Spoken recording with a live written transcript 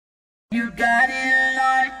You got it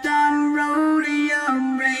locked on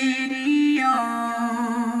Roadium Radio.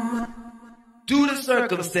 Due to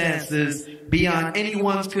circumstances beyond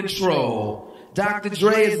anyone's control, Dr.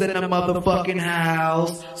 Dre is in the motherfucking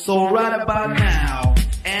house. So right about now,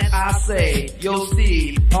 and I say, yo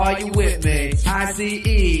Steve, are you with me?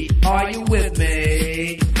 ICE, are you with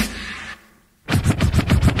me?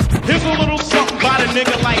 Here's a little something about a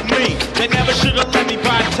nigga like me. They never should've let me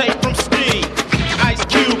buy tape from Steve. Ice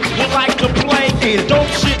Cube would like to play dope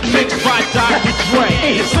shit mixed by Dr. Dre.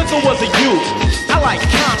 Since I was a youth, I like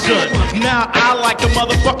COMPTON. Now I like the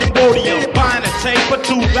motherfucking Roadium. Buying a tape or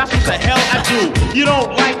two, that's what the hell I do. You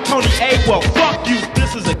don't like Tony A? Well, fuck you,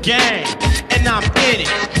 this is a game, and I'm in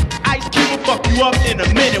it. Ice Cube will fuck you up in a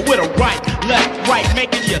minute with a right, left, right,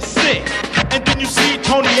 making you sick. And then you see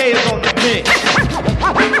Tony A is on the mix.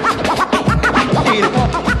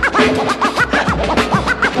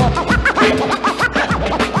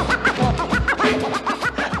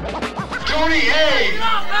 Tony A!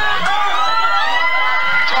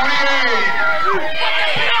 Tony A!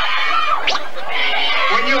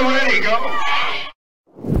 When you're ready, go.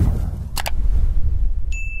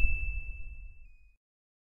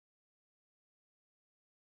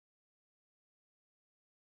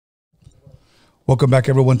 Welcome back,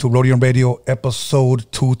 everyone, to Roadium Radio,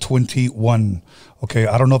 episode 221. Okay,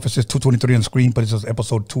 I don't know if it says 223 on the screen, but it says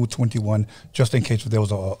episode 221, just in case there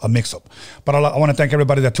was a mix-up. But I want to thank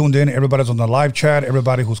everybody that tuned in, everybody that's on the live chat,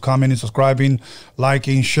 everybody who's commenting, subscribing,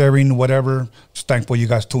 liking, sharing, whatever. Just thankful you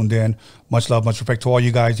guys tuned in. Much love, much respect to all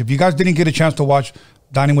you guys. If you guys didn't get a chance to watch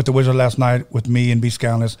Dining with the Wizard last night with me and B.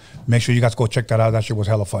 Scanless, make sure you guys go check that out. That shit was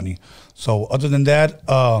hella funny. So other than that,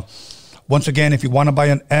 once again, if you want to buy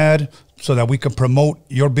an ad so that we can promote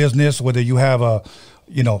your business, whether you have a,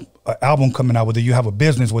 an album coming out, whether you have a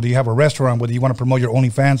business, whether you have a restaurant, whether you want to promote your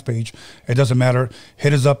OnlyFans page, it doesn't matter.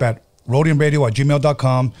 Hit us up at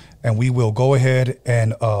roadiumradio@gmail.com, and we will go ahead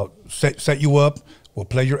and set you up. We'll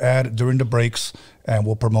play your ad during the breaks, and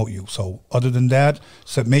we'll promote you. So other than that,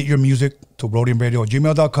 submit your music to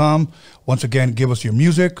roadiumradio@gmail.com. Once again, give us your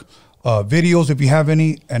music, videos if you have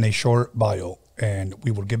any, and a short bio, and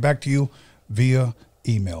we will get back to you via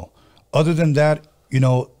email. Other than that,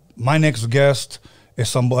 my next guest is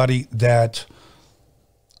somebody that,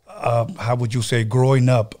 how would you say, growing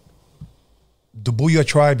up, the Boo-Yaa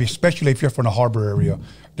tribe, especially if you're from the harbor area,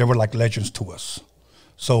 they were like legends to us.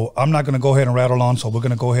 So I'm not going to go ahead and rattle on, so we're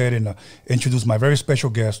going to go ahead and introduce my very special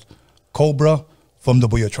guest, Kobra from the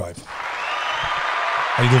Boo-Yaa tribe.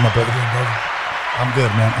 How you doing, my brother? I'm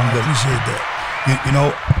good, man. I'm good. I appreciate that.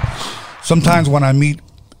 Sometimes when I meet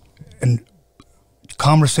and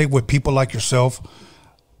conversate with people like yourself,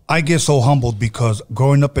 I get so humbled because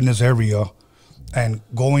growing up in this area and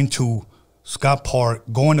going to Scott Park,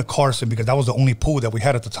 going to Carson, because that was the only pool that we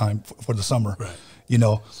had at the time for the summer, right.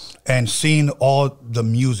 And seeing all the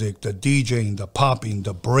music, the DJing, the popping,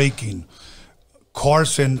 the breaking.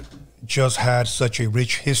 Carson just had such a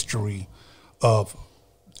rich history of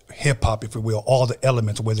hip-hop, if you will, all the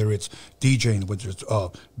elements, whether it's DJing, whether it's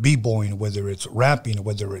b-boying, whether it's rapping,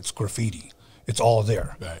 whether it's graffiti. It's all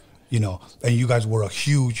there, right. And you guys were a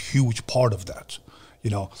huge, huge part of that.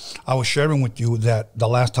 I was sharing with you that the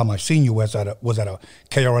last time I seen you was at a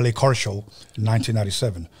KRLA car show in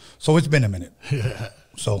 1997. So it's been a minute. Yeah.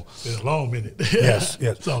 So it's been a long minute. Yes,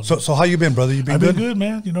 yes. So how you been, brother? You been good? I've been good,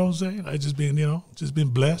 man. You know what I'm saying? I just been, just been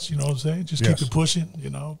blessed. You know what I'm saying? Just keep it pushing.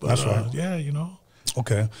 But, that's right. Yeah,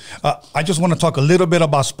 Okay. I just want to talk a little bit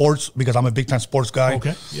about sports because I'm a big time sports guy.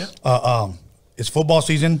 Okay. Yeah. It's football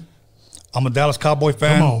season. I'm a Dallas Cowboy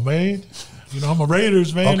fan. Come on, man. I'm a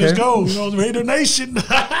Raiders, man. Okay. Let's go. Raider Nation.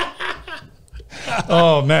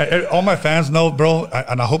 Oh, man. All my fans know, bro,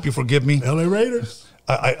 and I hope you forgive me. LA Raiders.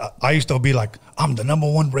 I used to be like, I'm the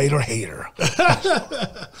 #1 Raider hater.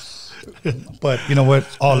 But you know what?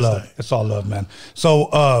 All love. Nice. It's all love, man. So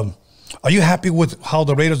are you happy with how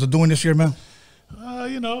the Raiders are doing this year, man?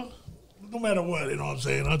 No matter what, you know what I'm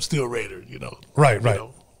saying? I'm still a Raider, Right.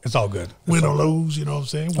 It's all good. Win or lose, you know what I'm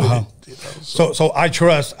saying? Win it, So I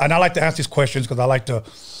trust, and I like to ask these questions because I like to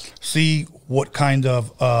see what kind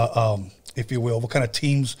of, if you will, what kind of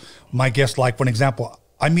teams my guests like. For an example,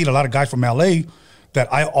 I meet a lot of guys from LA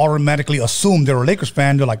that I automatically assume they're a Lakers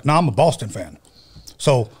fan. They're like, nah, I'm a Boston fan.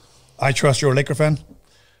 So I trust you're a Laker fan?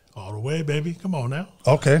 All the way, baby. Come on now.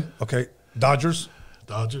 Okay. Dodgers?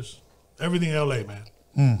 Everything LA,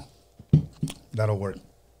 man. That'll work.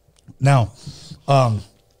 Now,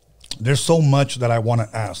 there's so much that I want to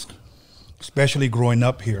ask, especially growing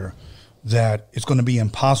up here, that it's going to be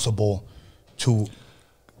impossible to,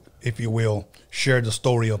 if you will, share the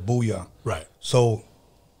story of Boo-Yaa. Right. So,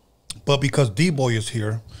 but because D-Boy is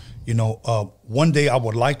here, one day I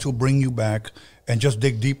would like to bring you back and just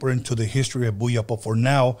dig deeper into the history of Boo-Yaa. But for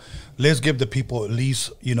now, let's give the people at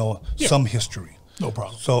least, some history. No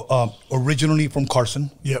problem. So originally from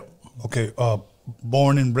Carson. Yep. Okay.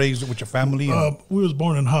 Born and raised with your family? We was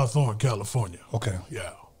born in Hawthorne, California. Okay.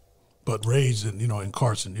 Yeah. But raised in, in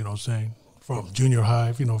Carson, you know what I'm saying? From junior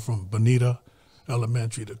high, from Bonita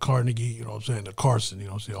Elementary to Carnegie, you know what I'm saying, to Carson, you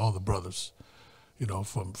know what I'm saying, all the brothers,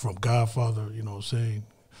 from Godfather, you know what I'm saying,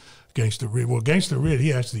 Gangsta Red. Well, Gangsta Red,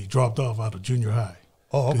 he actually dropped off out of junior high.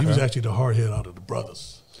 Oh, okay. He was actually the hard head out of the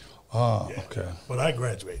brothers. Oh, yeah. Okay. But I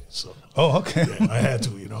graduated, so. Oh, okay. Yeah, I had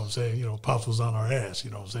to, you know what I'm saying? Pops was on our ass,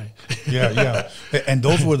 you know what I'm saying? Yeah. And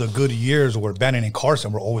those were the good years where Bannon and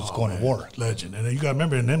Carson were always going to war. Legend. And then you got to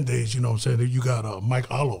remember in them days, you know what I'm saying, you got Mike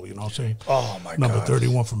Allo, you know what I'm saying? Oh, my God. Number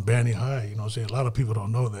 31 from Banning High, you know what I'm saying? A lot of people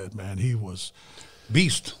don't know that, man. He was...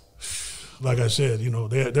 Beast. Like I said,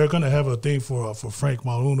 they're going to have a thing for Frank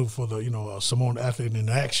Malunu for the, Simone Athlete in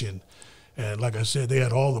Action. And like I said, they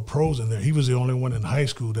had all the pros in there. He was the only one in high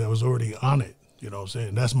school that was already on it. You know what I'm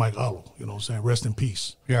saying? That's Mike Allo. You know what I'm saying? Rest in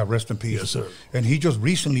peace. Yeah, rest in peace. Yes, sir. And he just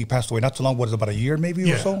recently passed away. Not too long. What is it, about a year maybe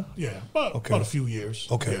or so? Yeah, about a few years.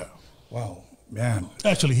 Okay. Yeah. Wow, man.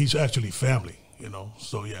 Actually, he's actually family,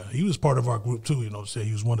 So, yeah, he was part of our group, too, you know what I'm saying?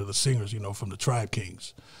 He was one of the singers, from the Tribe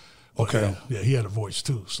Kings. But, okay. Yeah, he had a voice,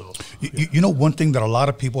 too, so. You know one thing that a lot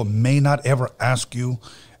of people may not ever ask you,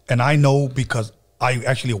 and I know because I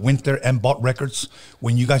actually went there and bought records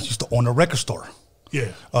when you guys used to own a record store.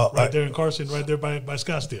 Yeah, right there in Carson, right there by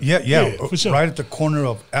Scottsdale. Yeah, for sure. Right at the corner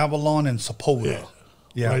of Avalon and Sepulveda.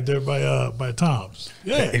 Yeah. Right there by Tom's.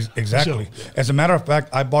 Yeah, exactly. Sure. Yeah. As a matter of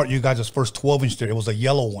fact, I bought you guys' first 12-inch there. It was a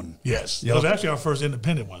yellow one. Yes, yellow. That was actually our first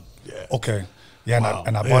independent one. Yeah. Okay. Yeah, wow.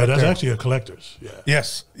 and I bought it that's there. actually a collector's. Yeah.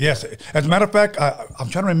 Yes. As a matter of fact, I'm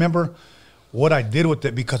trying to remember what I did with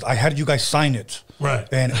it because I had you guys sign it. Right.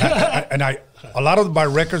 And a lot of my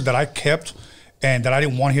records that I kept and that I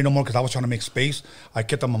didn't want here no more because I was trying to make space, I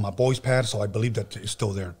kept them on my boys' pad, so I believe that it's still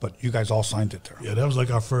there. But you guys all signed it there. Yeah, that was like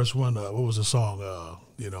our first one. What was the song?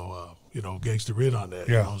 Gangsta Red on that.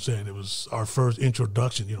 Yeah. You know what I'm saying? It was our first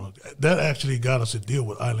introduction. That actually got us a deal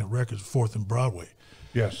with Island Records, 4th and Broadway.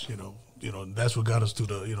 Yes. That's what got us to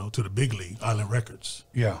the big league, Island Records.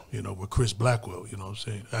 Yeah. With Chris Blackwell, you know what I'm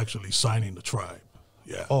saying, actually signing the Tribe.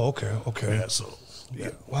 Yeah. Oh, okay. Yeah, so.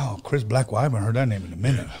 Yeah. Wow, Chris Blackwell, I haven't heard that name in a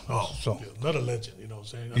minute. Yeah. Oh, so another legend, you know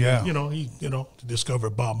what I'm saying? Yeah. He,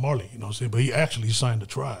 discovered Bob Marley, you know what I'm saying? But he actually signed the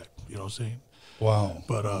Tribe, you know what I'm saying? Wow.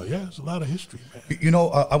 But, it's a lot of history, man.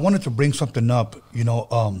 I wanted to bring something up,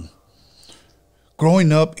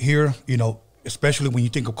 growing up here, especially when you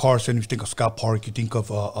think of Carson, you think of Scott Park, you think of,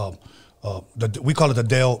 we call it the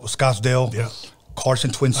Dale, Scottsdale. Yeah.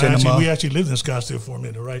 Carson Twin Cinema. We actually lived in Scottsdale for a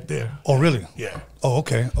minute right there. Oh, really? Yeah. Oh,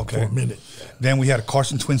 okay. For a minute. Yeah. Then we had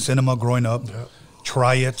Carson Twin Cinema growing up. Yeah.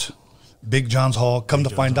 Try-It, Big John's Hall. Come to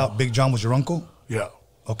find out, Big John was your uncle? Yeah.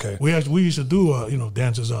 Okay. We used to do,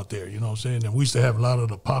 dances out there, you know what I'm saying? And we used to have a lot of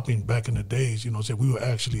the popping back in the days, you know what I'm saying? We were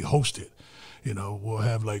actually hosted. We'll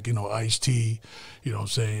have Ice-T, you know what I'm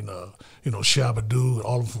saying, Shabba-Doo,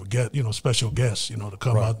 all of them special guests, to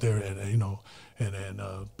come out there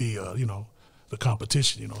and be, the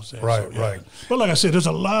competition, you know what I'm saying? Right, so, yeah. right. But like I said, there's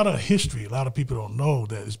a lot of history. A lot of people don't know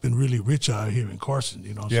that it's been really rich out here in Carson,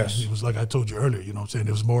 you know what I'm saying? It was like I told you earlier, you know what I'm saying?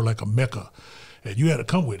 It was more like a Mecca. And you had to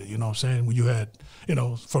come with it, you know what I'm saying? When you had,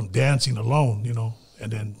 from dancing alone, and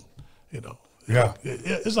then, Yeah.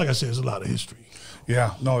 It's like I said, it's a lot of history.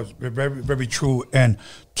 Yeah, no, it's very, very true. And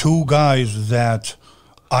two guys that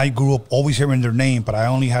I grew up always hearing their name, but I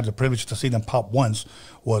only had the privilege to see them pop once,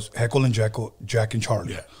 was Heckle and Jack and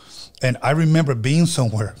Charlie. Yeah. And I remember being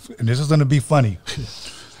somewhere, and this is going to be funny.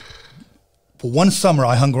 For one summer,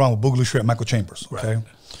 I hung around with Boogaloo Shred, Michael Chambers, okay? Right.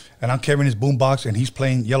 And I'm carrying his boombox, and he's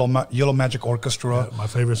playing Yellow Magic Orchestra. Yeah, my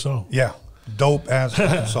favorite song. Yeah, dope ass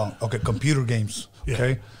song. Okay, Computer Games,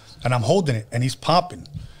 okay? Yeah. And I'm holding it, and he's popping.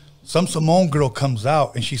 Some Simone girl comes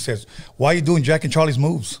out, and she says, "Why are you doing Jack and Charlie's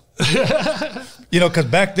moves?" Because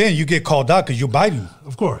back then, you get called out because you're biting.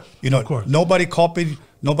 Of course. Of course. Nobody copied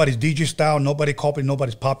nobody's DJ style, nobody copied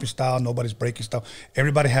nobody's popping style, nobody's breaking style.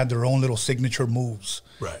 Everybody had their own little signature moves.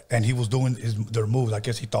 Right. And he was doing their moves. I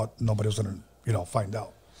guess he thought nobody was going to, find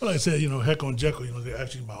out. Well, like I said, Heckle and Jekyll, they're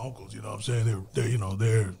actually my uncles, you know what I'm saying?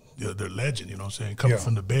 They're legend, you know what I'm saying? Coming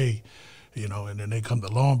from the Bay, and then they come to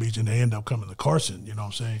Long Beach and they end up coming to Carson, you know what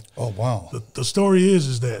I'm saying? Oh, wow. The story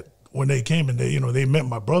is that when they came and they met,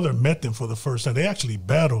 my brother met them for the first time. They actually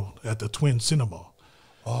battled at the Twin Cinema.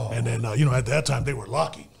 Oh. And then, at that time they were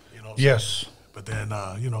locking, Yes. But then,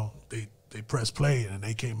 they pressed play and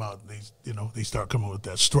they came out and they start coming with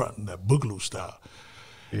that strut and that boogaloo style.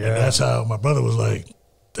 Yeah. And that's how my brother was like,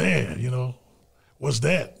 damn, you know, what's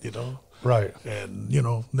that, you know? Right. And, you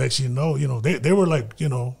know, next thing you know, they were like,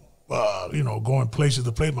 going places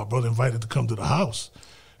to play. My brother invited to come to the house.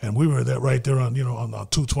 And we were right there on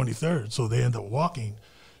 223rd. So they ended up walking,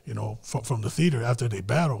 you know, from the theater after they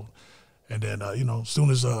battled. And then, as soon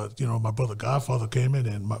as, my brother Godfather came in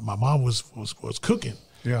and my mom was cooking.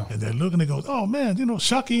 Yeah. And they're looking, they go, oh, man, you know,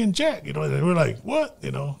 Shocky and Jack, you know, and they were like, what?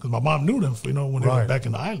 You know, because my mom knew them, you know, when they were back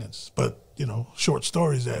in the islands. But, you know, short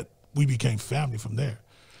stories that we became family from there.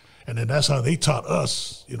 And then that's how they taught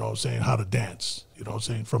us, you know what I'm saying, how to dance, you know what I'm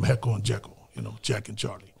saying, from Heckle and Jekyll, you know, Jack and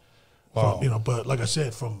Charlie. Wow. But like I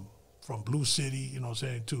said, from Blue City, you know what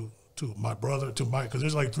I'm saying, to my brother, to Mike, because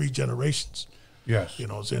there's like 3 generations. Yes. You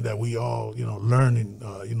know what I'm saying, that we all, you know, learning,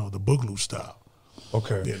 the Boogaloo style.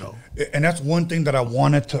 Okay. You know. And that's one thing that I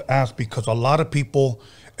wanted to ask, because a lot of people,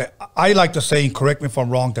 I like to say, and correct me if I'm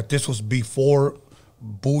wrong, that this was before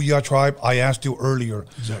Boo-Yaa Tribe. I asked you earlier.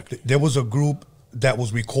 Exactly. There was a group that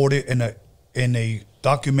was recorded in a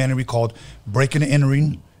documentary called Breaking and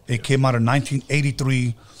Entering. It came out in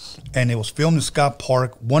 1983, and it was filmed in Scott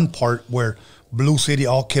Park, one part where Blue City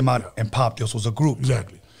all came out and popped. This was a group.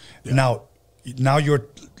 Exactly. Yeah. Now you're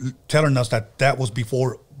telling us that was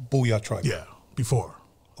before Boo-Yaa Tribe. Yeah, before.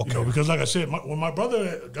 Okay. You know, because like I said, when my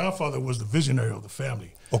brother, Godfather, was the visionary of the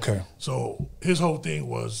family. Okay. So his whole thing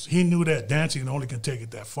was, he knew that dancing only can take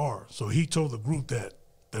it that far. So he told the group that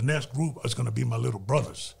the next group is going to be my little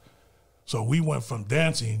brothers. So we went from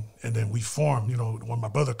dancing, and then we formed, you know, when my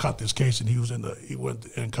brother caught this case, and he went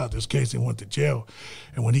and caught this case and went to jail.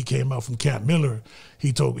 And when he came out from Camp Miller,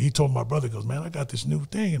 he told my brother, he goes, man, I got this new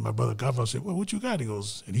thing. And my brother Godfather said, well, what you got? He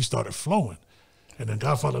goes, and he started flowing. And then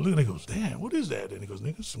Godfather looked, and he goes, damn, what is that? And he goes,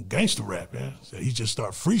 nigga, some gangster rap, man. So he just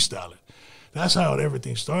started freestyling. That's how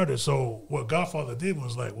everything started. So what Godfather did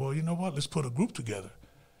was like, well, you know what? Let's put a group together.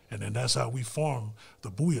 And then that's how we formed the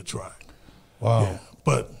Boo-Yaa Tribe. Wow. Yeah.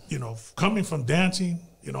 But, you know, coming from dancing,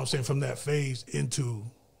 you know what I'm saying, from that phase into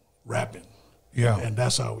rapping. Yeah. And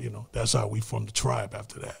that's how, you know, that's how we formed the tribe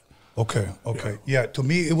after that. Okay. Yeah, to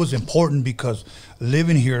me it was important because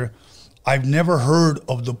living here, I've never heard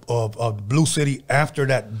of Blue City after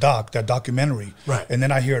that documentary. Right. And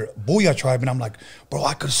then I hear Boo-Yaa Tribe, and I'm like, bro,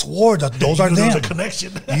 I could have swore that those are them. There's a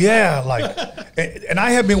connection. Yeah, like, and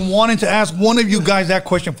I have been wanting to ask one of you guys that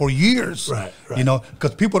question for years. Right. You know,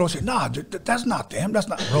 because people don't say, nah, that's not them. That's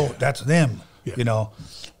not, bro, that's them. Yeah. You know,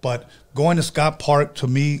 but going to Scott Park to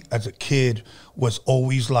me as a kid was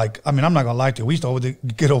always like, I mean, I'm not gonna lie to you, we used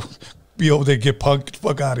to be over there, get punked,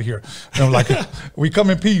 fuck out of here. And I'm like, we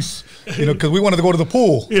come in peace, you know, because we wanted to go to the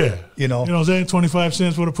pool. Yeah. You know. You know what I'm saying? 25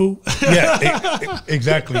 cents for the pool. Yeah,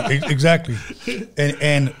 exactly.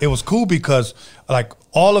 And it was cool because, like,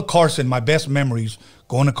 all of Carson, my best memories,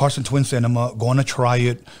 going to Carson Twin Cinema, going to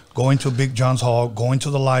T.R.I.B.E, going to Big John's Hall, going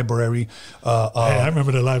to the library. Hey, I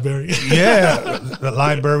remember the library. Yeah, the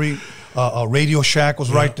library. Radio Shack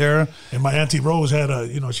was right there. And my Auntie Rose had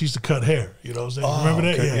she used to cut hair. You know what I'm saying? Remember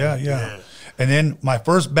that? Okay. Yeah. And then my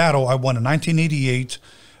first battle I won in 1988,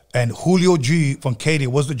 and Julio G from Katy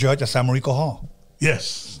was the judge at San Marino Hall.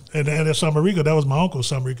 Yes. And at San Marino, that was my uncle,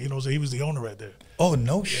 San Marino. You know what I'm saying? He was the owner right there. Oh,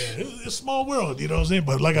 no shit. Yeah, it's a small world, you know what I'm saying?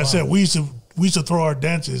 But like I said, we used to throw our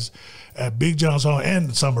dances at Big John's Hall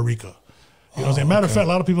and San Marino. You know what I'm saying? Matter of fact, a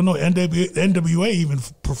lot of people know NWA even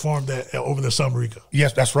performed that over the San Marino.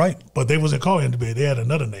 Yes, that's right. But they wasn't called NWA. They had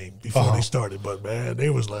another name before they started. But, man, they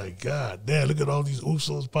was like, God damn, look at all these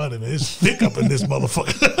Usos partying. Man, it's thick up in this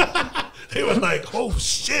motherfucker. They were like, oh,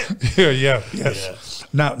 shit. Yes.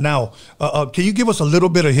 Yeah. Now, can you give us a little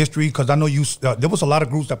bit of history? Because I know there was a lot of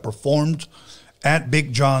groups that performed at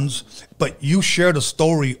Big John's, but you shared a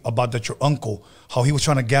story about that your uncle, how he was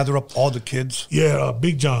trying to gather up all the kids. Yeah,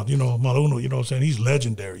 Big John, you know, Maluno, you know what I'm saying? He's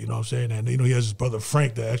legendary, you know what I'm saying? And, you know, he has his brother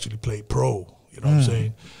Frank that actually played pro, you know what I'm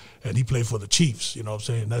saying? And he played for the Chiefs, you know what I'm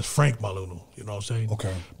saying? That's Frank Maluno, you know what I'm saying?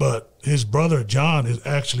 Okay. But his brother John is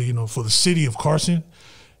actually, you know, for the city of Carson,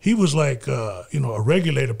 he was like, a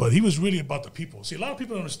regulator, but he was really about the people. See, a lot of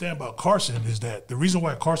people don't understand about Carson is that the reason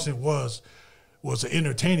why Carson was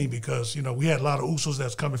entertaining because, you know, we had a lot of Usos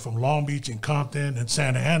that's coming from Long Beach and Compton and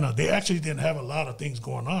Santa Ana. They actually didn't have a lot of things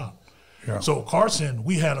going on. Yeah. So Carson,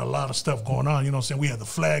 we had a lot of stuff going on, you know what I'm saying? We had the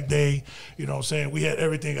Flag Day, you know what I'm saying? We had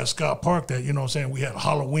everything at Scott Park that, you know what I'm saying? We had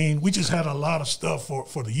Halloween. We just had a lot of stuff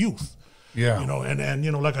for the youth. Yeah. You know, and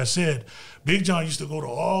you know, like I said, Big John used to go to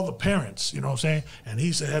all the parents, you know what I'm saying? And he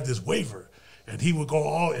used to have this waiver. And he would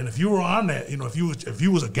go and if you were on that, you know, if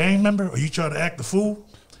you was a gang member or you tried to act the fool,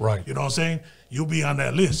 Right. You know what I'm saying? You'll be on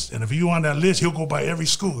that list. And if you're on that list, he'll go by every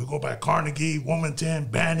school. He'll go by Carnegie, Wilmington,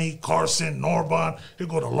 Banny, Carson, Narbonne. He'll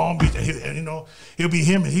go to Long Beach, and you know, he'll be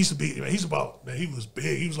him. And he was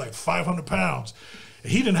big. He was like 500 pounds.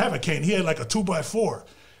 And he didn't have a cane. He had like a 2x4.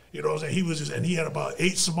 You know what I'm saying? He was just, and he had about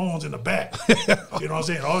 8 Simones in the back. You know what I'm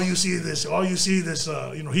saying? All you see is this,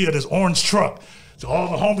 you know, he had this orange truck. So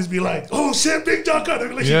all the homies be like, oh shit, Big John cut.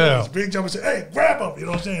 Yeah. Big John would say, hey, grab him. You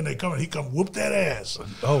know what I'm saying? They come and he come whoop that ass.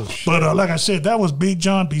 Oh shit. But like I said, that was Big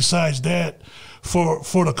John. Besides that, for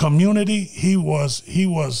the community, he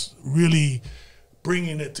was really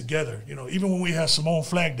bringing it together. You know, even when we had Simone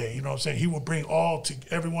Flag Day, you know what I'm saying? He would bring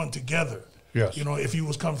everyone together. Yes. You know, if he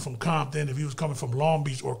was coming from Compton, if he was coming from Long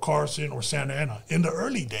Beach or Carson or Santa Ana in the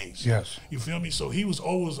early days. Yes. You feel me? So he was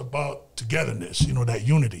always about togetherness, you know, that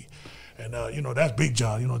unity. And, you know, that's Big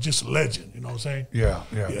John, you know, just a legend, you know what I'm saying? Yeah.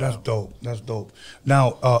 That's dope. That's dope.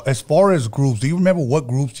 Now, as far as groups, do you remember what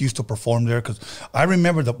groups used to perform there? Because I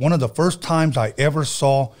remember that one of the first times I ever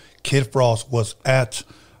saw Kid Frost was at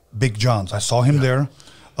Big John's. I saw him there.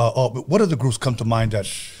 What other groups come to mind that?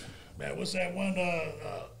 Man, what's that one?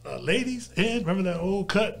 Ladies, Ed, remember that old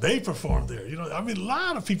cut? They performed there. You know, I mean, a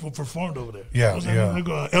lot of people performed over there. Yeah,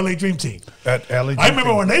 LA Dream Team. At LA Dream I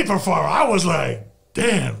remember when they performed, I was like,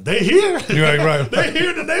 damn, they here? Right. They here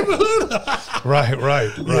in the neighborhood?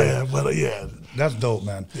 Right. Yeah, but yeah. That's dope,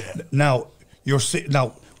 man. Yeah. Now,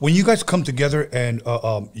 when you guys come together and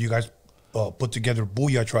you guys put together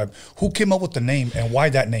Boo-Yaa Tribe, who came up with the name and why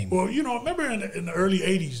that name? Well, you know, remember in the early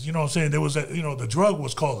 80s, you know what I'm saying, there was that, you know, the drug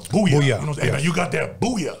was called Boo-Yaa. Boo-Yaa, You know what I'm saying? yes. You got that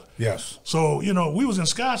Boo-Yaa. Yes. So, you know, we was in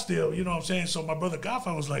Scottsdale, you know what I'm saying? So my brother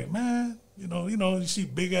Godfather was like, man, you know, you see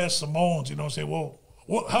big ass Simones, you know what I'm saying?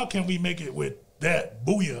 Well, how can we make it with that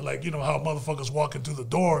Boo-Yaa? Like, you know, how motherfuckers walking through the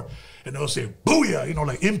door and they'll say Boo-Yaa, you know,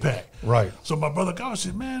 like impact. Right. So my brother Godfather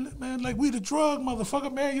said, man, like we the drug,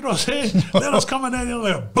 motherfucker, man, you know what I'm saying? Let us come in there and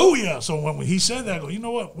like Boo-Yaa. So when he said that, I go, you know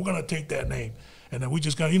what? We're going to take that name. And then we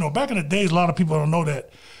just got, you know, back in the days, a lot of people don't know that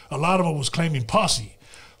a lot of them was claiming posse.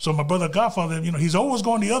 So my brother Godfather, you know, he's always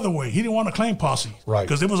going the other way. He didn't want to claim posse. Right.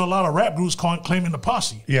 Because there was a lot of rap groups claiming the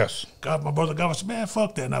posse. Yes. My brother Godfather said, man,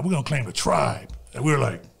 fuck that. Now we're going to claim the tribe. And we were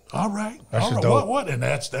like, all right. That's Dope. What? And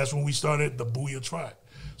that's when we started the Boo-Yaa Tribe.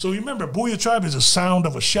 So you remember, Boo-Yaa Tribe is the sound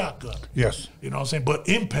of a shotgun. Yes. You know what I'm saying? But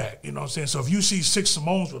impact, you know what I'm saying? So if you see 6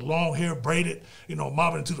 Simones with long hair, braided, you know,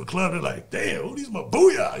 mobbing into the club, they're like, damn, who these my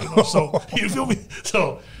Boo-Yaa? You know, so you feel me?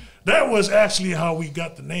 So that was actually how we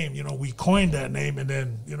got the name. You know, we coined that name and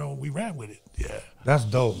then, you know, we ran with it. Yeah. That's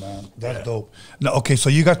dope, man. That's dope. Now, okay, so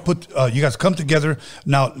you guys come together.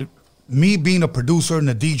 Now, me being a producer and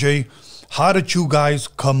a DJ, how did you guys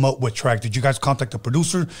come up with tracks? Did you guys contact the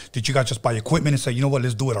producer? Did you guys just buy equipment and say, you know what,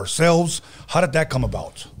 let's do it ourselves? How did that come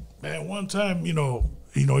about? Man, one time,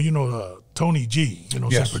 Tony G, you know,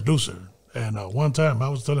 Yes. producer. And one time I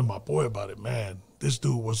was telling my boy about it, man. This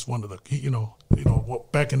dude was one of the,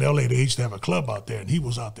 back in LA, they used to have a club out there, and he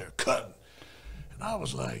was out there cutting. And I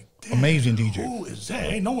was like, damn, Amazing DJ. Who is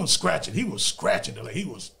that? Ain't no one scratching. He was scratching it. Like, he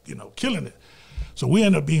was, you know, killing it. So we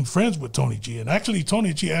ended up being friends with Tony G. And actually,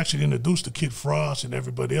 Tony G actually introduced the Kid Frost and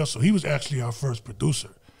everybody else. So he was actually our first producer.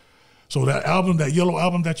 So that album, that yellow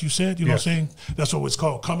album that you said, you know what I'm saying? That's what it's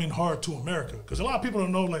called, Coming Hard to America. Because a lot of people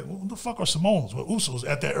don't know, like, who the fuck are Simones? Well, Usos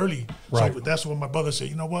at that early. Right. So that's when my brother said,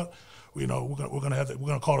 you know what? We're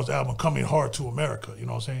gonna call this album Coming Hard to America. You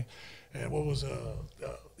know what I'm saying? And what was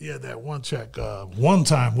that one track? One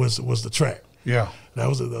Time was the track. Yeah. That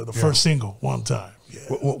was the first single, One Time. Yeah.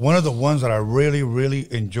 One of the ones that I really, really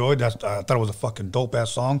enjoyed, I thought it was a fucking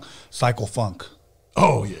dope-ass song, Psycho Funk.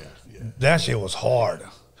 Oh, yeah. That shit was hard.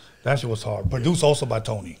 Produced also by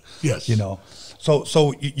Tony. Yes. You know.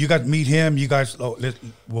 So you guys meet him. You guys,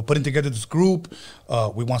 we're putting together this group.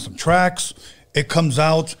 We want some tracks. It comes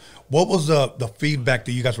out. What was the feedback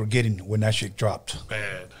that you guys were getting when that shit dropped?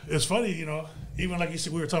 Man, it's funny, you know. Even like you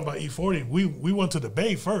said, we were talking about E40. We went to the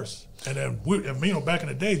Bay first, and then back in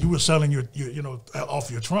the days, you were selling your off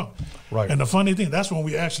your trunk. Right. And the funny thing, that's when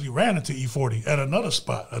we actually ran into E40 at another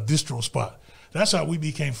spot, a distro spot. That's how we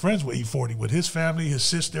became friends with E40, with his family, his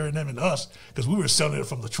sister, and them, and us, because we were selling it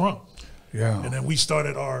from the trunk. Yeah. And then we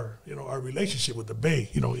started our relationship with the Bay.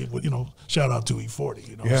 Shout out to E40.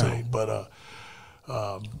 You know what I'm saying? But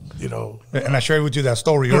and I shared with you that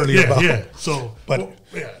story earlier about. Yeah. So, but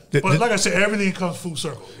like I said, everything comes full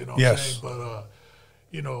circle. You know what I'm saying? But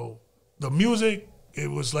the music, it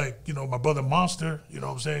was like, my brother Monster, you know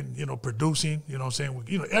what I'm saying, producing, you know what I'm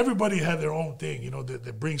saying? Everybody had their own thing,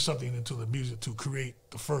 that brings something into the music to create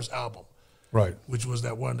the first album. Right. Which was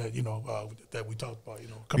that one that, that we talked about,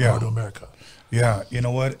 Coming Hard to America. Yeah, you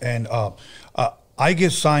know what? And I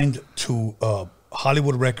get signed to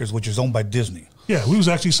Hollywood Records, which is owned by Disney. Yeah, we was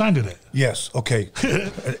actually signed to that. Yes, okay.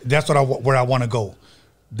 That's where I want to go.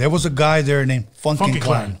 There was a guy there named Funky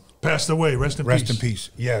Klein. Passed away, rest in peace. Rest in peace,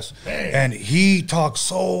 yes. Damn. And he talked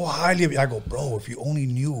so highly of you. I go, bro, if you only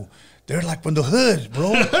knew, they're like from the hood,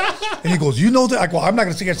 bro. And he goes, you know that? I go, I'm not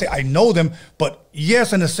going to sit here and say I know them, but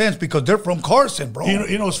yes, in a sense, because they're from Carson, bro.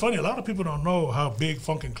 You know, it's funny. A lot of people don't know how big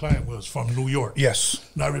Funky Klein was from New York. Yes.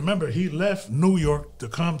 Now, remember, he left New York to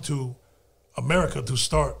come to America to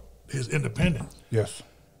start his independence. Yes.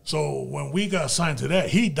 So when we got signed to that,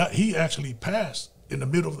 he actually passed in the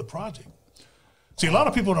middle of the project. See, a lot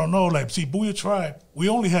of people don't know, like, see, Boo-Yaa Tribe, we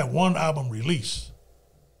only had one album released,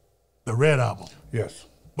 the Red Album. Yes.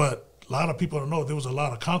 But a lot of people don't know there was a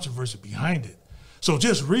lot of controversy behind it. So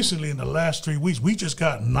just recently, in the last 3 weeks, we just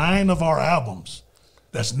got 9 of our albums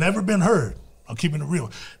that's never been heard. I'm keeping it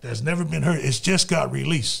real. That's never been heard. It's just got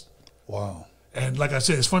released. Wow. And like I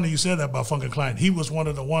said, it's funny you said that about Funky Klein. He was one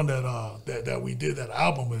of the one that we did that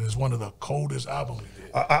album, and it's one of the coldest albums we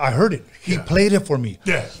did. I heard it. He played it for me.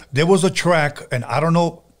 Yeah. There was a track, and I don't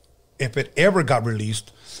know if it ever got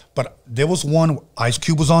released, but there was one, Ice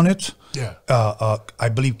Cube was on it. Yeah. I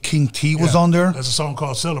believe King T was on there. There's a song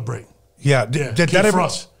called Celebrate. Yeah. Did that ever?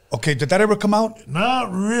 Frost. Okay. Did that ever come out?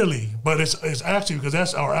 Not really, but it's actually because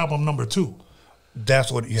that's our album number 2. That's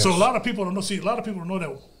what. Yes. So a lot of people don't know. See, a lot of people don't know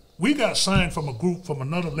that we got signed from a group from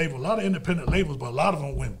another label. A lot of independent labels, but a lot of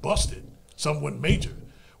them went busted. Some went major.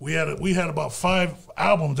 We had about 5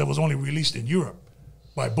 albums that was only released in Europe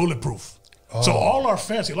by Bulletproof. Oh. So all our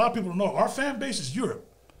fans, a lot of people don't know, our fan base is Europe.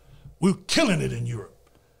 We're killing it in Europe.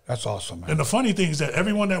 That's awesome, man. And the funny thing is that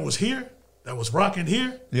everyone that was here, that was rocking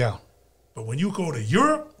here, yeah. But when you go to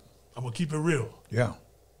Europe, I'm gonna keep it real. Yeah.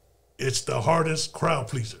 It's the hardest crowd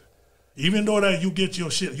pleaser. Even though that you get your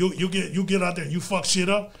shit, you get out there and you fuck shit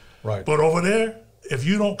up. Right. But over there, if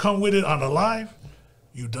you don't come with it on the live,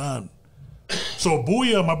 you done. So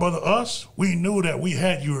Boo-Yaa, my brother, us, we knew that we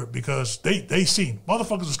had Europe because they seen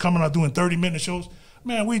motherfuckers was coming out doing 30-minute shows.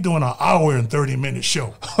 Man, we doing an hour and 30-minute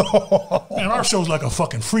show. Man, our show's like a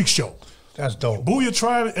fucking freak show. That's dope. Boo-Yaa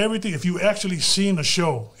Tribe, everything. If you actually seen the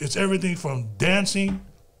show, it's everything from dancing,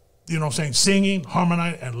 you know what I'm saying, singing,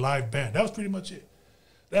 harmonizing, and live band. That was pretty much it.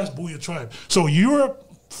 That's Boo-Yaa Tribe. So Europe,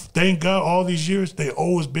 thank God, all these years, they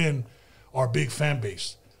always been our big fan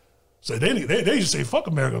base. So they used to say, fuck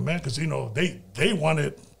America, man, because, you know, they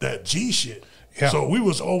wanted that G shit. Yeah. So we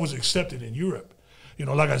was always accepted in Europe. You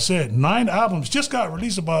know, like I said, 9 albums just got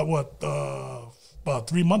released about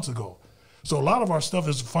 3 months ago. So a lot of our stuff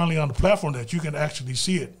is finally on the platform that you can actually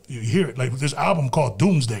see it. You hear it. Like this album called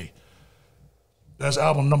Doomsday. That's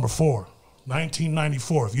album number 4,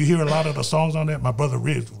 1994. If you hear a lot of the songs on that, my brother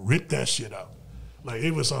ripped that shit out. Like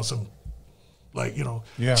it was on some, like, you know,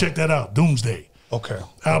 check that out, Doomsday. Okay.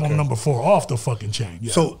 Album number 4, off the fucking chain.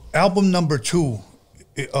 Yeah. So album number 2.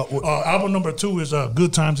 Album number 2 is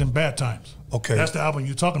Good Times and Bad Times. Okay. That's the album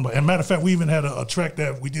you're talking about. And matter of fact, we even had a track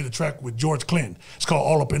we did a track with George Clinton. It's called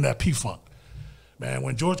All Up in That P-Funk. Man,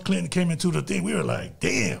 when George Clinton came into the thing, we were like,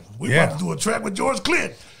 damn, we about to do a track with George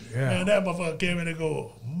Clinton. Yeah. Man, that motherfucker came in and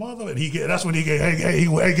go, mother, and that's when he gave, hey,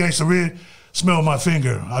 Gangsta Red, smell my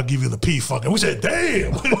finger, I'll give you the P-Funk. And we said,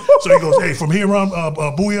 damn. So he goes, hey, from here on,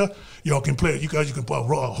 Boo-Yaa, y'all can play. You guys, you can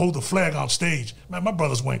hold the flag on stage. Man, my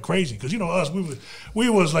brothers went crazy because, you know, us, we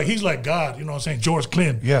was like, he's like God, you know what I'm saying, George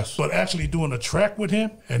Clinton. Yes. But actually doing a track with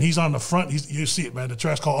him, and he's on the front, you see it, man. The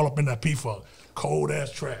track's called All Up in That P-Funk.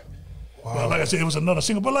 Cold-ass track. Wow. But like I said, it was another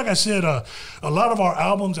single. But like I said, a lot of our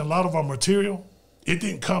albums and a lot of our material, it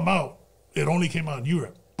didn't come out. It only came out in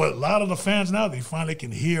Europe. But a lot of the fans now, they finally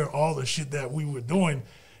can hear all the shit that we were doing.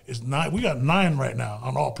 We got 9 right now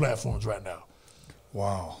on all platforms right now.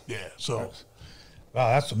 Wow. Yeah, so. Wow,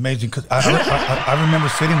 that's amazing. Because I remember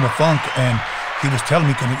sitting with Funk, and he was telling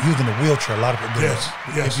me, because he was in a wheelchair. A lot of it. Yes.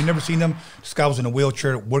 If you've never seen him, this guy was in a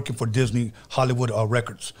wheelchair working for Disney Hollywood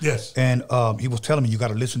Records. Yes. And he was telling me, you got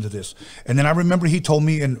to listen to this. And then I remember he told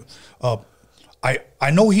me, and I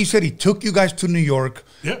know he said he took you guys to New York.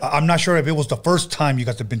 Yep. I'm not sure if it was the first time you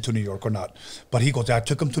guys have been to New York or not. But he goes, I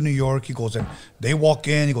took him to New York. He goes, and they walk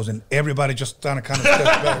in. He goes, and everybody just kind of steps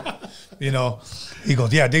back. You know, he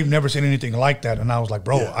goes, yeah, they've never seen anything like that. And I was like,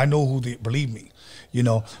 bro, I know who they, believe me, you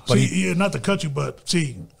know. But see, not to cut you, but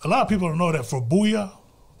see, a lot of people don't know that for Boo-Yaa,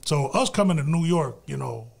 so us coming to New York, you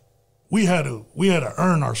know, we had to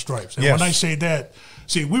earn our stripes. And when I say that,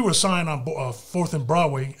 see, we were signed on 4th and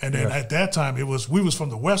Broadway, and then at that time we was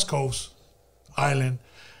from the West Coast Island,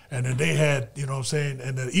 and then they had, you know what I'm saying,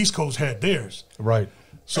 and the East Coast had theirs. Right.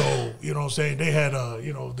 So, you know what I'm saying, they had,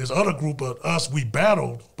 you know, this other group of us, we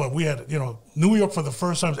battled, but we had, you know, New York for the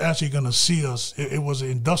first time is actually going to see us. It was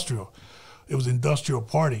industrial. industrial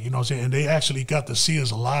party, you know what I'm saying? And they actually got to see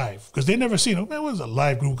us live because they never seen it. Man, what is a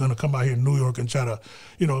live group going to come out here in New York and try to,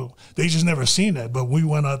 you know, they just never seen that. But we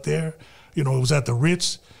went out there, you know, it was at the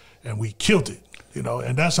Ritz, and we killed it, you know,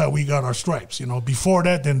 and that's how we got our stripes. You know, before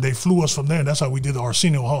that, then they flew us from there, and that's how we did the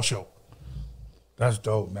Arsenio Hall show. That's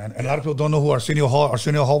dope, man. And a lot of people don't know who Arsenio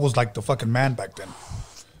Hall was like the fucking man back then.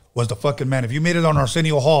 Was the fucking man. If you made it on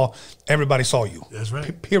Arsenio Hall, everybody saw you. That's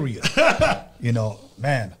right. Period. You know,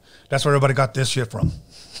 man. That's where everybody got this shit from.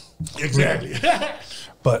 Exactly.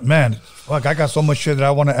 But man, like I got so much shit that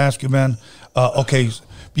I want to ask you, man. Okay,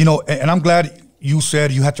 you know, and I'm glad you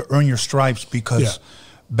said you had to earn your stripes because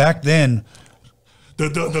back then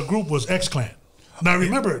the group was X-Clan. Now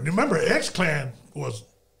remember X-Clan was,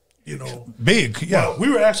 you know, big. Yeah, well, we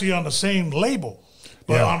were actually on the same label.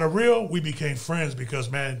 But on the real, we became friends because,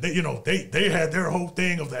 man, they, you know, they had their whole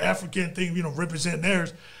thing of the African thing, you know, representing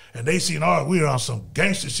theirs. And they seen, we were on some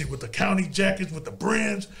gangster shit with the county jackets, with the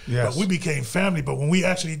brims. Yes. But we became family. But when we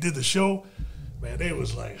actually did the show, man, they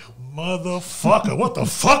was like, motherfucker, what the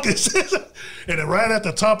fuck is this? And then right at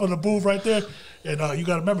the top of the booth right there, and you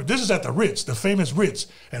got to remember, this is at the Ritz, the famous Ritz.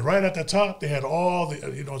 And right at the top, they had all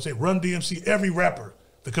the, you know, say Run DMC, every rapper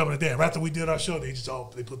to come in there. And after we did our show, they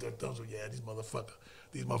put their thumbs up,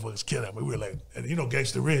 these motherfuckers killing me. We were like, and you know,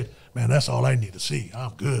 Gangsta Red, man, that's all I need to see.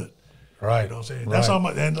 I'm good. Right. You know what I'm saying? That's all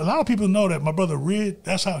and a lot of people know that my brother Red,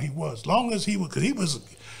 that's how he was. Long as he was, because he was,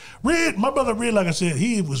 Red, my brother Red, like I said,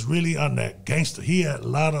 he was really on that gangster. He had a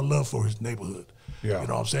lot of love for his neighborhood. Yeah. You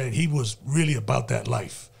know what I'm saying? He was really about that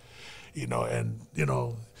life. You know, and, you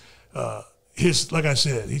know, his, like I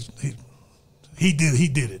said, he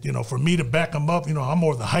did it. You know, for me to back him up, you know, I'm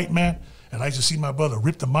more the hype man, and I used to see my brother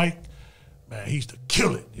rip the mic. Man, he used to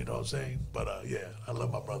kill it, you know what I'm saying? But, I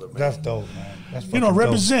love my brother, man. That's dope, man. That's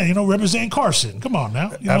represent Carson. Come on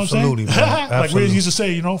now. You know Absolutely, what I'm saying? Man. Like Absolutely. Riz used to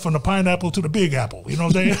say, you know, from the pineapple to the big apple. You know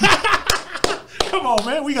what I'm saying? Come on,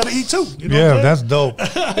 man. We got to eat too. You know what that's dope.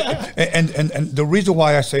 and the reason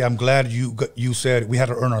why I say I'm glad you said we had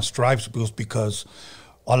to earn our stripes was because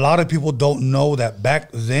a lot of people don't know that back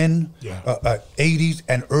then, 80s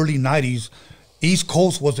and early 90s, East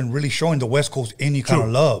Coast wasn't really showing the West Coast any kind of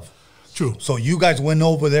love. True. So you guys went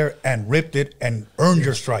over there and ripped it and earned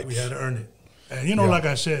your stripes. We had to earn it. And, you know, like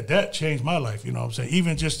I said, that changed my life, you know what I'm saying?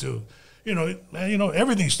 Even just to, you know,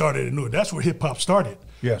 everything started in New York. That's where hip-hop started.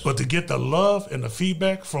 Yes. But to get the love and the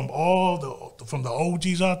feedback from from the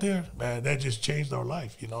OGs out there, man, that just changed our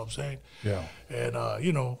life, you know what I'm saying? Yeah. And,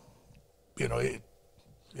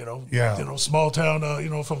 small town,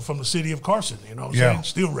 from the city of Carson, you know what I'm saying?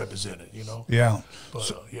 Still represented, you know? Yeah. But,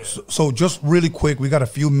 so just really quick, we got a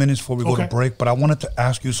few minutes before we go to break, but I wanted to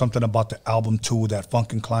ask you something about the album too that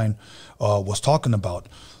Funk and Klein was talking about.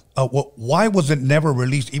 Why was it never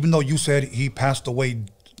released, even though you said he passed away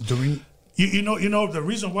during... You know the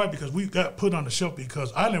reason why, because we got put on the shelf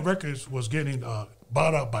because Island Records was getting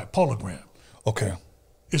bought out by Polygram. Okay.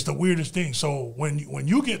 It's the weirdest thing. So when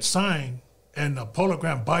you get signed and the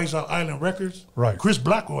Polygram buys out Island Records, right? Chris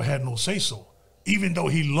Blackwell had no say-so. Even though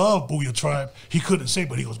he loved Boo-Yaa Tribe, he couldn't say,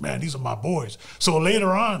 but he goes, man, these are my boys. So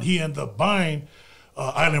later on, he ended up buying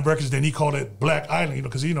Island Records, then he called it Black Island, you know,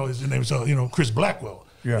 because, you know, his name is, Chris Blackwell.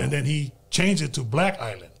 Yeah. And then he changed it to Black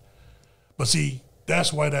Island. But see,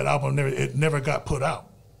 that's why that album never got put out.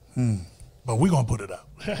 But we're going to put it out.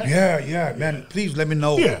 yeah, man. Please let me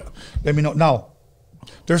know. Yeah. Let me know. Now,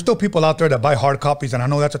 there's still people out there that buy hard copies, and I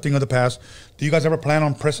know that's a thing of the past. Do you guys ever plan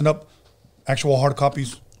on pressing up actual hard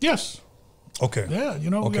copies? Yes. Okay. Yeah, we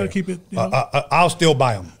got to keep it. I'll still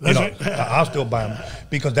buy them. I'll still buy them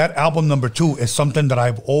because that album number 2 is something that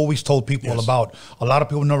I've always told people about. A lot of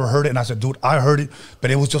people never heard it, and I said, dude, I heard it, but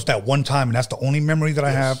it was just that one time, and that's the only memory that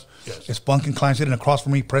I have. Yes. It's Funk and Klein sitting across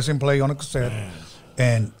from me, pressing play on a cassette,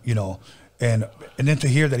 and and then to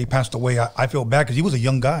hear that he passed away, I feel bad because he was a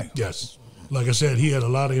young guy. Yes. Like I said, he had a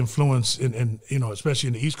lot of influence in especially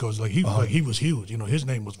in the East Coast. Like he was huge. His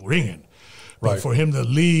name was ringing. But for him to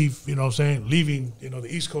leave, leaving, the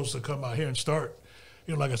East Coast to come out here and start,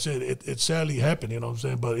 like I said, it sadly happened, you know what I'm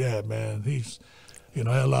saying? But yeah, man, he's, had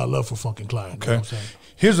a lot of love for Funk and Klein. Okay. You know what I'm saying?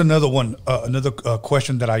 Here's another one, another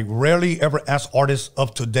question that I rarely ever ask artists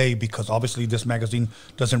of today because obviously this magazine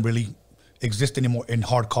doesn't really exist anymore in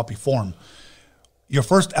hard copy form. Your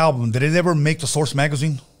first album, did it ever make the Source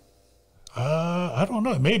magazine? I don't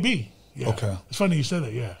know. Maybe. Yeah. Okay. It's funny you said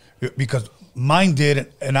that, yeah. Because mine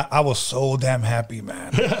did, and I was so damn happy,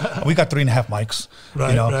 man. We got 3.5 mics.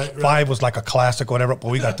 Right, 5 was like a classic or whatever,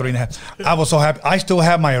 but we got 3.5. I was so happy. I still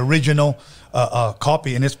have my original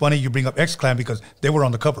copy, and it's funny you bring up X-Clan because they were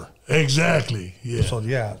on the cover. Exactly. Yeah. So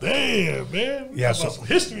yeah. Damn, man. Yeah. So some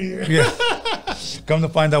history here. Yeah. Come to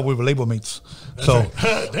find out we were label mates. That's so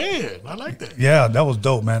right. Damn, I like that. yeah, that was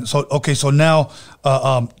dope, man. So okay, so now,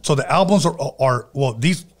 so the albums are well,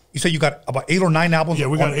 these you said you got about 8 or 9 albums. Yeah,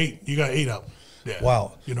 we got 8. You got 8 albums. Yeah.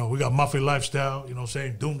 Wow. You know, we got Mafia Lifestyle. You know what I'm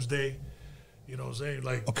saying? Doomsday. You know what I'm saying?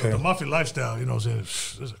 Like the Mafia Lifestyle. You know what I'm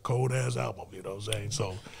saying? It's a cold ass album. You know what I'm saying?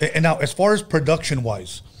 So. And now, as far as production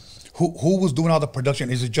wise, who was doing all the production?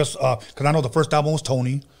 Is it just because I know the first album was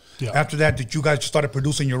Tony. Yeah. After that, did you guys just started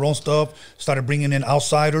producing your own stuff? Started bringing in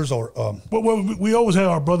outsiders, or? Well, we always had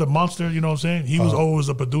our brother Monster. You know what I'm saying? He was always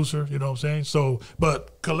a producer. You know what I'm saying? So,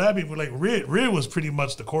 but collabing with like Red was pretty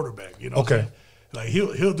much the quarterback. You know? What I'm saying? Like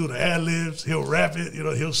he'll do the ad libs, he'll rap it. You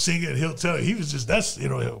know, he'll sing it, he'll tell it. He was just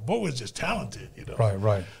Bo was just talented. You know?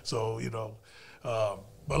 Right. So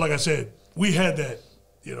but like I said, we had that.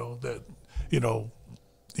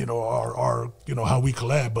 Our how we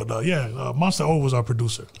collab. But Monster O was our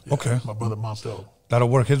producer. Yeah, okay. My brother Monster O. That'll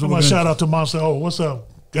work. Shout out to Monster O. What's up?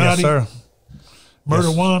 Gotti, yes, sir.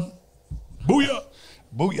 Murder One. Boo-Yaa.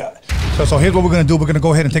 Boo-Yaa. So here's what we're going to do. We're going to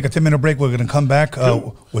go ahead and take a 10-minute break. We're going to come back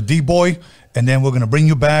with D-Boy, and then we're going to bring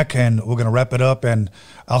you back, and we're going to wrap it up, and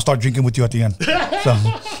I'll start drinking with you at the end.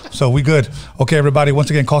 So we good. Okay, everybody, once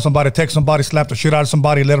again, call somebody, text somebody, slap the shit out of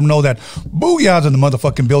somebody, let them know that Boo-Yaa's in the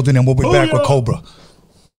motherfucking building, and we'll be back with Kobra.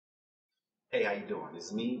 Hey, how you doing?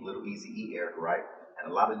 It's me, Little Easy E, Eric Wright,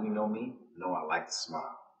 and a lot of you know me, know I like to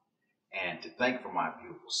smile. And to thank for my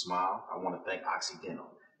beautiful smile, I want to thank Occidental.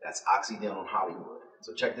 That's Occidental in Hollywood.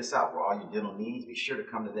 So check this out. For all your dental needs, be sure to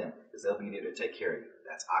come to them because they'll be there to take care of you.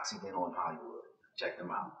 That's Occidental in Hollywood. Check them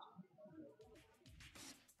out.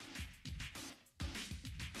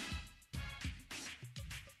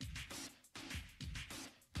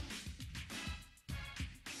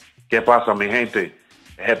 ¿Qué pasa, mi gente?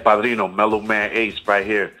 Head Padrino, Mellow Man Ace right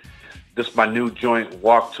here. This is my new joint,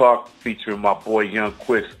 Walk Talk, featuring my boy Young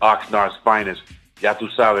Quicks, Oxnard's finest. Ya tú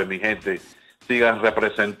sabes, mi gente. Sigan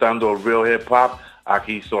representando real hip hop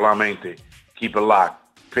aquí solamente. Keep it locked.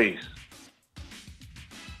 Peace.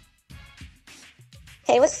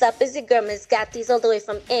 Hey, what's up? It's your girl, Miss Gattis, all the way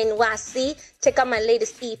from NYC. Check out my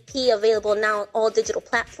latest EP, available now on all digital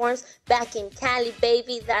platforms. Back in Cali,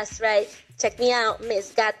 baby. That's right. Check me out,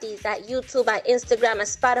 Miss Gattis, at YouTube, at Instagram, at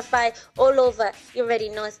Spotify, all over. You already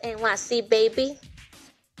know it's NYC, baby.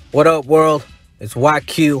 What up, world? It's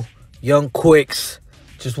YQ, Young Quicks.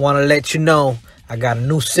 Just want to let you know I got a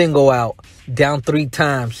new single out, Down 3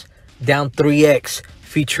 Times, Down 3X,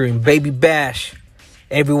 featuring Baby Bash.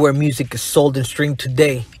 Everywhere music is sold and streamed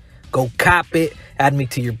today. Go cop it, add me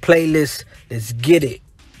to your playlist. Let's get it.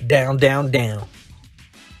 Down, down, down.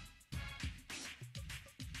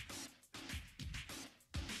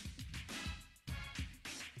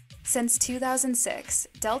 Since 2006,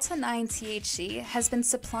 Delta 9 THC has been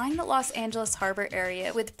supplying the Los Angeles Harbor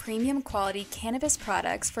area with premium quality cannabis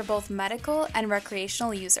products for both medical and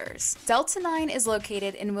recreational users. Delta 9 is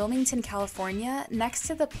located in Wilmington, California, next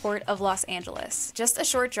to the Port of Los Angeles, just a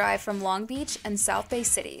short drive from Long Beach and South Bay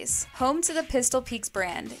cities. Home to the Pistol Peaks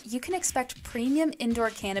brand, you can expect premium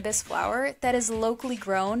indoor cannabis flower that is locally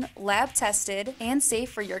grown, lab tested, and safe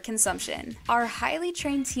for your consumption. Our highly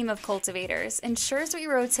trained team of cultivators ensures we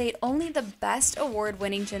rotate only the best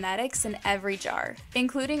award-winning genetics in every jar,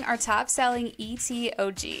 including our top-selling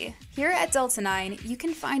ET-OG. Here at Delta 9, you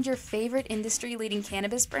can find your favorite industry-leading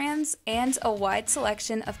cannabis brands and a wide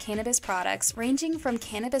selection of cannabis products ranging from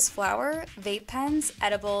cannabis flower, vape pens,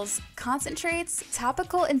 edibles, concentrates,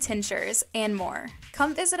 topical and tinctures, and more.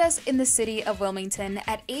 Come visit us in the city of Wilmington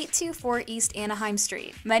at 824 East Anaheim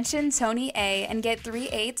Street. Mention Tony A and get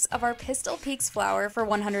 3/8 of our Pistol Peaks flower for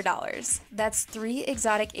 $100. That's 3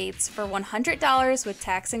 exotic eighths for $100 with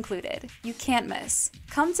tax included. You can't miss.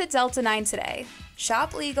 Come to Delta 9 today.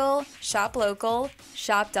 Shop legal, shop local,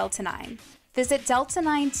 shop Delta 9. Visit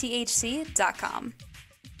delta9thc.com.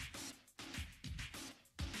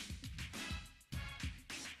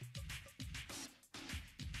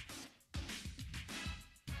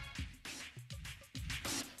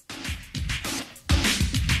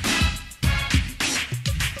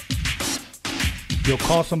 You'll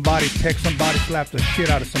call somebody, text somebody, slap the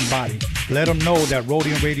shit out of somebody. Let them know that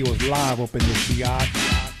Roadium Radio is live up in this biatch.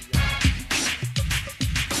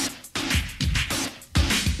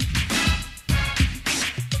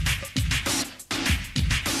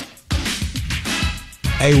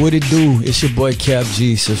 Hey, what it do? It's your boy Cap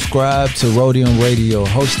G. Subscribe to Roadium Radio,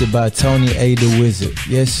 hosted by Tony A. the Wizard.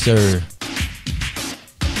 Yes, sir.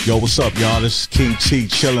 Yo, what's up, y'all? This is King T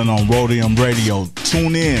chilling on Roadium Radio.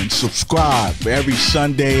 Tune in, subscribe every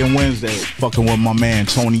Sunday and Wednesday. Fucking with my man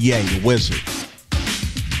Tony A, the Wizard.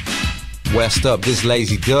 West up, this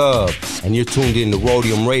Lazy Dub, and you're tuned in to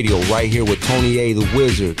Roadium Radio right here with Tony A the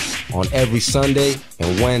Wizard on every Sunday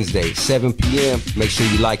and Wednesday, 7 p.m. Make sure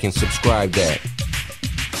you like and subscribe that.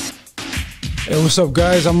 Hey, what's up,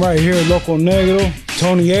 guys? I'm right here at Loco Negro,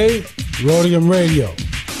 Tony A, Roadium Radio.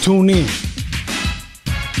 Tune in.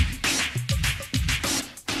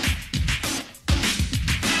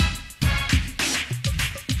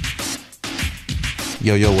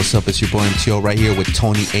 Yo, what's up? It's your boy MTO right here with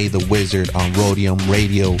Tony A the Wizard on Roadium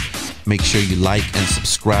Radio. Make sure you like and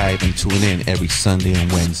subscribe and tune in every Sunday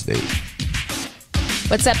and Wednesday.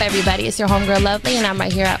 What's up, everybody? It's your homegirl Lovely, and I'm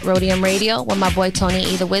right here at Roadium Radio with my boy Tony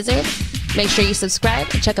A the Wizard. Make sure you subscribe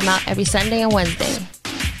and check him out every Sunday and Wednesday.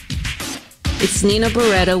 It's Nina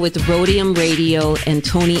Barretta with Roadium Radio and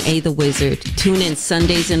Tony A the Wizard. Tune in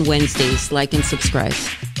Sundays and Wednesdays. Like and subscribe.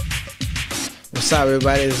 What's up,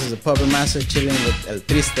 everybody? This is the Puppet Master chilling with El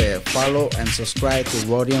Triste. Follow and subscribe to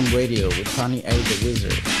Roadium Radio with Tony A the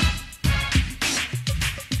Wizard.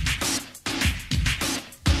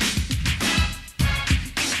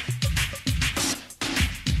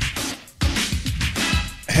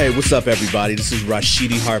 Hey, what's up, everybody? This is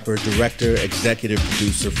Rashidi Harper, Director, Executive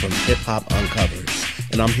Producer from Hip Hop Uncovered.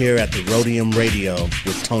 And I'm here at the Roadium Radio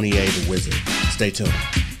with Tony A the Wizard. Stay tuned.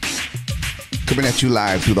 Coming at you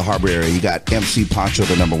live through the harbor area, you got MC Poncho,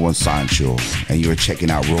 the #1 Sancho, and you're checking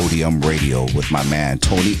out Roadium Radio with my man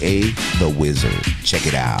Tony A the Wizard. Check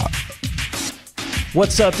it out.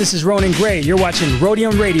 What's up? This is Ronan Gray. You're watching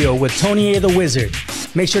Roadium Radio with Tony A the Wizard.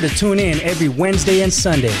 Make sure to tune in every Wednesday and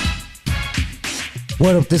Sunday.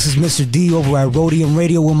 What up? This is Mr. D over at Roadium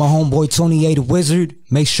Radio with my homeboy Tony A the Wizard.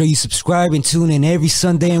 Make sure you subscribe and tune in every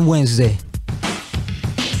Sunday and Wednesday.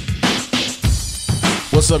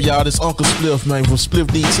 What's up, y'all? This Uncle Spliff, man, from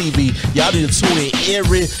Spliff D TV. Y'all need to tune in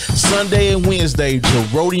every Sunday and Wednesday to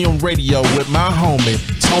Roadium Radio with my homie,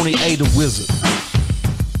 Tony A the Wizard.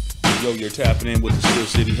 Yo, you're tapping in with the Steel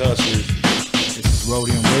City Hustlers. This is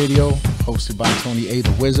Roadium Radio, hosted by Tony A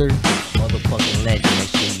the Wizard. Motherfucking legend. Make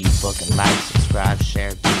sure you fucking like, subscribe,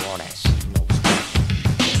 share, do all that shit. You know what's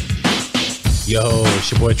going on. Yo,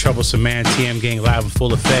 it's your boy Troublesome Man, TM Gang live in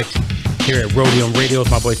full effect. Here at Roadium Radio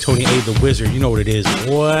with my boy Tony A the Wizard. You know what it is.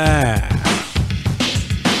 Wow.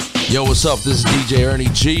 Yo, what's up? This is DJ Ernie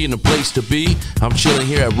G in the place to be. I'm chilling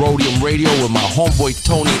here at Roadium Radio with my homeboy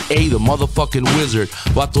Tony A the motherfucking Wizard.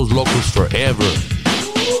 Vatos Locos forever.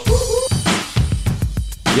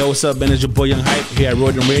 Yo, what's up, man? It's your boy Young Hype here at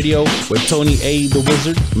Roadium Radio with Tony A the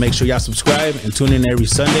Wizard. Make sure y'all subscribe and tune in every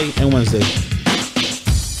Sunday and Wednesday.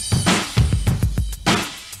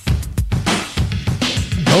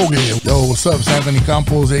 Okay. Yo, what's up? It's Anthony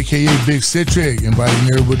Campos, a.k.a. Big Citric,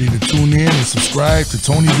 inviting everybody to tune in and subscribe to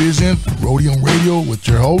Tony Vision, Roadium Radio with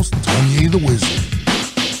your host, Tony A the Wizard.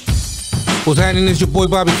 What's happening? It's your boy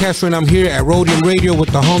Bobby Castro, and I'm here at Roadium Radio with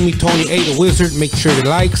the homie Tony A the Wizard. Make sure to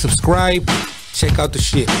like, subscribe, check out the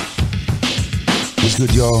shit. What's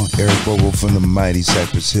good, y'all? Eric Bogle from the mighty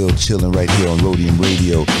Cypress Hill, chilling right here on Roadium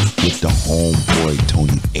Radio with the homeboy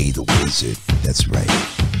Tony A the Wizard. That's right.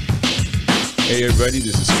 Hey everybody,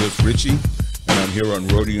 this is Cliff Ritchie, and I'm here on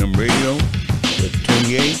Roadium Radio with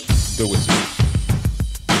Tony A the Wizard.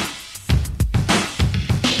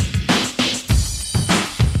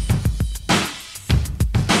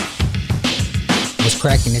 What's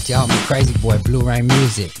cracking? It's your homie Crazy Boy, Blue Rain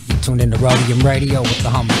Music. You tuned in to Roadium Radio with the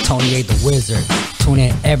homie Tony A the Wizard. Tune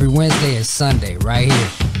in every Wednesday and Sunday right here.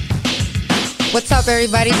 What's up,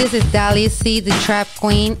 everybody? This is Dali C, the Trap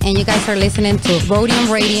Queen, and you guys are listening to Roadium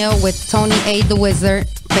Radio with Tony A the Wizard.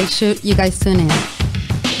 Make sure you guys tune in.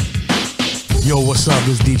 Yo, what's up?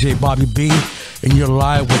 This is DJ Bobby B, and you're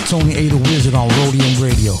live with Tony A the Wizard on Roadium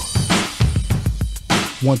Radio.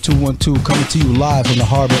 1212 coming to you live from the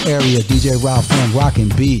harbor area. DJ Ralph M rocking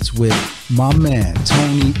beats with my man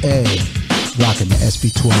Tony A, rocking the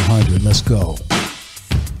SB 1200. Let's go.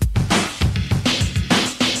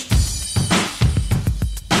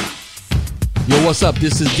 Yo, what's up?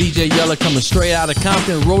 This is DJ Yella coming straight out of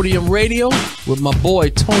Compton, Roadium Radio with my boy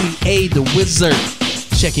Tony A the Wizard.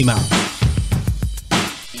 Check him out.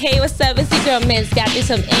 Hey, what's up? It's your girl Miss got this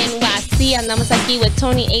from NYC. Andamos aquí with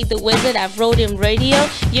Tony A the Wizard at Roadium Radio.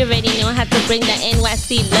 You already know how to bring the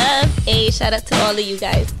NYC love. Hey, shout out to all of you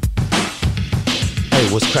guys. Hey,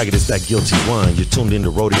 what's cracking? It's that Guilty One. You're tuned into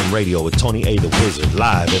Roadium Radio with Tony A the Wizard,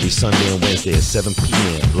 live every Sunday and Wednesday at 7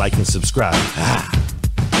 p.m. Like and subscribe.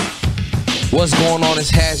 What's going on? It's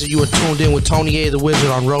Hazard. You are tuned in with Tony A the Wizard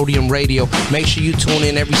on Roadium Radio. Make sure you tune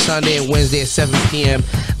in every Sunday and Wednesday at 7 p.m.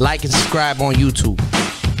 Like and subscribe on YouTube.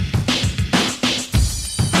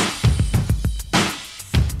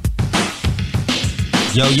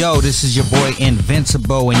 Yo, this is your boy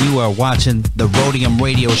Invincible, and you are watching the Roadium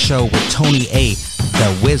Radio Show with Tony A,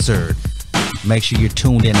 the Wizard. Make sure you're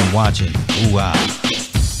tuned in and watching. Boo-Yaa.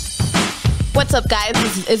 What's up, guys?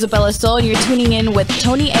 This is Isabella Soul, and you're tuning in with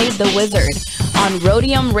Tony A, the Wizard on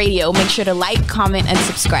Roadium Radio. Make sure to like, comment, and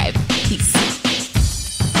subscribe. Peace.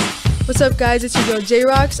 What's up, guys? It's your girl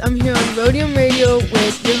J-Rocks. I'm here on Roadium Radio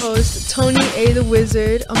with your host Tony A, the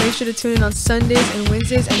Wizard. I'll make sure to tune in on Sundays and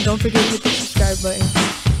Wednesdays, and don't forget to hit the subscribe button.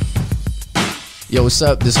 Yo, what's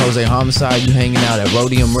up? This is Jose Homicide. You hanging out at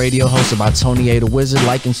Roadium Radio, hosted by Tony A, the Wizard.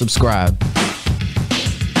 Like and subscribe.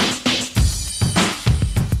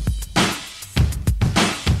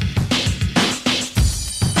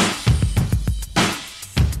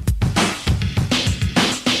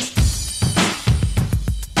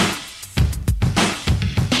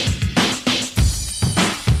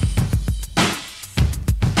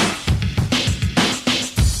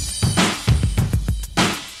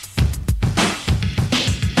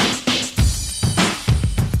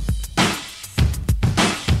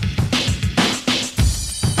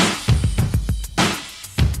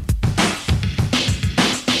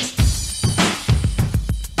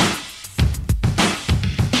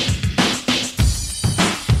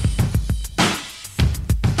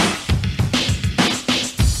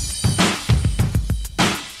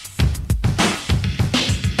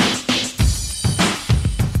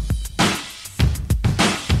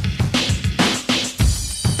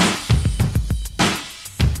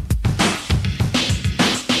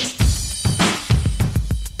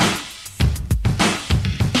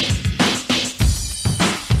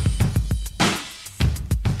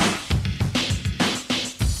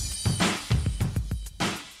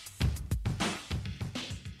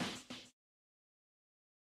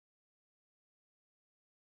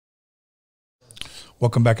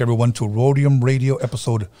 Welcome back, everyone, to Roadium Radio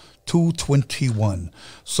episode 221.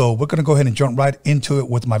 So we're going to go ahead and jump right into it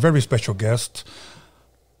with my very special guest,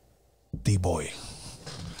 D-Boy.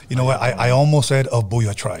 You know what? I almost said of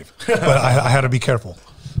Boo-Yaa Tribe, but I had to be careful.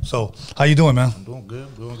 So how you doing, man? I'm doing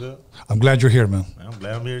good. Doing good. I'm glad you're here, man. I'm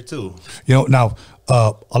glad I'm here, too. You know, now,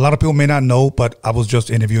 a lot of people may not know, but I was just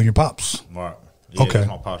interviewing your pops. Right. Yeah, okay. That's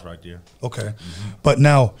my pops right there. Okay. Mm-hmm. But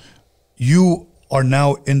now, you are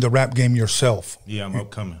now in the rap game yourself. Yeah, I'm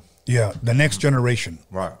upcoming. Yeah, the next generation.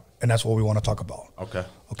 Right. And that's what we want to talk about. Okay.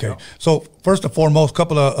 Okay. Yeah. So first and foremost,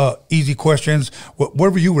 couple of easy questions.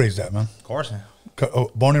 Where were you raised at, man? Carson.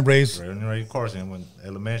 Born and raised? Born and raised Carson. Went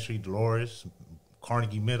elementary, Dolores,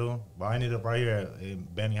 Carnegie Middle. But I ended up right here in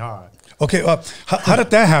Benny High. Okay. How did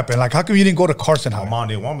that happen? Like, how come you didn't go to Carson High? My mom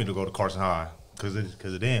didn't want me to go to Carson High because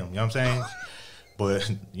of them. You know what I'm saying?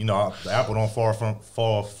 But, you know, the apple don't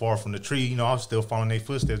fall far from the tree. You know, I was still following their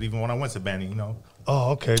footsteps even when I went to Benny, you know.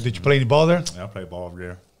 Oh, okay. Did you play any ball there? Yeah, I played ball over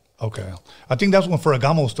there. Okay. I think that's when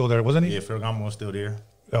Ferragamo was still there, wasn't he? Yeah, Ferragamo was still there.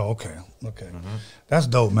 Oh, okay. Okay. Mm-hmm. That's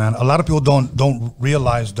dope, man. A lot of people don't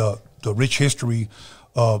realize the rich history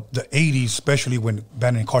of the 80s, especially when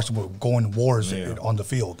Benny and Carson were going wars on the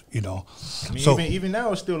field, you know. I mean, so, even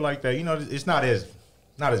now it's still like that. You know, it's not as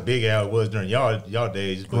big as it was during y'all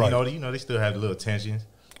days, but right. you know, they still had the little tensions.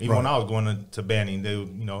 Even when I was going to Banning,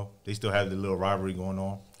 they still had the little rivalry going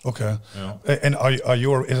on. Okay. You know? And are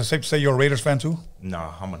you? Is it safe to say you're a Raiders fan too?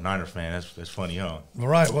 Nah, I'm a Niners fan. That's funny, huh? All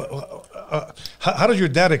right. Well, how does your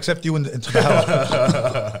dad accept you into the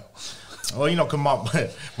house? Well, you know, cause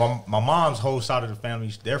my mom's whole side of the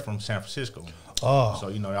family, they're from San Francisco. Oh. So,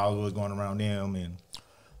 you know, I was always going around them, and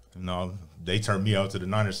you know, they turned me out to the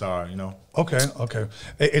Niners side, you know. Okay, okay.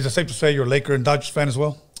 Is it safe to say you're a Laker and Dodgers fan as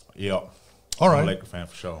well? Yeah. All right. I'm a Laker fan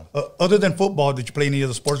for sure. Other than football, did you play any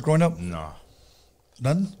other sports growing up? Nah.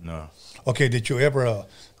 None? No. Okay, did you ever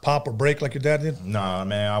pop or break like your dad did? Nah,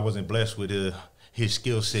 man, I wasn't blessed with his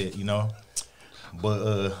skill set, you know.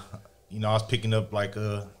 But, you know, I was picking up, like,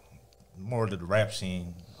 more of the rap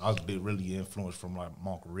scene. I was really influenced from, like,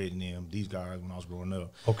 my Uncle Red and them, these guys, when I was growing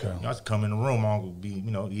up. Okay. You know, I used to come in the room, my uncle would be, you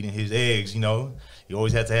know, eating his eggs, you know. He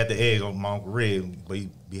always had to have the eggs on my Uncle Red, but he'd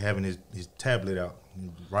be having his tablet out,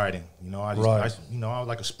 writing. You know, I was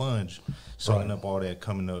like a sponge, soaking up all that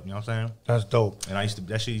coming up, you know what I'm saying? That's dope. And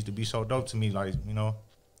that shit used to be so dope to me, like, you know,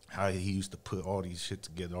 how he used to put all these shit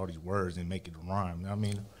together, all these words, and make it rhyme. You know what I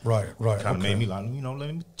mean? Right. Kind of made me like, you know,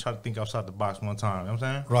 let me try to think outside the box one time. You know what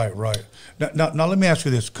I'm saying? Right. Now let me ask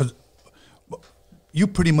you this, because you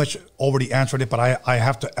pretty much already answered it, but I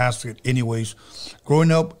have to ask it anyways.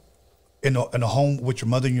 Growing up in a home with your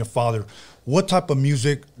mother and your father, what type of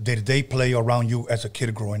music did they play around you as a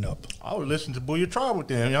kid growing up? I would listen to Boo-Yaa Tribe with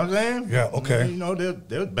them, you know what I'm saying? Yeah, okay. You know,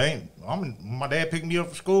 they would bang. My dad picked me up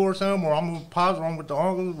from school or something, or I'm with pops, or I'm with the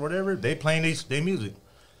uncles, whatever. They playing their music.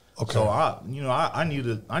 Okay. So I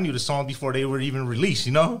knew the song before they were even released.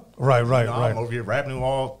 You know. Right. I'm over here rapping with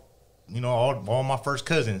all my first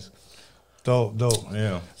cousins. Dope.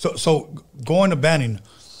 Yeah. So going to Banning,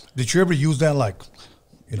 did you ever use that like,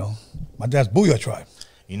 my dad's Boo-Yaa tribe?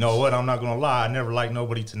 You know what? I'm not gonna lie. I never liked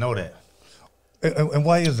nobody to know that. And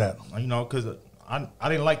why is that? Because I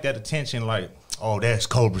didn't like that attention. Like, oh, that's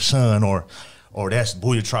Kobra's son, or that's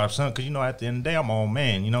Boo-Yaa tribe's son. Because at the end of the day, I'm my own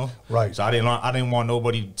man. Right. So I didn't want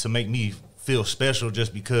nobody to make me feel special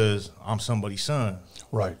just because I'm somebody's son.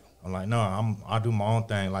 Right. I'm like, no, I do my own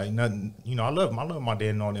thing. Like nothing. I love my dad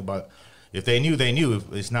and all that, but. If they knew, they knew. If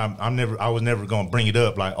it's not, I was never gonna bring it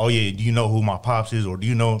up. Like, oh yeah, do you know who my pops is, or do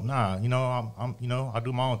you know? Nah, I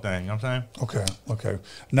do my own thing. You know what I'm saying? Okay.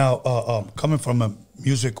 Now, coming from a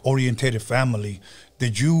music-orientated family,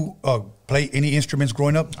 did you play any instruments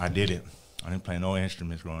growing up? I didn't. I didn't play no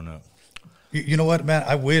instruments growing up. You know what, man?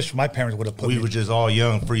 I wish my parents would have put. We were just all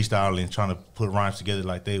young, freestyling, trying to put rhymes together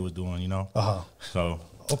like they was doing. So.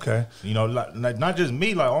 Okay. Like not just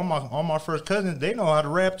me, like all my first cousins, they know how to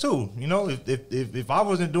rap too. If I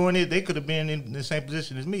wasn't doing it, they could have been in the same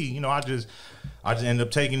position as me. I just ended up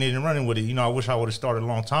taking it and running with it. I wish I would have started a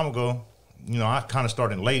long time ago. I kind of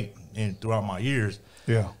started late and throughout my years.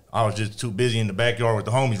 Yeah. I was just too busy in the backyard with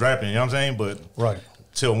the homies rapping, you know what I'm saying? But right.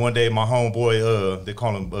 Till one day my homeboy, they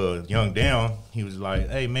call him Young Down, he was like,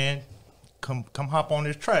 "Hey man, come hop on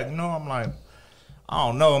this track." I'm like, I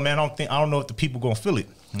don't know, man. I don't know if the people gonna feel it.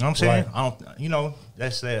 You know what I'm saying? Right. I don't.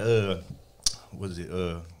 That's that. What is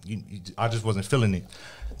it? I just wasn't feeling it.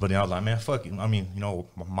 But then I was like, man, fuck it. I mean,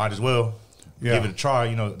 might as well give it a try.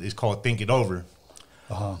 It's called "Think It Over."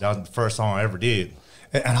 That was the first song I ever did.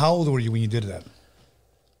 And how old were you when you did that?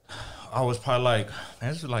 I was probably like,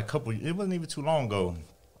 man, this was like a couple. It wasn't even too long ago.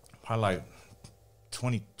 Probably like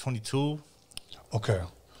 22. Okay.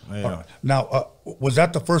 Yeah. Right. Now, was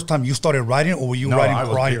that the first time you started writing, or were you writing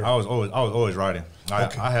prior? I was always writing.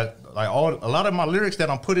 Okay. I had like a lot of my lyrics that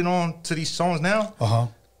I'm putting on to these songs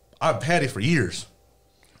now. I've had it for years.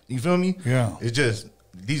 You feel me? Yeah. It's just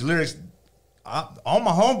these lyrics. All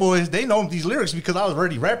my homeboys, they know these lyrics because I was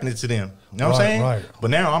already rapping it to them. You know what I'm saying? Right.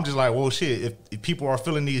 But now I'm just like, well, shit. If people are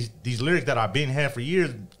feeling these lyrics that I've been had for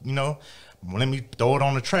years, let me throw it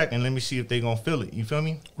on the track and let me see if they gonna feel it. You feel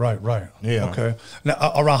me? Right. Yeah. Okay.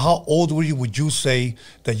 Now, around how old were you? Would you say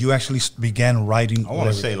that you actually began writing? I want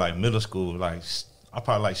to say like middle school, like I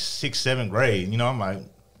probably like 6th, 7th grade. I'm like,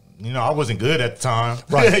 I wasn't good at the time,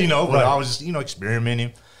 right? But I was just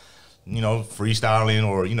experimenting, freestyling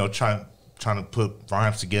or trying to put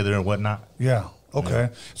rhymes together and whatnot. Yeah. Okay.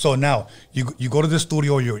 So now you go to the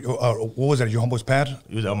studio. What was that? Your homeboy's pad?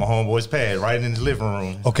 It was on my homeboy's pad, right in his living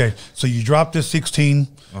room. Okay. So you drop this 16,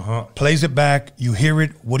 plays it back. You hear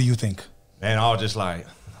it. What do you think? Man, I was just like,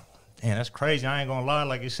 man, that's crazy. I ain't gonna lie,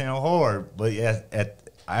 like it sound hard. But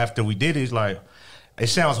after we did it, it's like it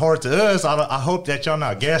sounds hard to us. I hope that y'all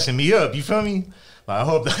not gassing me up. You feel me? I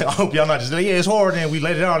hope y'all not just like, yeah, it's hard, and we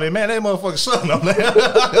let it out. And man, that motherfucker something. I'm like,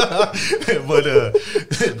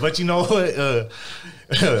 but you know what?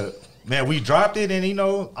 Man, we dropped it, and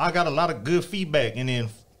I got a lot of good feedback. And then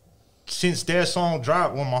since that song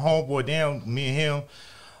dropped, when my homeboy down, me and him,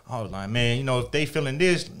 I was like, man, if they feeling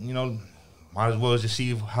this, might as well just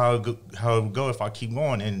see how it would go if I keep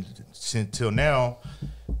going. And till now,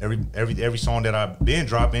 every song that I've been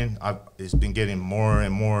dropping, it's been getting more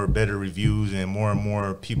and more better reviews and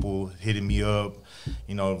more people hitting me up,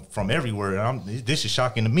 from everywhere. This is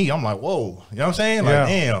shocking to me. I'm like, whoa, you know what I'm saying? Like,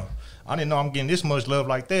 damn, I didn't know I'm getting this much love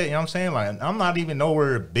like that. You know what I'm saying? Like, I'm not even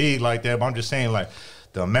nowhere big like that, but I'm just saying like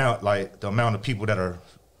the amount of people that are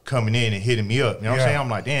coming in and hitting me up. You know what I'm saying? I'm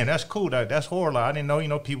like, damn, that's cool. That's horrible. Like, I didn't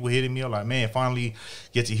know, people hitting me up like, man, finally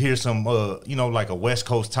get to hear some, like a West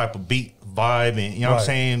Coast type of beat vibe, and you know what I'm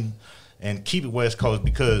saying? And keep it West Coast,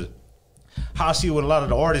 because how I see with a lot of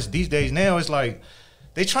the artists these days now, it's like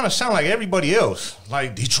they trying to sound like everybody else,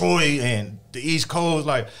 like Detroit and the East Coast,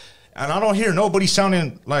 like, and I don't hear nobody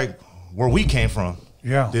sounding like where we came from.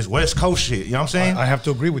 Yeah. This West Coast shit, you know what I'm saying? I have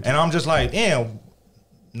to agree with you. And I'm just like, damn,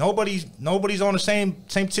 nobody's on the same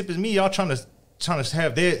tip as me. Y'all trying to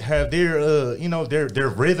have their their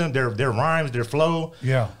rhythm, their rhymes, their flow.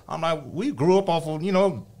 Yeah. I'm like, we grew up off of,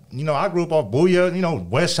 I grew up off Boo-Yaa,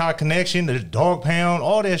 West Side Connection, the Dog Pound,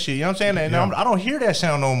 all that shit. You know what I'm saying? And I don't hear that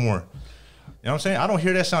sound no more. You know what I'm saying? I don't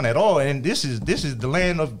hear that sound at all. And this is the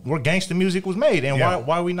land of where gangster music was made. And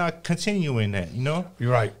why are we not continuing that? You're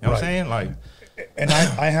right. You know what I'm saying? Like, and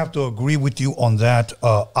I have to agree with you on that.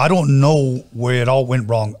 I don't know where it all went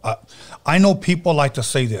wrong. I know people like to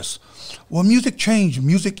say this. Well, music changed.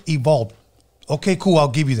 Music evolved. Okay, cool. I'll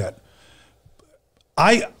give you that.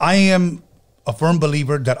 I am a firm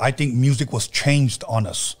believer that I think music was changed on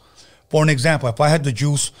us. For an example, if I had the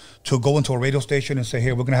juice to go into a radio station and say,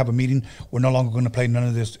 hey, we're going to have a meeting. We're no longer going to play none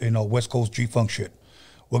of this, West Coast G-Funk shit.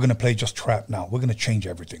 We're going to play just trap now. We're going to change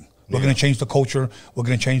everything. We're going to change the culture. We're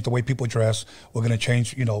going to change the way people dress. We're going to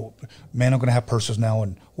change, men are going to have purses now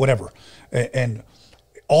and whatever. And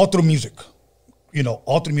all through music,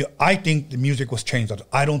 all through music. I think the music was changed.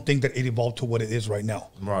 I don't think that it evolved to what it is right now.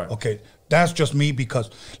 Right. Okay. That's just me because,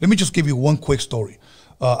 let me just give you one quick story.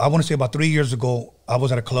 I want to say about 3 years ago, I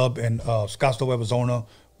was at a club in Scottsdale, Arizona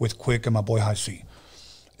with Quick and my boy High C.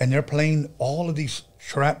 And they're playing all of these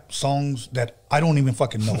trap songs that I don't even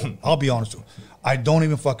fucking know. I'll be honest with you. I don't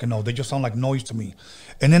even fucking know. They just sound like noise to me.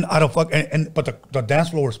 And then out of but the dance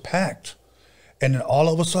floor is packed. And then all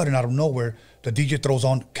of a sudden, out of nowhere, the DJ throws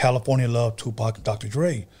on California Love, Tupac, and Dr.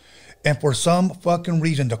 Dre. And for some fucking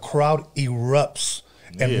reason, the crowd erupts.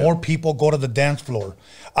 And more people go to the dance floor.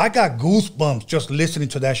 I got goosebumps just listening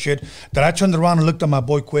to that shit, that I turned around and looked at my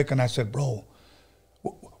boy Quick and I said, bro,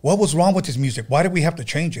 what was wrong with his music? Why did we have to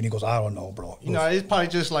change it? And he goes, I don't know, bro. It's probably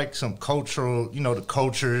just like some cultural, the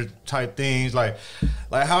culture type things. Like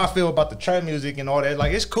how I feel about the trap music and all that.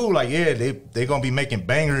 Like, it's cool. Like, yeah, they're going to be making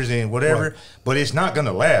bangers and whatever, but it's not going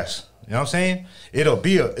to last. You know what I'm saying? It'll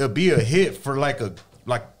be a hit for like a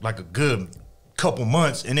good couple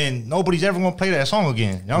months, and then nobody's ever gonna play that song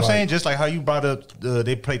again. You know what I'm saying? Just like how you brought up,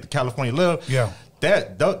 they played the California Love. Yeah,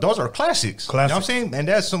 those are classics. You know what I'm saying? And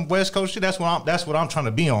that's some West Coast shit. That's what I'm trying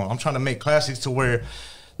to be on. I'm trying to make classics to where,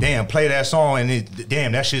 damn, play that song and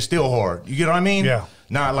damn, that shit's still hard. You get what I mean? Yeah.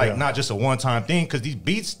 Not just a one time thing, because these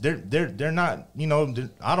beats, they're not.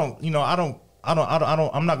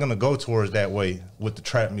 I'm not gonna go towards that way with the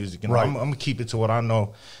trap music. I'm gonna keep it to what I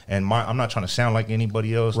know, and I'm not trying to sound like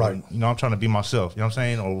anybody else. Right. Or, I'm trying to be myself. You know what I'm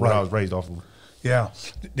saying? Or what I was raised off of. Yeah.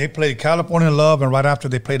 They played California Love, and right after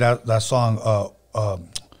they played that song, what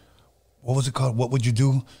was it called? What Would You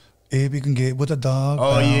Do If You Can Get With a Dog?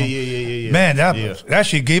 Oh yeah. Man, that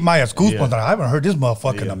shit gave my ass goosebumps. I haven't heard this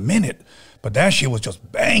motherfucker in a minute, but that shit was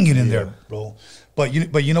just banging in there, bro. But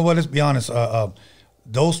you know what? Let's be honest.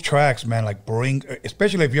 Those tracks, man, like bring,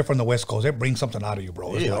 especially if you're from the West Coast, they bring something out of you,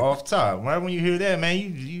 bro. It's off top. Right when you hear that, man,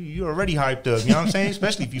 you already hyped up. You know what I'm saying?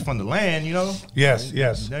 Especially if you're from the land, Yes.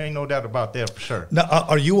 There ain't no doubt about that for sure. Now,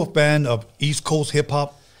 are you a fan of East Coast hip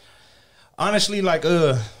hop? Honestly, I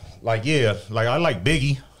like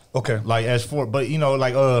Biggie. Okay. But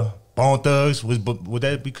Bone Thugs, would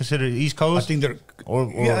that be considered East Coast? I think they're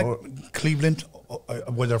or Cleveland,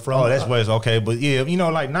 where they're from. Oh, that's West. Okay, but yeah,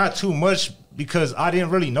 not too much, because I didn't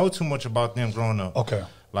really know too much about them growing up. Okay.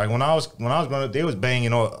 Like when I was growing up, they was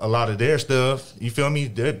banging on a lot of their stuff. You feel me?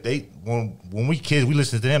 When we kids, we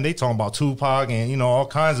listened to them. They talking about Tupac and all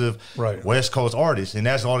kinds of West Coast artists, and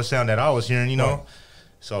that's all the sound that I was hearing. Right.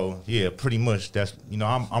 So yeah, pretty much that's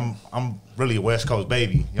I'm really a West Coast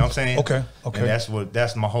baby. You know what I'm saying? Okay. And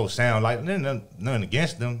that's my whole sound. Like nothing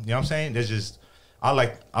against them. You know what I'm saying? There's just I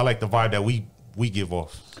like the vibe that we give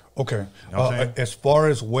off. Okay. You know what I'm saying? As far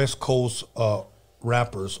as West Coast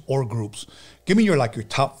rappers or groups, give me your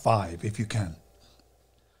top 5 if you can.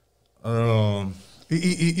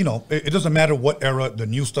 It doesn't matter what era, the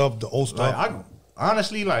new stuff, the old stuff.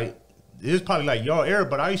 Honestly, it's probably your era,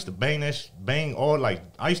 but I used to bang all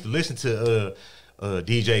I used to listen to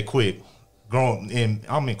DJ Quick. I'm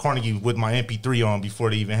in Carnegie with my MP3 on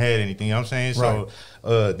before they even had anything. You know what I'm saying? Right.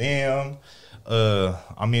 So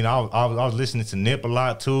I was listening to Nip a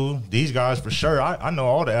lot too. These guys for sure. I know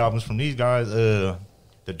all the albums from these guys. The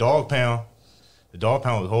Dog Pound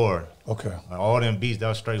was hard. Okay. All them beats, that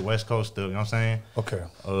was straight West Coast stuff. You know what I'm saying? Okay.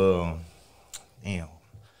 Damn.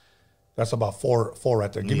 That's about four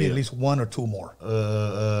right there. Give me at least 1 or 2 more.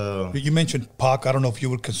 You mentioned Pac. I don't know if you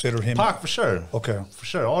would consider him. Pac for sure. Okay. For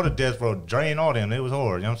sure. All the Death Row, Dre and all them, it was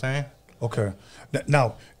hard. You know what I'm saying? Okay.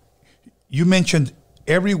 Now, you mentioned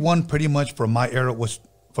everyone pretty much from my era was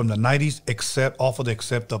from the 90s except of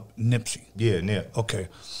Nipsey. Yeah, Nip. Okay.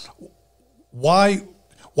 Why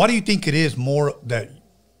do you think it is more that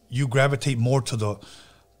you gravitate more to the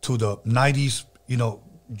 90s,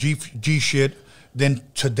 G shit than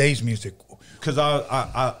today's music? Because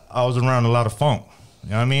I was around a lot of funk. You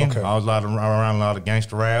know what I mean? Okay. I was around a lot of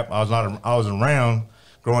gangster rap. I was around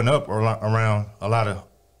growing up around a lot of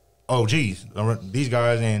OGs. These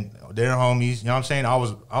guys and their homies. You know what I'm saying? I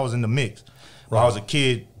was in the mix. Right. I was a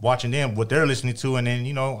kid watching them, what they're listening to, and then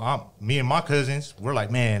me and my cousins, we're like,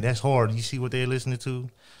 man, that's hard. You see what they're listening to?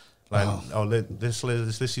 Like, let's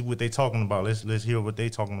see what they talking about. Let's hear what they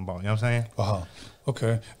talking about. You know what I'm saying?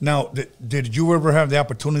 Okay. Now, did you ever have the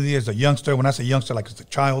opportunity as a youngster? When I say youngster, like as a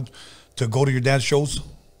child, to go to your dad's shows?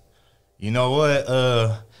 You know what?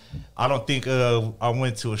 I don't think I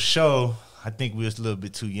went to a show. I think we was a little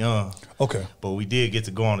bit too young. Okay. But we did get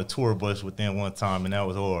to go on a tour bus with them one time, and that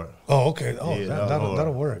was hard. Oh, okay. Oh, yeah,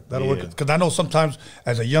 that'll work. That'll work. Because I know sometimes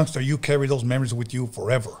as a youngster, you carry those memories with you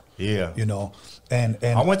forever. Yeah. You know, and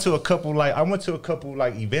I went to a couple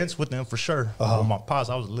events with them for sure. With my pops,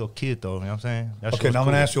 I was a little kid though. You know what I'm saying? Okay, now I'm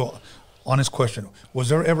gonna ask you an honest question. Was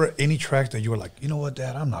there ever any tracks that you were like, you know what,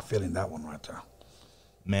 Dad, I'm not feeling that one right there?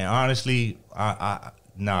 Man, honestly,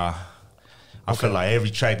 nah. I feel like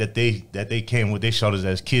every track that they came with, they showed us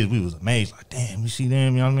as kids, we was amazed. Like, damn, you see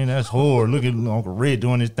them, you know what I mean? That's hard. Look at Uncle Red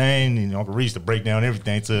doing his thing, and Uncle Reed to break down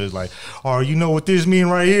everything to us. Like, oh, you know what this mean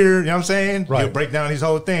right here? You know what I'm saying? Right. He'll break down his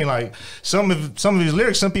whole thing. Like some of his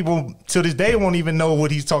lyrics, some people to this day won't even know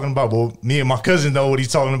what he's talking about. But me and my cousin know what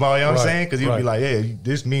he's talking about. You know what I'm saying? Because he'll be like, yeah,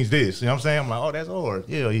 this means this. You know what I'm saying? I'm like, oh, that's hard.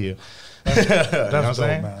 Yeah. That's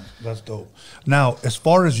dope, man. That's dope. Now, as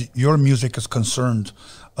far as your music is concerned,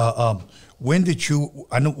 when did you,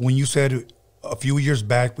 I know when you said a few years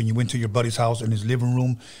back when you went to your buddy's house in his living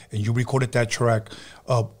room and you recorded that track,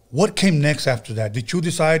 what came next after that? Did you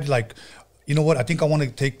decide, like, you know what, I think I want to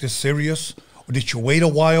take this serious? Or did you wait a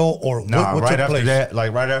while? Or nah, what right took after place? that,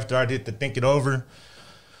 like right after I did the Think It Over,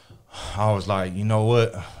 I was like, you know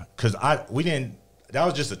what? Because that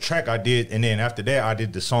was just a track I did, and then after that, I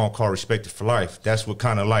did the song called Respected for Life. That's what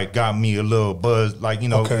kind of like got me a little buzz, like, you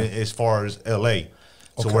know, as far as LA.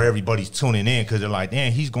 So where everybody's tuning in because they're like,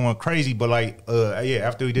 damn, he's going crazy. But like,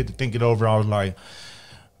 after we did the Think It Over, I was like,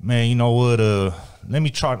 man, you know what? Let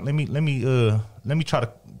me try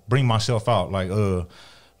to bring myself out. Like,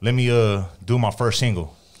 let me do my first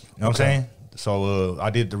single. You know what I'm saying? So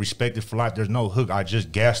I did the Respected for Life. There's no hook. I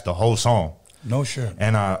just gassed the whole song. No shit.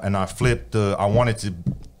 And I flipped. I wanted to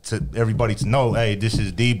everybody to know, hey, this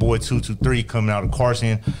is D-Boy 223 coming out of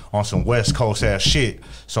Carson on some West Coast ass shit.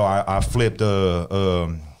 So I flipped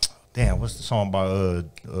damn, what's the song by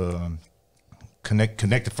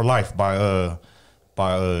Connected for Life by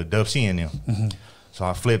Dub C and them. Mm-hmm. So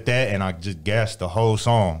I flipped that and I just gassed the whole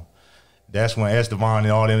song. That's when Esteban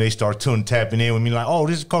and all them, they start tapping in with me like, oh,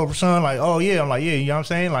 this is Kobra son. Like, oh yeah. I'm like, yeah, you know what I'm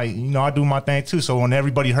saying? Like, you know, I do my thing too. So when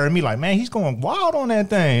everybody heard me, like, man, he's going wild on that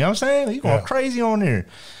thing. You know what I'm saying? He's going crazy on there.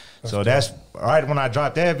 That's right when I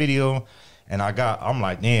dropped that video and I'm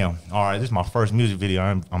like, damn, all right, this is my first music video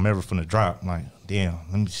I'm ever finna drop. I'm like, damn,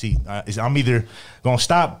 let me see. I'm either gonna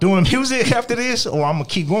stop doing music after this or I'm gonna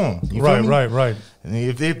keep going. You feel me? Right. And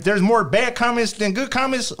if there's more bad comments than good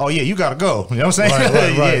comments, oh yeah, you gotta go. You know what I'm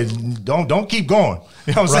saying? Right. Yeah, don't keep going.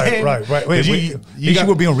 You know what I'm saying? Right. Wait, you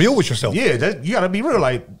were being real with yourself. Yeah, you gotta be real.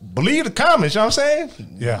 Like, believe the comments. You know what I'm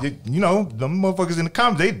saying? Yeah. You know, the motherfuckers in the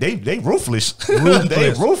comments, they ruthless.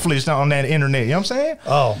 They ruthless on that internet. You know what I'm saying?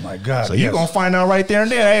 Oh my God. So you're gonna find out right there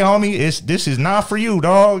and there, hey homie, this is not for you,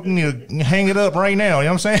 dog. You need to hang it up right now. You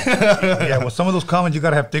know what I'm saying? Yeah, well, some of those comments you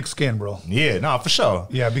gotta have thick skin, bro. Yeah, nah, for sure.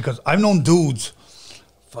 Yeah, because I've known dudes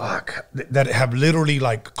that have literally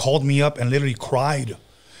like called me up and literally cried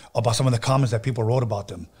about some of the comments that people wrote about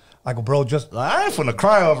them. I go, bro, just I ain't finna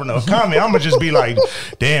cry over no comment. I'm gonna just be like,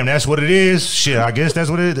 damn, that's what it is. Shit, I guess that's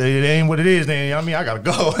what it is. It ain't what it is then. You know what I mean? I gotta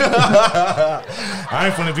go. I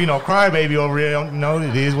ain't finna be no crybaby over here. You know,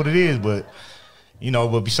 it is what it is. But you know,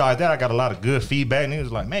 but besides that, I got a lot of good feedback. And it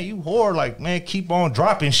was like, man, you whore. Like, man, keep on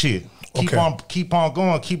dropping shit. Keep on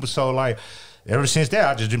going. Keep it so like. Ever since that,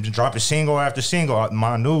 I just been dropping single after single.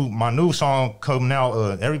 My new song coming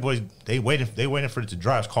out. Everybody they waiting for it to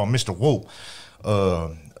drop. It's called Mr. Whoop.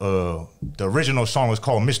 The original song was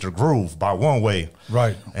called Mr. Groove by One Way.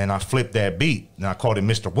 Right. And I flipped that beat and I called it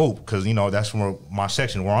Mr. Whoop because, you know, that's where my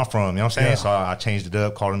section where I'm from. You know what I'm saying? Yeah. So I changed it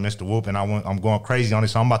up, called it Mr. Whoop, and I'm going crazy on it.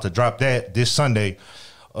 So I'm about to drop that this Sunday.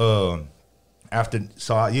 After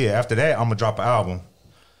that, I'm gonna drop an album.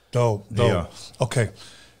 Dope. Yeah. Okay.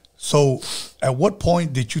 So at what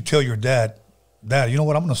point did you tell your dad, you know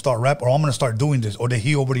what, I'm gonna start rap or I'm gonna start doing this, or did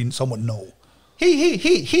he already somewhat know?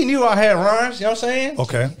 He knew I had rhymes, you know what I'm saying?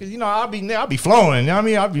 Okay. Cause you know I'll be flowing, you know what I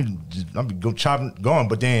mean? I'll be chopping going,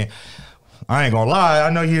 but then I ain't gonna lie,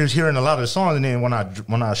 I know he was hearing a lot of the songs, and then when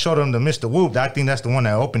I showed him the Mr. Whoop, I think that's the one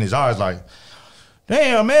that opened his eyes like,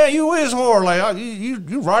 damn, man, you is hard. Like,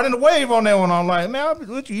 you riding the wave on that one. I'm like, man,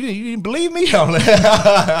 you didn't believe me? I'm like,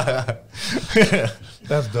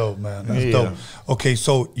 that's dope, man. That's dope. Okay,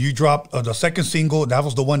 so you dropped the second single. That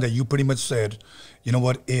was the one that you pretty much said, you know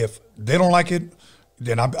what, if they don't like it,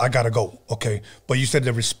 then I got to go. Okay, but you said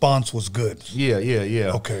the response was good.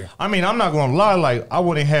 Yeah. Okay. I mean, I'm not going to lie. Like, I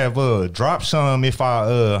wouldn't have dropped some if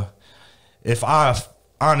I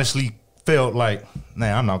honestly felt like,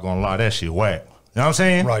 I'm not going to lie, that shit whack. You know what I'm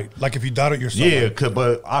saying? Right. Like if you doubted yourself. Yeah,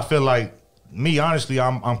 but I feel like me, honestly,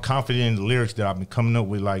 I'm confident in the lyrics that I've been coming up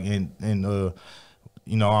with, like, and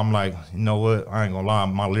you know, I'm like, you know what, I ain't gonna lie,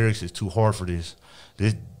 my lyrics is too hard for this.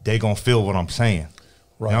 They gonna feel what I'm saying.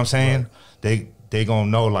 Right, you know what I'm saying? Right. They gonna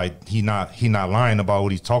know, like, he not lying about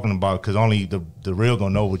what he's talking about, because only the real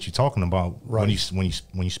gonna know what you're talking about when you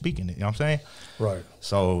speaking it. You know what I'm saying? Right.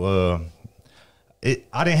 So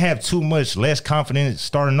I didn't have too much less confidence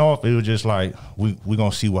starting off. It was just like we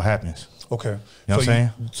gonna see what happens. Okay. You know what I'm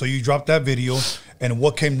saying? So you dropped that video, and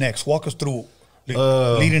what came next? Walk us through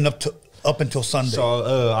leading up until Sunday.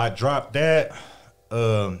 So I dropped that,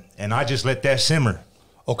 and I just let that simmer.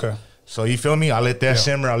 Okay. So you feel me? I let that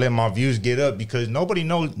simmer. I let my views get up, because nobody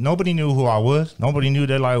knew who I was. Nobody knew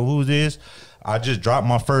that, like, who this. I just dropped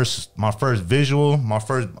my first visual.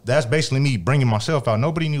 That's basically me bringing myself out.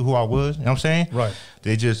 Nobody knew who I was. You know what I'm saying? Right.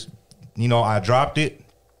 They just, you know, I dropped it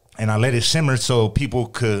and I let it simmer so people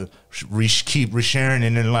could keep resharing,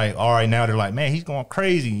 and then, like, all right, now they're like, man, he's going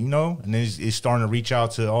crazy, you know? And then it's starting to reach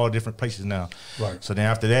out to all different places now. Right. So then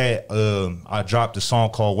after that, I dropped a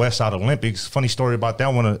song called West Side Olympics. Funny story about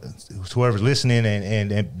that one, whoever's listening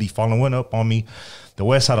and be following up on me. The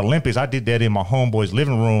West Side Olympics, I did that in my homeboy's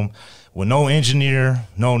living room with no engineer,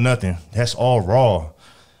 no nothing. That's all raw.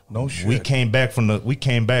 No shit. We came back from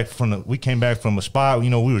a spot, you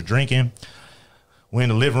know, we were drinking. We in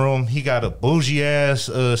the living room. He got a bougie ass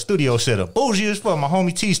studio setup. Bougie as fuck. My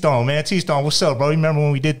homie T-Stone, man. T-Stone, what's up, bro? You remember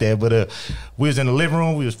when we did that? But we was in the living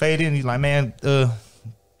room. We was fading. He's like, man,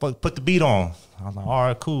 put the beat on. I was like, all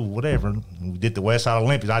right, cool, whatever. We did the West Side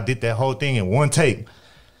Olympics. I did that whole thing in one take,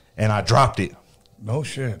 and I dropped it. No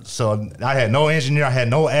shit. So I had no engineer. I had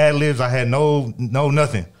no ad libs. I had no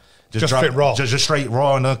nothing. Just straight raw. Just straight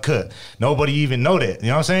raw and uncut. Nobody even know that. You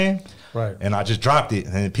know what I'm saying? Right. And I just dropped it,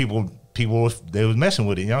 and people they was messing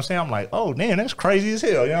with it. You know what I'm saying? I'm like, oh damn, that's crazy as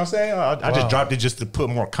hell. You know what I'm saying? I just dropped it just to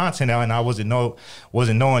put more content out, and I wasn't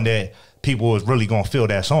knowing that people was really gonna feel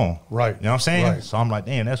that song. Right. You know what I'm saying? Right. So I'm like,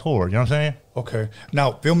 damn, that's hard. You know what I'm saying? Okay.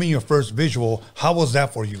 Now, filming your first visual, how was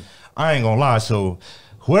that for you? I ain't gonna lie. So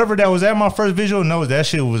whoever that was at my first visual knows that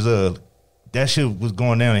shit was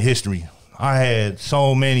going down in history. I had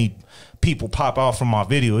so many people pop out from my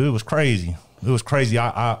video. It was crazy. It was crazy.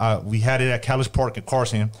 We had it at CALI Park in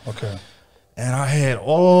Carson. Okay. And I had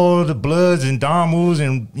all the Bloods and Damus,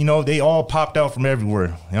 and, you know, they all popped out from everywhere. You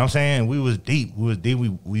know what I'm saying? We was deep.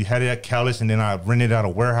 We had it at CALI, and then I rented out a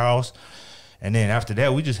warehouse. And then after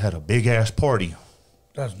that, we just had a big ass party.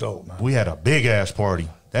 That's dope, man. We had a big ass party.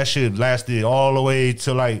 That shit lasted all the way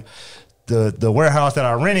to, like, the warehouse that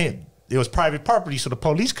I rented. It was private property, so the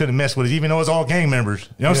police couldn't mess with it, even though it was all gang members.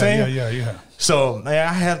 You know what I'm saying? Yeah. So, man,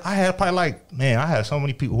 I had probably, like, man, I had so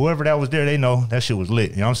many people. Whoever that was there, they know that shit was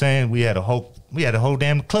lit. You know what I'm saying? We had a whole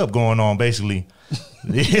damn club going on, basically.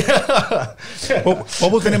 Yeah.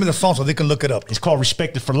 What was the name of the song so they can look it up? It's called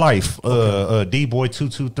Respected for Life. Okay. D-Boy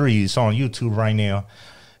 223. It's on YouTube right now.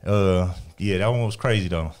 Yeah, that one was crazy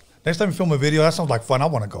though. Next time you film a video, that sounds like fun. I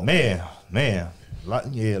want to go. Man.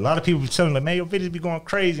 A lot of people be telling me, like, man, your videos be going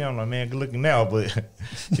crazy. I'm like, man, good looking now. But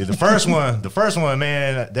yeah, the first one,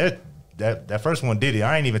 man, that first one did it.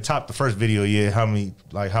 I ain't even topped the first video yet.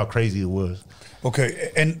 How crazy it was.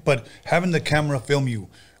 Okay, but having the camera film you,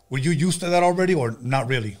 were you used to that already or not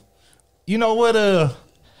really? You know what?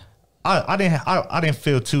 I didn't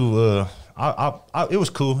feel too. It was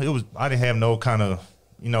cool. I didn't have no kind of,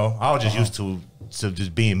 you know. I was just used to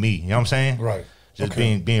just being me. You know what I'm saying? Right. Just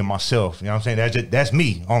being myself. You know what I'm saying? That's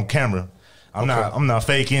me on camera. I'm not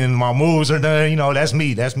faking my moves or nothing. You know, that's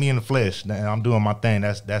me. That's me in the flesh. I'm doing my thing.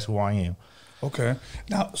 That's who I am. Okay.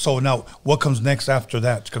 Now, what comes next after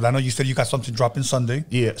that? Because I know you said you got something dropping Sunday.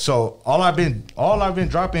 Yeah. So all I've been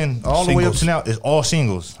dropping all the way up to now is all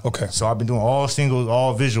singles. Okay. So I've been doing all singles,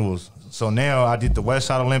 all visuals. So now I did the West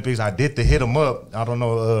Side Olympics. I did the Hit 'Em Up. I don't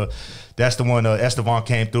know. That's the one Estevan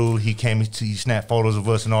came through. He snapped photos of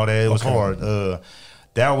us and all that. It was hard.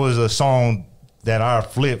 That was a song that I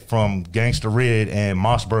flipped from Gangsta Red and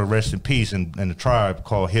Mossberg, rest in peace, and the Tribe,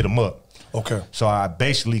 called Hit 'Em Up. Okay. So I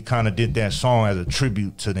basically kind of did that song as a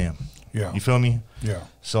tribute to them. Yeah. You feel me? Yeah.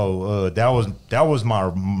 So that was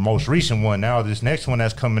my most recent one. Now this next one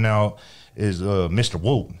that's coming out is Mr.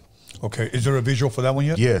 Whoop. Okay. Is there a visual for that one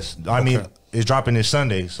yet? Yes. I mean, it's dropping this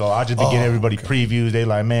Sunday. So I just been getting everybody previews. They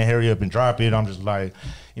like, man, hurry up and drop it. I'm just like,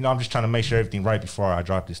 you know, I'm just trying to make sure everything right before I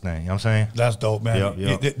drop this thing. You know what I'm saying? That's dope, man.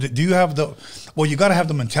 Yep. Do you have you got to have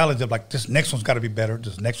the mentality of like, this next one's got to be better.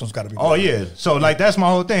 This next one's got to be better. Oh, yeah. So, like, that's my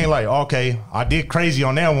whole thing. Like, okay, I did crazy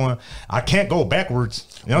on that one. I can't go backwards.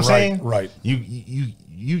 You know what I'm saying? Right. You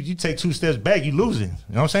you take 2 steps back, you losing. You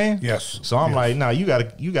know what I'm saying? Yes. So I'm like, nah, you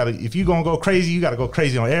gotta. If you gonna go crazy, you gotta go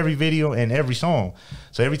crazy on every video and every song.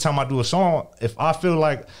 So every time I do a song, if I feel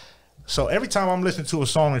like, so every time I'm listening to a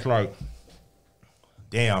song, it's like,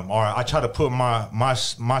 damn. Or I try to put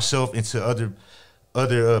myself into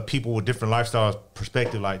other people with different lifestyles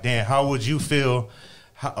perspective. Like, damn, how would you feel,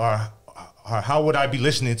 or how would I be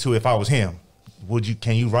listening to if I was him?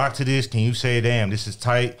 Can you rock to this? Can you say, damn, this is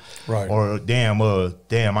tight? Right. Or damn,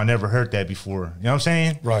 I never heard that before. You know what I'm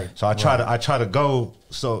saying? Right. So I try to go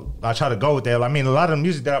with that. I mean, a lot of the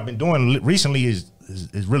music that I've been doing recently is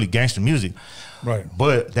really gangster music. Right.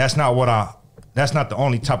 But that's not the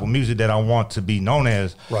only type of music that I want to be known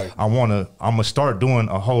as. Right. I'm gonna start doing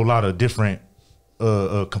a whole lot of different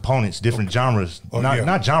components, different genres.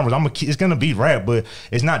 Not genres. It's gonna be rap, but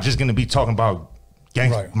it's not just gonna be talking about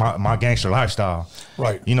my gangster lifestyle.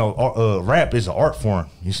 Right. You know, rap is an art form.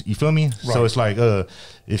 You feel me? Right. So it's like,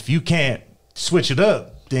 if you can't switch it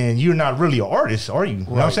up, then you're not really an artist, are you? You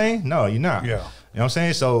know what I'm saying? No, you're not. Yeah. You know what I'm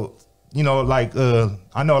saying? So, you know, like,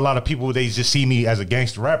 I know a lot of people, they just see me as a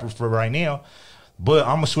gangster rapper for right now, but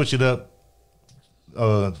I'm gonna switch it up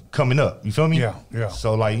coming up. You feel me? Yeah, yeah.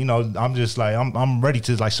 So like, you know, I'm just like, I'm ready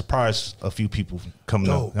to like surprise a few people coming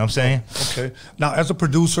up. You know what I'm saying? Okay. Now, as a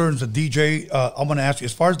producer, as a DJ, I'm gonna ask you,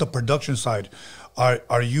 as far as the production side,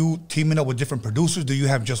 are you teaming up with different producers? Do you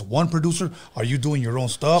have just one producer? Are you doing your own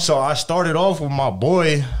stuff? So I started off with my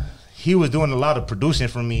boy. He was doing a lot of producing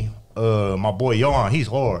for me. My boy Yon, he's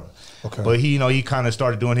hard. Okay. But he kind of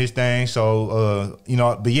started doing his thing. So, you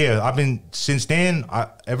know, but yeah, I've been, since then,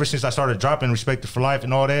 ever since I started dropping Respected for Life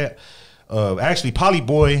and all that, actually, Poly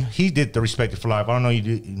Boy, he did the Respected for Life. I don't know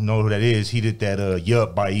you know who that is. He did that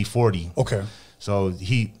Yup by E40. Okay. So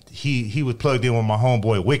he was plugged in with my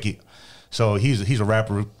homeboy Wicked. So he's a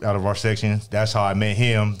rapper out of our section. That's how I met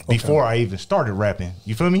him before I even started rapping.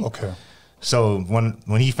 You feel me? Okay. So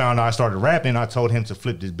when he found out I started rapping, I told him to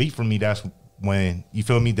flip this beat for me. That's when, you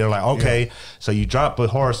feel me, they're like, okay, so you drop a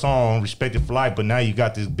hard song, Respected for Life, but now you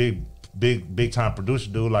got this big time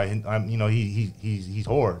producer dude, like, you know, he's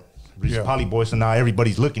hard. He's Poly Boy, so now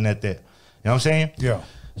everybody's looking at that. You know what I'm saying? Yeah.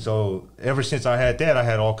 So ever since I had that, I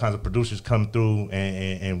had all kinds of producers come through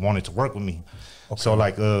and wanted to work with me. Okay. So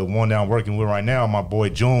like one that I'm working with right now, my boy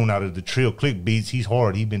June out of the Trill Click Beats, he's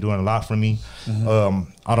hard. He's been doing a lot for me.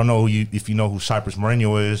 Mm-hmm. I don't know if you know who Cypress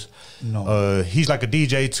Moreno is. No. He's like a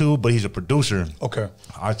DJ too, but he's a producer. Okay.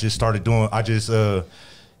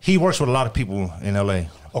 He works with a lot of people in LA. Okay.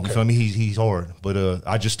 You feel me? He's hard. But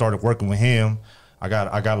I just started working with him. I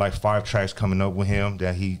got like 5 tracks coming up with him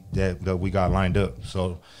that we got lined up.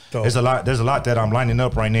 So there's a lot that I'm lining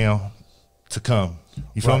up right now to come.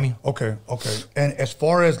 You feel me? Okay. And as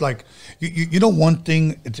far as like, you know, one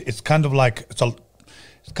thing, it's kind of like it's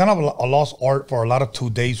kind of a lost art for a lot of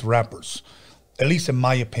today's rappers, at least in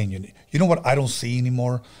my opinion. You know what I don't see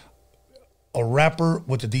anymore? A rapper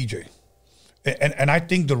with a DJ. And I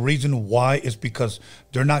think the reason why is because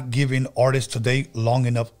they're not giving artists today long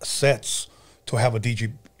enough sets to have a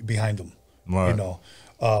DJ behind them. Right. You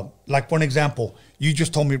know, like for an example, you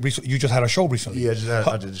just told me you just had a show recently. Yeah,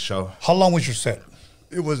 I did a show. How long was your set?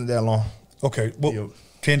 It wasn't that long. Okay, well,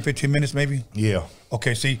 10, 15 minutes maybe? Yeah.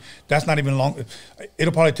 Okay, see, that's not even long.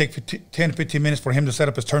 It'll probably take 10, 15 minutes for him to set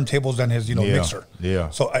up his turntables and his, mixer. Yeah.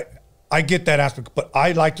 So I get that aspect, but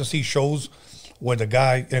I like to see shows where the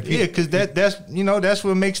guy... because that's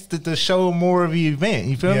what makes the show more of an event.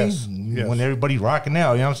 You feel me? Yes. When everybody's rocking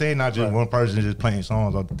out, you know what I'm saying? Not just one person just playing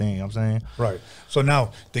songs off the thing, you know what I'm saying? Right. So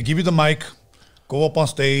now, they give you the mic, go up on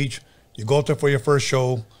stage, you go up there for your first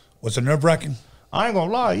show. Was it nerve-wracking? I ain't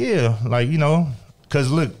gonna lie, yeah. Like, you know,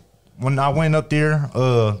 because look, when I went up there,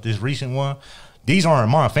 this recent one, these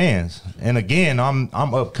aren't my fans. And again, I'm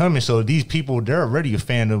upcoming, so these people, they're already a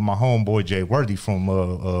fan of my homeboy Jay Worthy from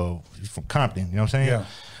Compton, you know what I'm saying? Yeah.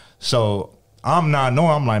 So I'm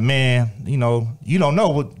like, man, you know, you don't know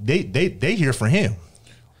what they hear from him.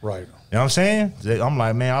 Right. You know what I'm saying? I'm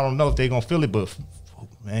like, man, I don't know if they gonna feel it, but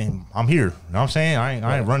man, I'm here. You know what I'm saying?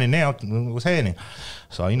 I ain't running now. What's happening?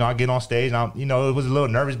 So, you know, I get on stage and it was a little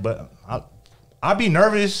nervous, but I'd be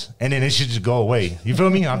nervous and then it should just go away. You feel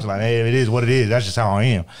me? I'm just like, hey, it is what it is. That's just how I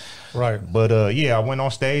am. Right. But yeah, I went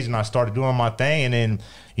on stage and I started doing my thing, and then,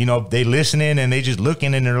 you know, they listening and they just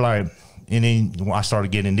looking and they're like, and then I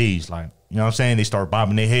started getting these, like, you know what I'm saying? They start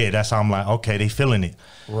bobbing their head. That's how I'm like, okay, they feeling it.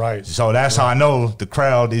 Right. So that's how I know the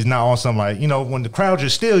crowd is not on something like, you know, when the crowd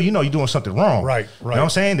just still, you know, you're doing something wrong. Right. You know what I'm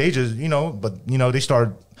saying? They just, you know, but, you know,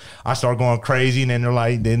 I start going crazy, and then they're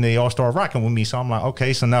like, then they all start rocking with me. So I'm like,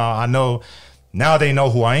 okay, so now I know now they know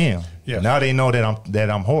who I am. Yes. Now they know that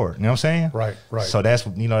I'm hard. You know what I'm saying? Right. So that's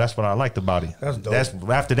that's what I liked about it. That's dope.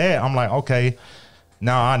 After that, I'm like, okay,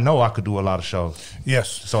 now I know I could do a lot of shows. Yes.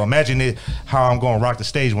 So imagine how I'm going to rock the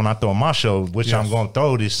stage when I throw my show, which I'm going to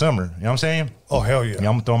throw this summer. You know what I'm saying? Oh, hell yeah. I'm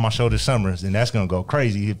going to throw my show this summer, and that's going to go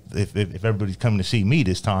crazy if everybody's coming to see me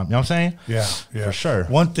this time. You know what I'm saying? Yeah. For sure.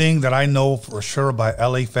 One thing that I know for sure by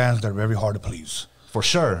LA fans, they're very hard to please. For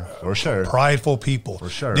sure. Prideful people. For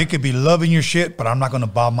sure. They could be loving your shit, but I'm not going to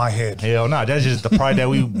bow my head. Hell no. That's just the pride that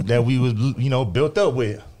we was, built up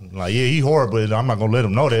with. Like, yeah, he horrible, but I'm not gonna let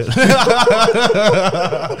him know that.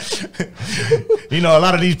 A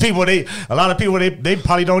lot of these people, they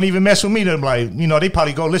probably don't even mess with me. They're like, they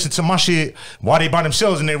probably go listen to my shit while they by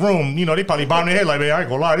themselves in their room. They probably bob their head like, man, I ain't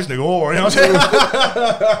gonna lie, this nigga whore. You know what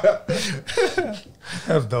I'm saying?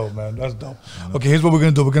 That's dope, man. That's dope. Okay, here's what we're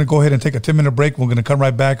gonna do. We're gonna go ahead and take a 10-minute break. We're gonna come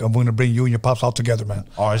right back, and we're gonna bring you and your pops all together, man.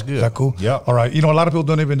 Oh, it's good. Is that cool? Yeah. All right. A lot of people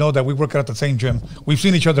don't even know that we work out at the same gym. We've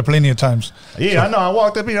seen each other plenty of times. Yeah, so. I know. I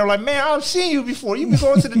walked up here, I'm like, man, I've seen you before. You been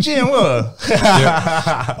going to the gym,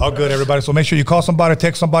 Yeah. All good, everybody. So make sure you call somebody,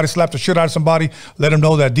 text somebody, slap the shit out of somebody. Let them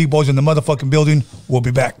know that D-Boy's in the motherfucking building. We'll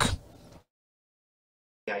be back.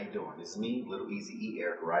 How you doing? It's me, Little Easy E,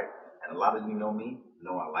 Eric Wright. And a lot of you know me,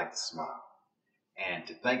 know I like to smile. And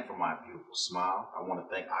to thank for my beautiful smile, I want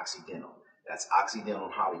to thank Occidental. That's Occidental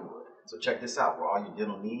in Hollywood. So check this out. For all your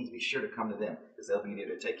dental needs, be sure to come to them because they'll be there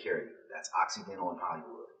to take care of you. That's Occidental in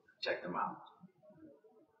Hollywood. Check them out.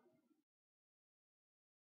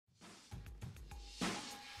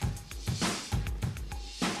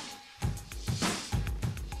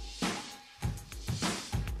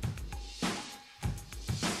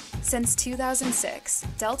 Since 2006,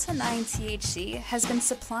 Delta 9 THC has been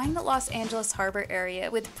supplying the Los Angeles Harbor area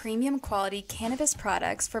with premium quality cannabis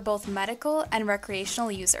products for both medical and recreational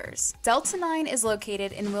users. Delta 9 is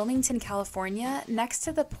located in Wilmington, California, next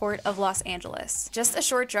to the Port of Los Angeles, just a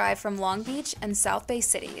short drive from Long Beach and South Bay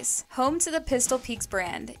cities. Home to the Pistol Peaks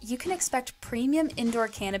brand, you can expect premium indoor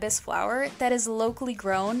cannabis flower that is locally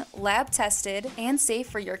grown, lab tested, and safe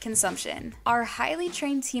for your consumption. Our highly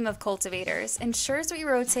trained team of cultivators ensures we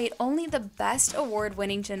rotate only the best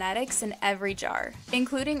award-winning genetics in every jar,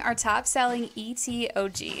 including our top-selling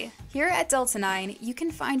ET-OG. Here at Delta 9, you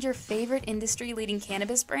can find your favorite industry-leading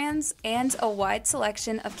cannabis brands and a wide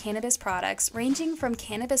selection of cannabis products ranging from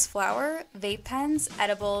cannabis flower, vape pens,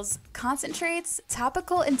 edibles, concentrates,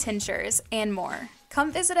 topical and tinctures, and more.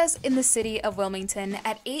 Come visit us in the city of Wilmington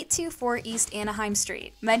at 824 East Anaheim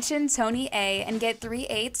Street. Mention Tony A and get 3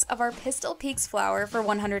 eighths of our Pistol Peaks flower for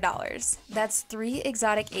 $100. That's 3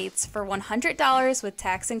 exotic eighths for $100 with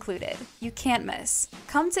tax included. You can't miss.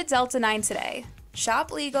 Come to Delta 9 today.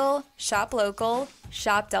 Shop legal, shop local,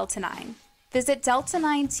 shop Delta 9. Visit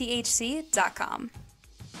delta9thc.com.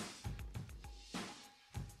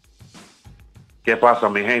 ¿Qué pasa,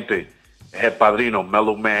 mi gente? Head Padrino,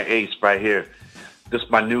 Mellow Man Ace right here. This is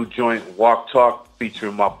my new joint, Walk Talk,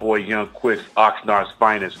 featuring my boy Young Quicks, Oxnard's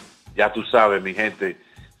finest. Ya tú sabes, mi gente.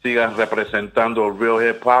 Sigan representando real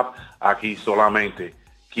hip hop aquí solamente.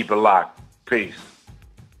 Keep it locked. Peace.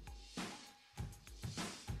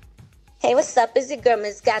 Hey, what's up? It's your girl,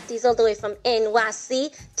 Miss Gattis, all the way from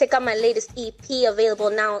NYC. Check out my latest EP,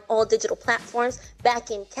 available now on all digital platforms.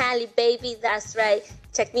 Back in Cali, baby, that's right.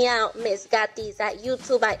 Check me out, Miss Gattis, at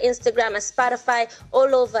YouTube, at Instagram, at Spotify,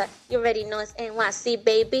 all over. You already know it's NYC,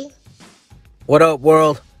 baby. What up,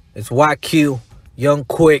 world? It's YQ, Young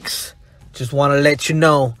Quicks. Just want to let you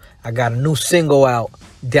know I got a new single out,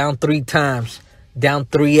 Down 3 Times, Down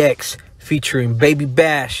 3X, featuring Baby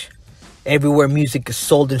Bash. Everywhere music is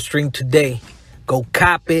sold and streamed today. Go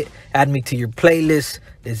cop it, add me to your playlist.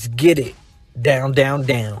 Let's get it. Down, down,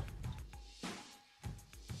 down.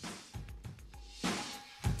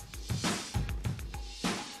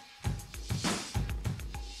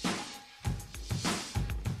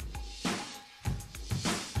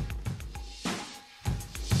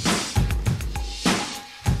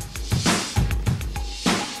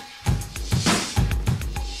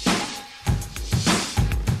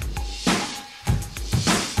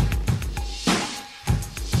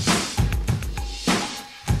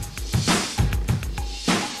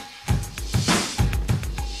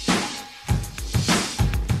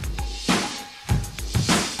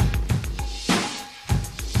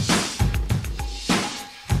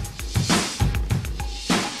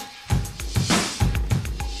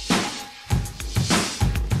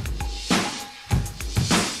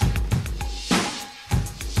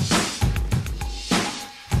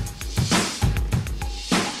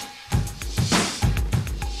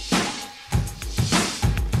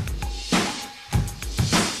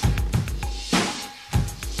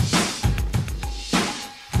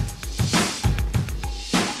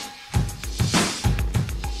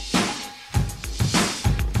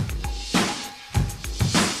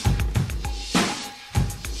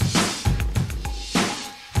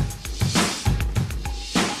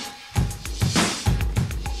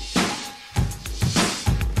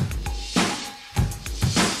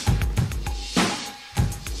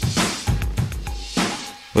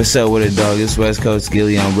 What's up with it, dog? It's West Coast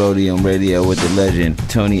Gilly on Roadium Radio with the legend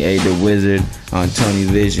Tony A. the Wizard on Tony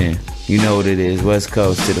Vision. You know what it is, West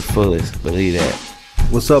Coast to the fullest. Believe that.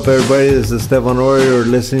 What's up, everybody? This is Stefan Ori. You're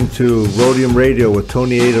listening to Roadium Radio with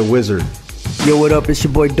Tony A. the Wizard. Yo, what up? It's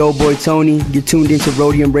your boy Doughboy Tony. You're tuned into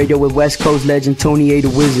Roadium Radio with West Coast legend Tony A. the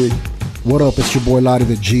Wizard. What up? It's your boy Lottie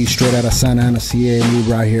the G, straight out of Santa Ana, CA, and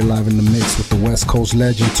we right here live in the mix with the West Coast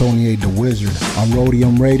legend Tony A. the Wizard on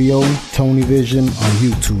Roadium Radio, Tony Vision on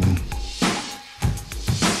YouTube.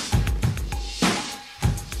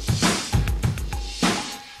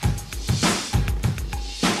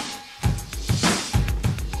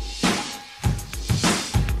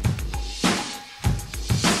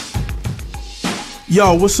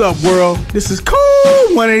 Yo, what's up, world? This is Cool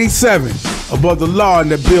 187, above the law in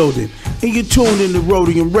the building. And you're tuned in to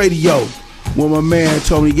Roadium Radio with my man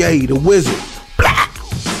Tony A. the Wizard. Blah!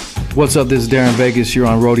 What's up? This is Darren Vegas. You're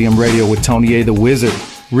on Roadium Radio with Tony A. the Wizard.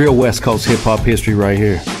 Real West Coast hip-hop history right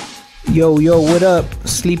here. Yo, what up?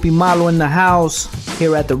 Sleepy Malo in the house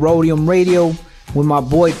here at the Roadium Radio with my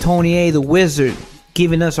boy Tony A. the Wizard,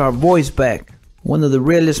 giving us our voice back. One of the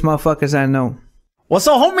realest motherfuckers I know. What's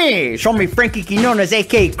up, homie? Show me Frankie Quinones,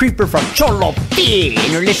 a.k.a. Creeper from Cholo P. And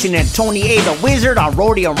you're listening to Tony A. the Wizard on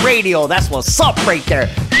Roadium Radio. That's what's up right there.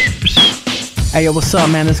 Hey, yo, what's up,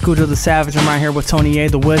 man? It's Cujo the Savage. I'm right here with Tony A.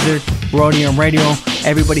 the Wizard, Roadium Radio.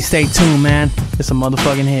 Everybody stay tuned, man. It's a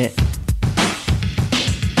motherfucking hit.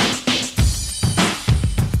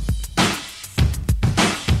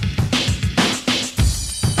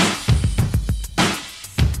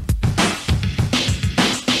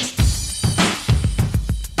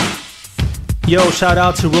 Yo, shout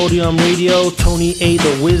out to Roadium Radio, Tony A.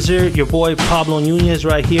 the Wizard, your boy Pablo Nunez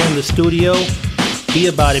right here in the studio. Be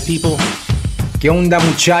about it, people. ¿Qué onda,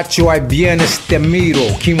 muchacho? Ahí viene este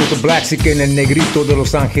miro. Kimo the Blaxican and Negrito de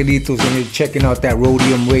Los Angelitos, and you're checking out that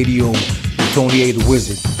Roadium Radio with Tony A. the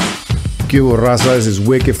Wizard. ¿Qué hubo, Raza? This is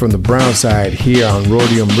Wicked from the Brown Side here on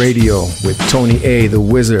Roadium Radio with Tony A. the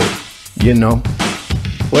Wizard. You know.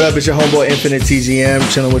 What up? It's your homeboy Infinite TGM,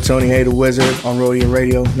 chilling with Tony A. the Wizard on Roadium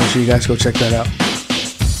Radio. Make sure you guys go check that out.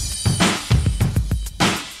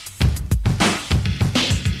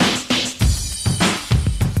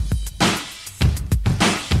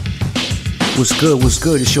 What's good? What's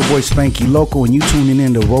good? It's your boy Spanky Loco, and you tuning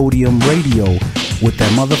in to Roadium Radio with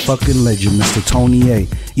that motherfucking legend, Mr. Tony A.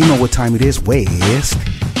 You know what time it is, West.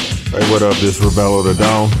 Hey, what up? This is Rebello the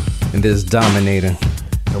Dawn. And this is Dominator.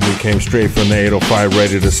 And we came straight from the 805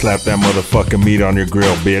 ready to slap that motherfucking meat on your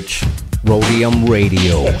grill, bitch. Roadium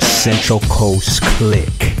Radio, Central Coast Click.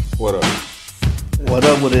 What up? What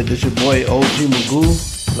up with it? This your boy OG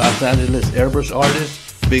Magoo, Los Angeles airbrush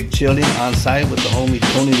artist, big chilling on site with the homie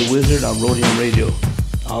Tony the Wizard on Roadium Radio.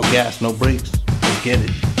 All gas, no brakes. Let's get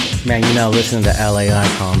it. Man, you now listening to LA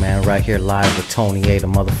Icon, man. Right here live with Tony A, the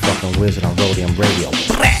motherfucking Wizard on Roadium Radio.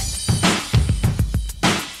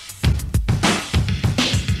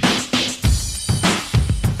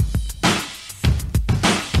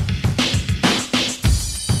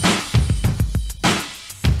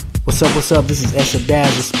 What's up? This is A.DA,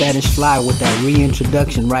 the Spanish Fly, with that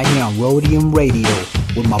reintroduction right here on Roadium Radio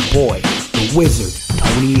with my boy, the Wizard,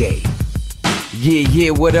 Tony A.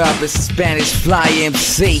 Yeah, what up? It's the Spanish Fly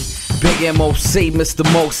MC, Big MOC,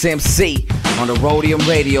 Mr. Most MC, on the Roadium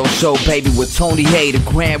Radio Show, baby, with Tony A, the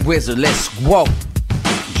Grand Wizard. Let's go.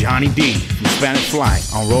 Johnny D from Spanish Fly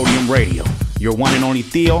on Roadium Radio. Your one and only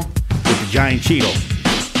Theo with the giant Cheeto.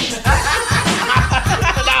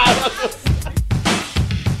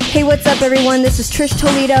 Hey, what's up, everyone? This is Trish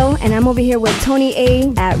Toledo, and I'm over here with Tony A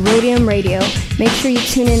at Roadium Radio. Make sure you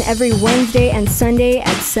tune in every Wednesday and Sunday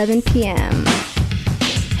at 7 p.m.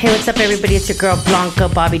 Hey, what's up, everybody? It's your girl Blanca.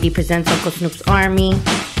 Bobby D presents Uncle Snoop's Army.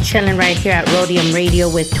 Chilling right here at Roadium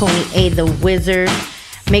Radio with Tony A the Wizard.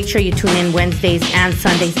 Make sure you tune in Wednesdays and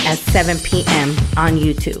Sundays at 7 p.m. on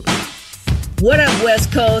YouTube. What up,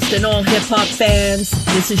 West Coast and all hip-hop fans?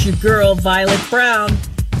 This is your girl Violet Brown,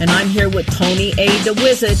 and I'm here with Tony A the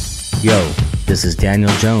Wizard. Yo, this is Daniel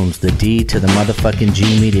Jones, the D to the motherfucking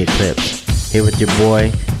G Media Clips. Here with your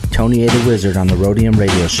boy, Tony A the Wizard on the Roadium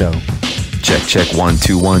Radio Show. Check, 1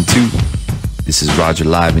 2 1 2. This is Roger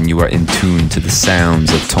Live, and you are in tune to the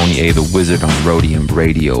sounds of Tony A the Wizard on Roadium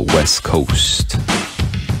Radio West Coast.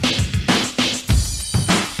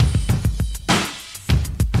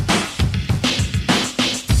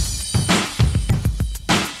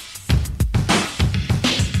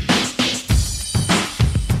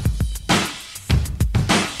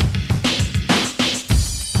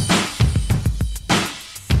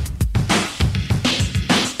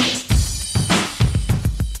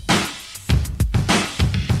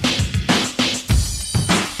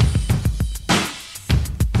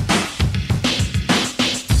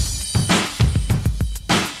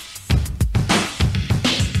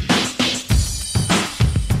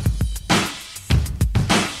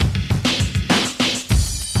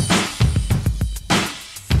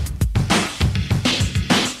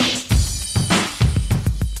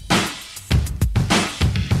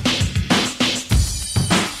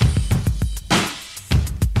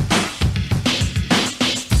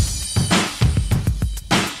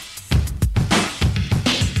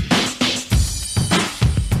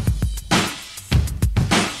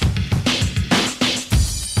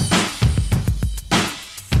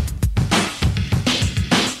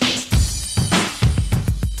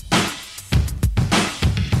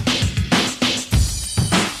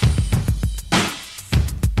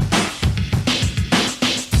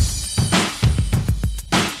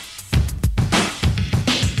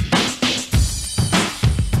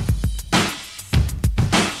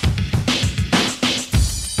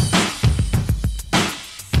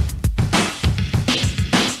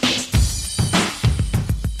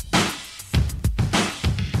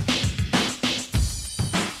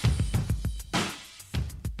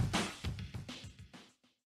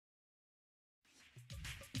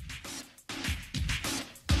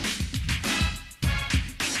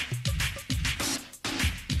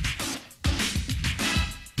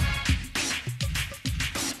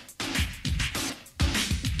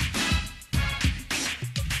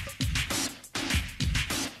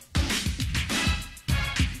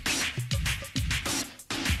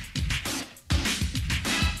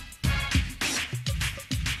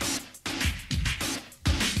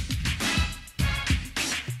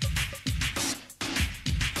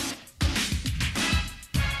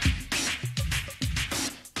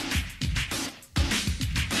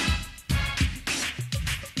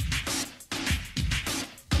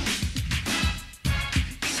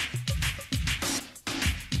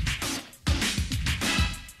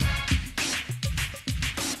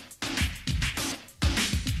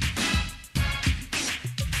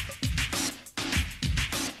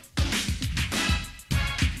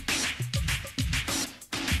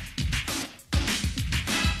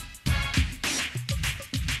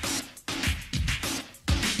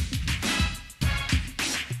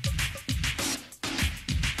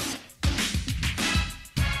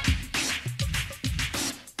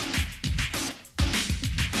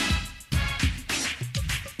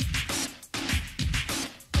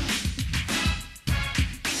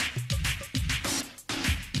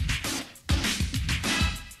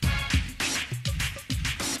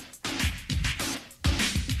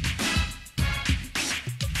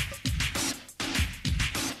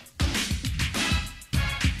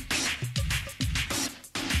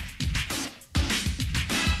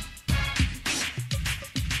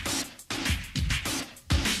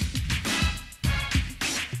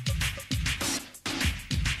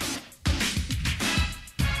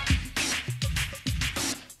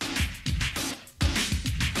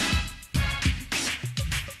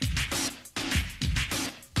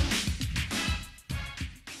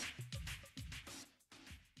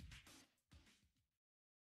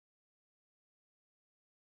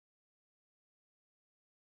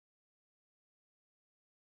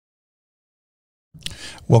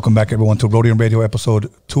 Welcome back, everyone, to Roadium Radio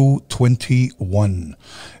episode 221.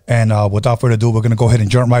 And without further ado, we're going to go ahead and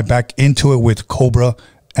jump right back into it with Kobra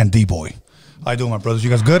and D-Boy. How you doing, my brothers? You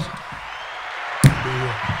guys good?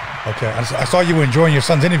 Okay, I saw you were enjoying your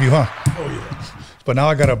son's interview, huh? Oh, yeah. But now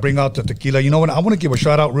I got to bring out the tequila. You know what? I want to give a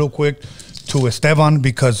shout out real quick to Esteban,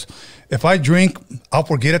 because if I drink, I'll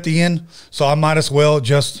forget at the end. So I might as well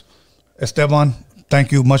just, Esteban,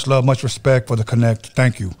 thank you. Much love, much respect for the connect.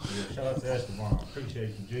 Thank you. Yeah, shout out to Esteban. Appreciate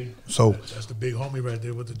you, G. So that's the big homie right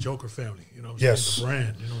there with the Joker family. You know what I'm yes. saying? The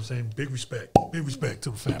brand. You know what I'm saying? Big respect. Big respect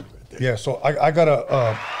to the family right there. Yeah, so I got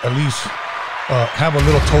to at least have a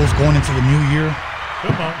little toast going into the new year.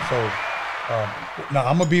 Come on. So now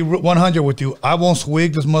I'm going to be 100 with you. I won't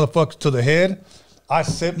swig this motherfucker to the head. I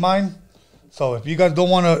sip mine. So if you guys don't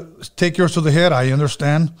want to take yours to the head, I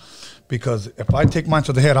understand. Because if I take mine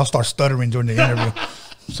to the head, I'll start stuttering during the interview.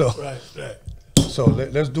 So, right. So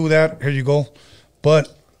let's do that. Here you go.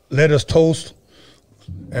 But let us toast.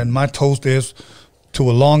 And my toast is to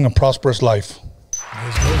a long and prosperous life.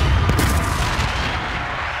 Let's go.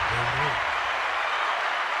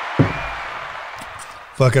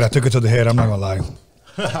 Fuck it, I took it to the head. I'm not gonna lie.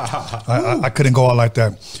 I couldn't go out like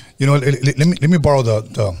that. You know, let me borrow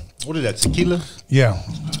the. What is that, tequila? Yeah.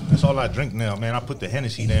 That's all I drink now, man. I put the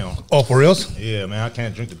Hennessy down. Oh, for reals? Yeah, man. I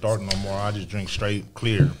can't drink the dark no more. I just drink straight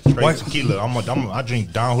clear, straight tequila. I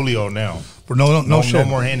drink Don Julio now. For no shit. No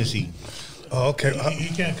more Hennessy. Oh, okay.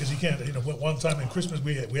 He can't, because he can't. You know, one time in Christmas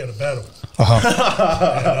we had a battle.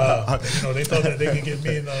 Uh-huh. And, you know, they thought that they could get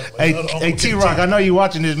me and hey, T-Rock, I know you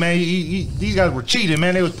watching this, man. These guys were cheating,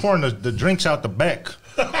 man. They was pouring the drinks out the back.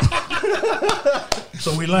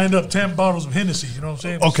 So we lined up 10 bottles of Hennessy. You know what I'm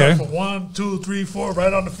saying? Okay. For 1, 2, 3, 4,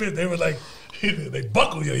 right on the fifth, they were like, they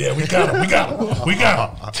buckled you. Yeah, we got him. We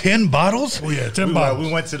got him. 10 bottles? Oh yeah, 10 bottles.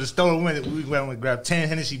 We went to the store. We went and grabbed 10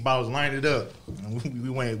 Hennessy bottles, lined it up. We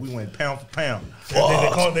went pound for pound.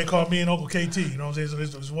 They called me and Uncle KT. You know what I'm saying?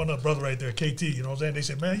 So there's one other brother right there, KT. You know what I'm saying? They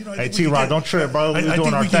said, man, you know. Hey, T-Rock, don't trip, bro. We're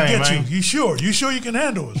doing our thing, man. You sure? You sure you can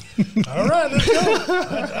handle us? All right, let's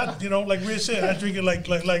go. You know, like Rich said, I drink it like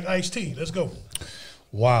iced tea. Let's go.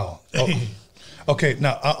 Wow. Oh. Okay,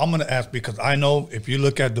 now I'm going to ask, because I know if you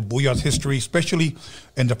look at the Boo-Yaa's history, especially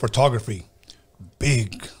in the photography,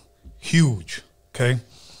 big, huge, okay?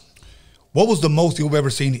 What was the most you've ever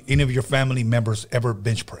seen any of your family members ever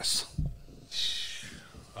bench press?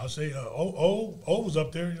 I'll say O was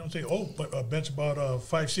up there, you know what I'm saying? O bench about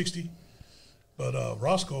 560. But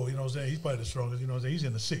Roscoe, you know what I'm saying, he's probably the strongest, you know what I'm saying? He's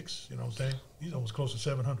in the 6, you know what I'm saying? He's almost close to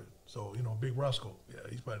 700. So, you know, big Roscoe, yeah,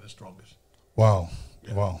 he's probably the strongest. Wow.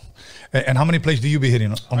 Yeah. Wow. And how many plates do you be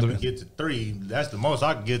hitting? I can get to 3. That's the most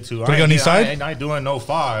I can get to. 3 on each side? I ain't doing no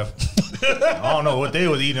 5. I don't know what they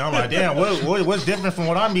was eating. I'm like, damn, what's different from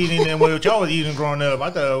what I'm eating than what y'all was eating growing up? I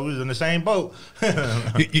thought we was in the same boat.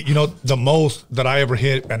 you know, the most that I ever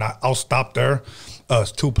hit, and I'll stop there,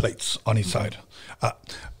 is 2 plates on each side.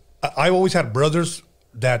 I always had brothers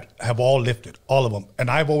that have all lifted, all of them. And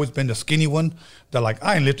I've always been the skinny one that like,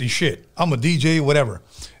 I ain't lifting shit. I'm a DJ, whatever.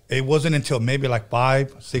 It wasn't until maybe like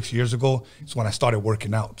 5, 6 years ago, it's when I started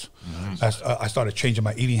working out. I started changing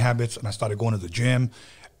my eating habits, and I started going to the gym,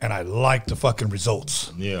 and I liked the fucking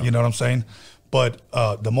results. Yeah. You know what I'm saying? But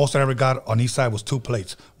the most I ever got on each side was 2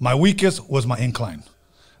 plates. My weakest was my incline.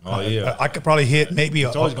 Oh, yeah. I could probably hit maybe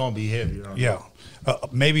it's always going to be heavy. You know? Yeah.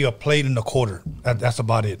 Maybe a plate and a quarter. That's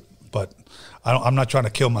about it. But I'm not trying to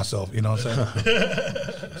kill myself, you know what I'm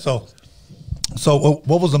saying? So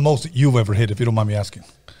what was the most you've ever hit, if you don't mind me asking?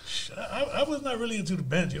 I was not really into the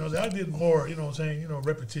bench, you know. I did more, you know what I'm saying, you know,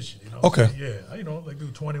 repetition, you know. Okay. Yeah, you know, like do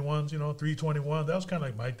 21s, you know, 321. That was kind of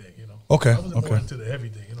like my thing, you know. Okay. I wasn't more into the heavy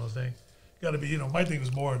thing, you know what I'm saying. You got to be, you know, my thing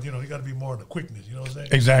was more, you know, you got to be more in the quickness, you know what I'm saying.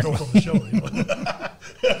 Exactly. Go from the shoulder, you know?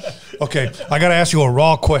 Okay, I got to ask you a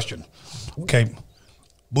raw question. Okay,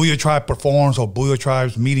 Boo-Yaa Tribe performs, or Boo-Yaa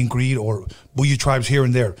Tribe's meet and greet, or Boo-Yaa Tribes here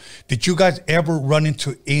and there. Did you guys ever run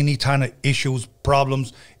into any kind of issues,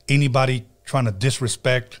 problems, anybody trying to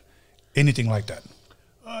disrespect, anything like that?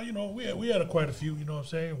 You know, we had quite a few, you know what I'm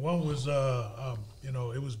saying. One was, you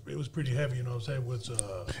know, it was pretty heavy, you know what I'm saying,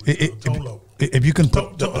 with Tone Loc. If you can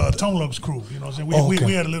put Tone Loc's crew, you know what I'm saying.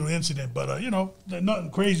 We had a little incident, but you know,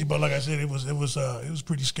 nothing crazy. But like I said, it was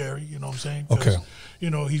pretty scary, you know what I'm saying. Okay. You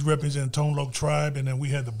know, he's representing Tone Loc Tribe, and then we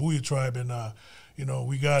had the Boo-Yaa Tribe, and you know,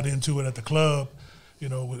 we got into it at the club, you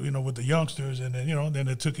know, with the youngsters, and then you know, then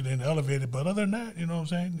they took it in the elevator. But other than that, you know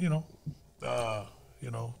what I'm saying, you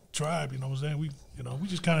know, Tribe, you know what I'm saying, we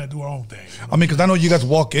just kind of do our own thing. You know? I mean, because I know you guys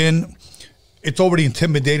walk in, it's already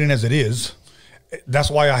intimidating as it is. That's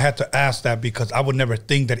why I had to ask that, because I would never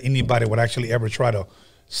think that anybody would actually ever try to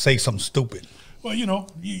say something stupid. Well, you know,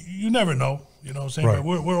 you never know. You know what I'm saying? Right.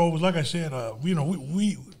 But we're always, like I said, you know,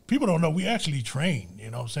 we people don't know we actually train.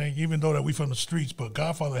 You know what I'm saying? Even though that we from the streets, but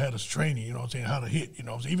Godfather had us training. You know what I'm saying? How to hit. You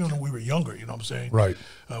know what I'm saying? Even when we were younger. You know what I'm saying? Right.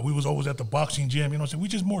 We was always at the boxing gym. You know what I'm saying? We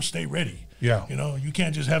just more stay ready. Yeah. You know, you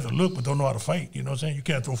can't just have the look but don't know how to fight. You know what I'm saying? You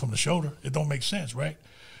can't throw from the shoulder. It don't make sense, right?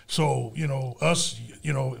 So, you know, us,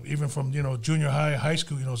 you know, even from, you know, junior high, high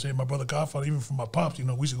school, you know, say my brother Godfather, even from my pops, you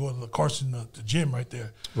know, we used to go to the Carson, the gym right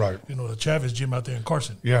there. Right. You know, the Chavez gym out there in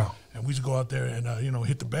Carson. Yeah. And we used to go out there and, you know,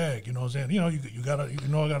 hit the bag, you know what I'm saying? You know, you gotta, you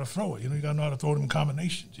know, I gotta throw it. You know, you gotta know how to throw them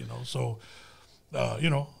combinations, you know. So, you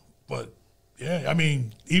know, but yeah, I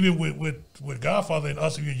mean, even with Godfather and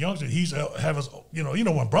us, even youngsters, he's have us, you know,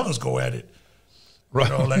 when brothers go at it. Right.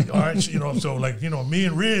 You know, like, all right, you know, so like, you know, me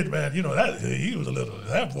and Red, man, you know, he was a little,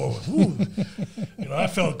 that boy was, woo. You know, I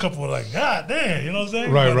felt a couple of like, God damn, you know what I'm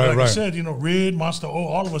saying? Right, but right, like right. I said, you know, Red, Monster O,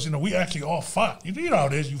 all of us, you know, we actually all fought. You know how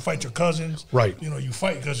it is, you fight your cousins. Right. You know, you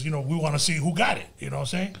fight because, you know, we want to see who got it, you know what I'm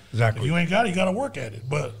saying? Exactly. If you ain't got it, you got to work at it.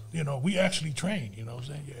 But, you know, we actually train, you know what I'm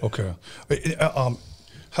saying? Yeah. Okay.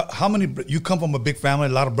 How many, you come from a big family, a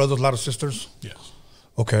lot of brothers, a lot of sisters? Yes.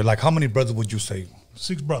 Okay, like how many brothers would you say?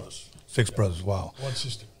 6 brothers. 6 brothers, wow. 1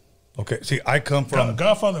 sister. Okay, see, I come from...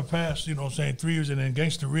 Godfather passed, you know what I'm saying, 3 years, and then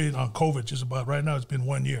Gangsta Red on COVID, just about right now, it's been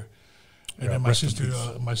 1 year. And then my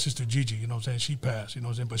sister Gigi, you know what I'm saying, she passed, you know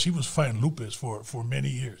what I'm saying, but she was fighting lupus for many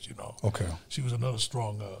years, you know. Okay. She was another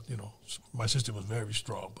strong, you know, my sister was very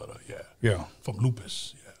strong, but yeah. Yeah. From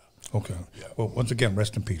lupus, yeah. Okay. Yeah. Well, once again,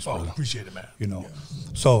 rest in peace, brother. Appreciate it, man. You know. Yeah.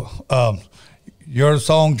 So, your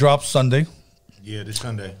song drops Sunday. Yeah, this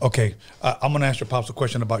Sunday. Okay. I'm going to ask your pops a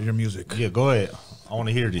question about your music. Yeah, go ahead. I want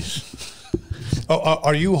to hear this.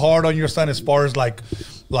 Are you hard on your son as far as like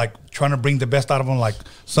trying to bring the best out of him? Like,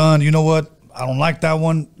 son, you know what? I don't like that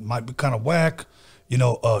one. Might be kind of whack. You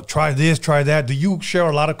know, try this, try that. Do you share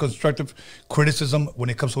a lot of constructive criticism when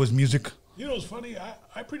it comes to his music? You know, it's funny.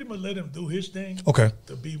 I pretty much let him do his thing. Okay.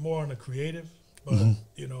 To be more on the creative. But,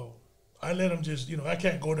 you know, I let him just, you know, I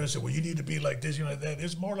can't go there and say, well, you need to be like this, you know, like that.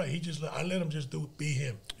 It's more like I let him just be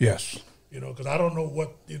him. Yes. You know, because I don't know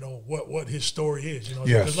what, you know, what his story is, you know.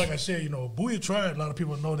 Yes. Because like I said, you know, Boo-Yaa T.R.I.B.E, a lot of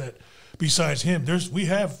people know that besides him, we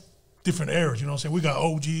have different eras, you know what I'm saying? We got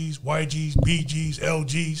OGs, YGs, BGs,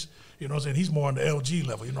 LGs, you know what I'm saying? He's more on the LG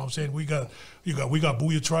level, you know what I'm saying? We got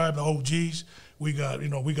Boo-Yaa T.R.I.B.E, the OGs. We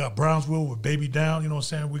got Brownsville with Baby Down, you know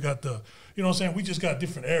what I'm saying? We got you know what I'm saying? We just got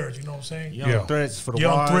different eras, you know what I'm saying? Young Threats for the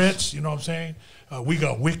Young Wise. Threats, you know what I'm saying? We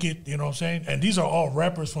got Wicked, you know what I'm saying? And these are all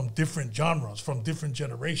rappers from different genres, from different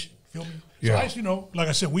generations. Feel me? Yeah. So, you know, like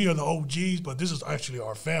I said, we are the OGs, but this is actually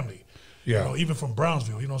our family. Yeah. You know, even from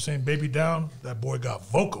Brownsville, you know what I'm saying? Baby Down, that boy got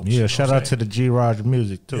vocals. Yeah, you know shout out to the G Roger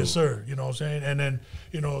music too. Yes, sir. You know what I'm saying? And then,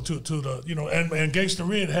 you know, to the, you know, and Gangsta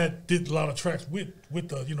Red did a lot of tracks with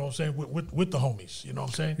the, you know what I'm saying, with the homies, you know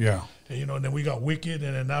what I'm saying? Yeah. And, you know, and then we got Wicked,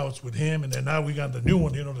 and then now it's with him, and then now we got the new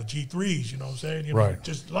one, you know, the G3s, you know what I'm saying? You know, right.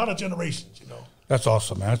 Just a lot of generations, you know. That's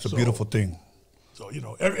awesome, man. That's a beautiful thing. So, you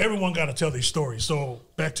know, everyone got to tell their story. So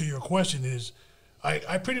back to your question is,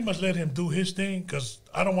 I pretty much let him do his thing because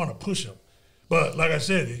I don't want to push him. But like I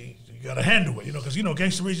said, you got to handle it, you know, because, you know,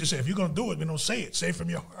 Gangsta Red just said, if you're going to do it, you know, say it from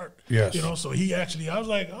your heart. Yes. You know, so he actually, I was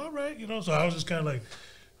like, all right, you know, so I was just kind of like,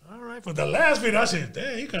 all right. For the last video, I said,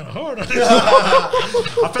 damn, he kind of hard on this.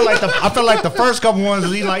 I feel like the first couple ones,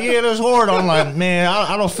 he's like, yeah, that's hard. I'm like, man,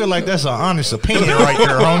 I don't feel like that's an honest opinion right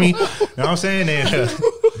there, homie. You know what I'm saying? And,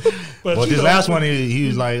 but this last one, he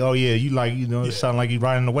was like, oh yeah, you know, it sound like you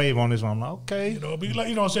riding the wave on this one. I'm like, okay. You know, be like,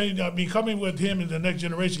 you know what I'm saying? I mean, coming with him in the next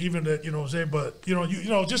generation, even that, you know what I'm saying? But, you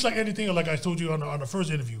know, just like anything, like I told you on the first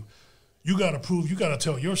interview, you got to prove, you got to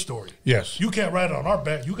tell your story. Yes. You can't ride it on our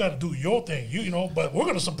back. You got to do your thing. You know, but we're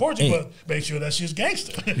going to support you, but make sure that shit's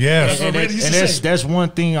gangster. Yes. That's one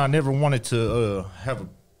thing I never wanted to have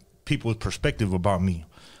people's perspective about me.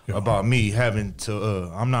 Yeah. About me having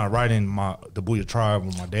to, I'm not writing the Boo-Yaa T.R.I.B.E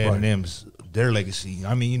with my dad and them's their legacy.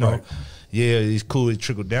 I mean, you know, yeah, it's cool. It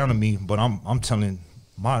trickled down to me, but I'm telling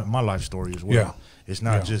my life story as well. Yeah. It's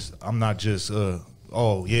not just, I'm not just,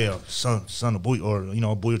 oh yeah, son of Boo-Yaa, or, you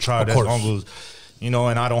know, Boo-Yaa T.R.I.B.E, that's uncles, you know,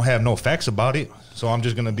 and I don't have no facts about it. So I'm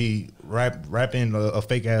just gonna be rapping a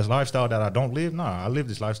fake ass lifestyle that I don't live. Nah, I live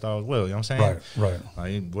this lifestyle as well. You know what I'm saying? Right.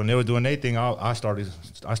 Like, when they were doing their thing, I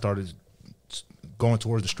started going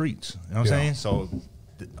towards the streets. You know what I'm saying? So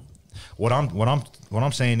what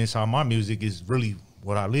I'm saying is how my music is really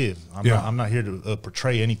what I live. I'm not here to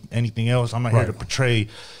portray anything else. I'm not here to portray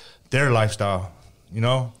their lifestyle. You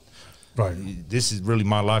know? Right. This is really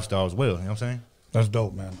my lifestyle as well. You know what I'm saying? That's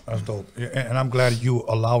dope, man. That's dope. And I'm glad you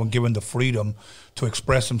allow and give him the freedom to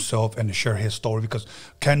express himself and to share his story, because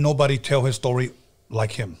can nobody tell his story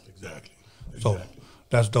like him? Exactly. So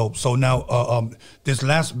that's dope. So now, this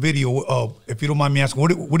last video, if you don't mind me asking,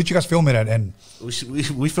 what did you guys film it at? And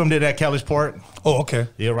we filmed it at Callis Park. Oh, okay.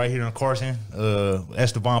 Yeah, right here in Carson.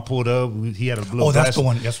 Esteban pulled up. He had a little blast. That's the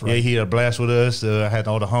one. That's right. Yeah, he had a blast with us. I had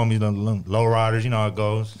all the homies, the low riders. You know how it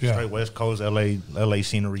goes. Yeah. Straight West Coast, LA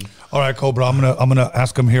scenery. All right, Kobra. I'm gonna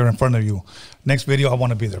ask him here in front of you. Next video, I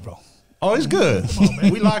want to be there, bro. Oh, it's good. Come on,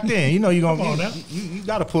 man. We locked in. You know you're gonna. Come on now. You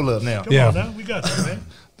got to pull up now. Come on now. We got you, man.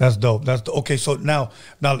 That's dope. Okay. So now,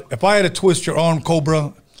 if I had to twist your arm,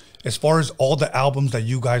 Kobra, as far as all the albums that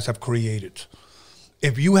you guys have created,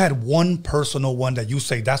 if you had one personal one that you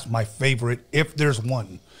say that's my favorite, if there's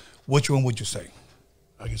one, which one would you say?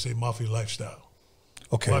 I can say Mafia Lifestyle.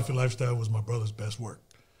 Okay. Mafia Lifestyle was my brother's best work.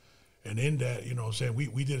 And in that, you know what I'm saying,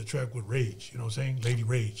 we did a track with Rage, you know what I'm saying? Lady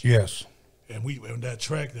Rage. Yes. And we on that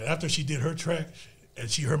track, after she did her track and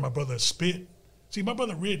she heard my brother spit, see, my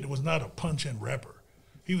brother Red was not a punch-in rapper.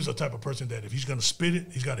 He was the type of person that if he's going to spit it,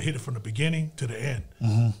 he's got to hit it from the beginning to the end,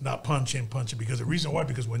 not punch in. Because the reason why,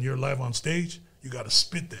 because when you're live on stage, you got to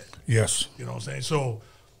spit that. Yes. You know what I'm saying? So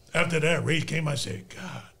after that, Rage came, I said,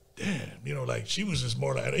 God damn. You know, like she was just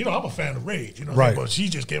more like, you know, I'm a fan of Rage, you know what I'm saying? But she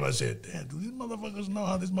just came, I said, damn, do these motherfuckers know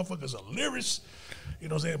how this motherfucker's a lyricist? You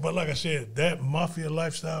know what I'm saying? But like I said, that Mafia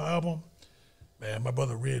Lifestyle album, man, my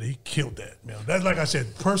brother Red, he killed that, man. That's like I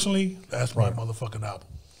said, personally, that's my motherfucking album.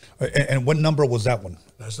 And what number was that one?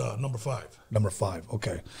 That's number 5. Number 5,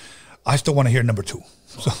 okay. I still want to hear number 2.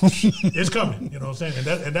 So it's coming, you know what I'm saying?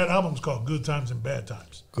 And that album's called Good Times and Bad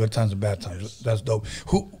Times. Good Times and Bad Times. Yes. That's dope.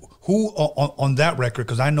 Who on that record,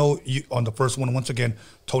 because I know you, on the first one, once again,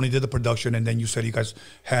 Tony did the production, and then you said you guys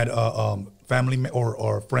had family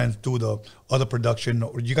or friends do the other production.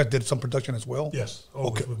 Or you guys did some production as well? Yes.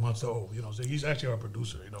 Okay. With Monster O, you know what I'm saying? He's actually our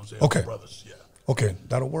producer, you know what I'm saying? Okay. We're brothers, yeah. Okay,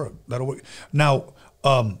 that'll work. Now,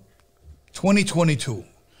 2022,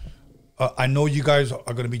 I know you guys are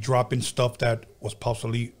going to be dropping stuff that was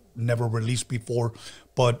possibly never released before,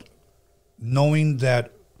 but knowing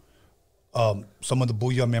that some of the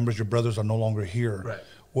Boo-Yaa members, your brothers, are no longer here,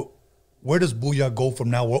 right? Where does Boo-Yaa go from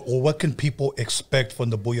now, or what can people expect from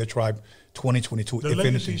the Boo-Yaa Tribe 2022? The if legacy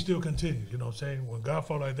anything? still continues, you know what I'm saying? When God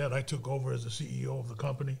fought like that, I took over as the CEO of the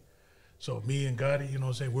company. So me and Gotti, you know what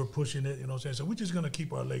I'm saying, we're pushing it, you know what I'm saying? So we're just going to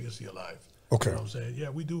keep our legacy alive. Okay. You know what I'm saying? Yeah,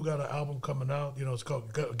 we do got an album coming out. You know, it's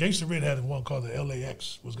called Gangsta Red had one called the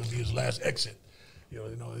LAX, was going to be his last exit.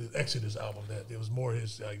 You know, his Exodus album. That it was more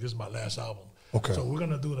his like, this is my last album. Okay. So we're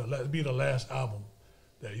gonna do be the last album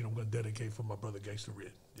that I'm gonna dedicate for my brother Gangsta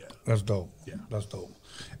Red. Yeah. That's dope. Yeah. That's dope.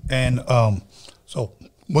 And so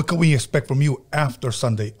what can we expect from you after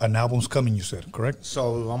Sunday? An album's coming, you said, correct?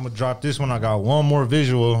 So I'm gonna drop this one. I got one more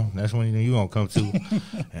visual. That's when you gonna come to,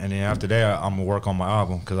 and then after that, I'm gonna work on my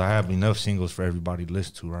album because I have enough singles for everybody to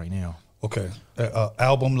listen to right now. Okay.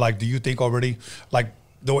 Album, like, do you think already, like,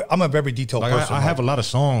 I'm a very detailed person. I have a lot of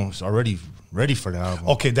songs already ready for the album.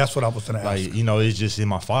 Okay, that's what I was gonna ask. Like, you know, it's just in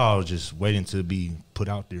my file, just waiting to be put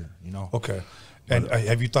out there. You know. Okay. And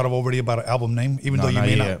have you thought of already about an album name? Even though you not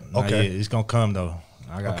may yet. not. Okay. It's gonna come though.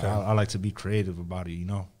 Okay. I like to be creative about it, you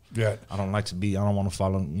know. Yeah. I don't want to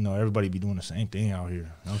follow, you know, everybody be doing the same thing out here. You know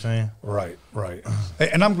what I'm saying? Right.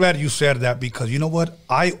 And I'm glad you said that, because you know what?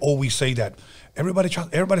 I always say that.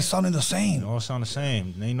 Everybody's sounding the same. They all sound the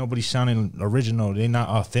same. Ain't nobody sounding original. They not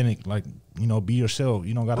authentic. Like, you know, be yourself.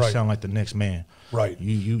 You don't got to sound like the next man. Right.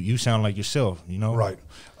 You sound like yourself, you know? Right.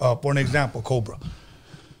 For an example, Kobra.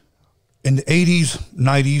 In the 80s,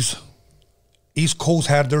 90s, East Coast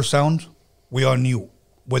had their sound. We all knew.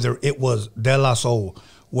 Whether it was De La Soul,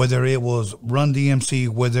 whether it was Run DMC,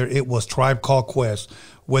 whether it was Tribe Called Quest,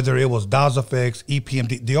 whether it was Daz Effects,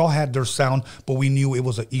 EPMD, they all had their sound, but we knew it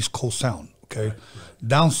was an East Coast sound, okay? Right.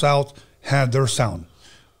 Down South had their sound.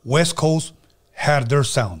 West Coast had their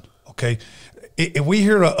sound, okay? If we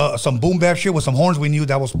hear some boom bap shit with some horns, we knew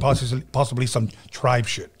that was possibly some Tribe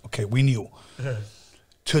shit, okay? We knew.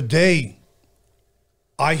 Today,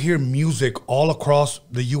 I hear music all across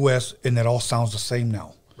the U.S. and it all sounds the same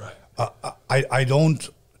now. Right. I don't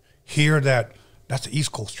hear that that's the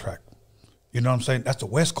East Coast track. You know what I'm saying? That's the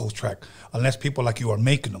West Coast track. Unless people like you are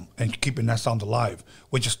making them and keeping that sound alive,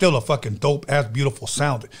 which is still a fucking dope-ass, beautiful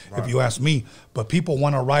sound, if you ask me. But people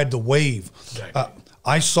want to ride the wave.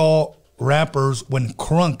 I saw rappers when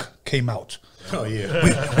Crunk came out. Oh yeah,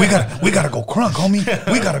 we gotta go crunk, homie.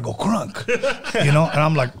 We gotta go crunk, you know. And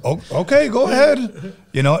I'm like, oh, okay, go ahead,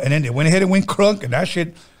 you know. And then they went ahead and went crunk, and that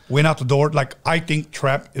shit went out the door. Like, I think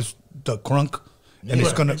trap is the crunk, and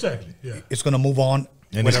it's gonna move on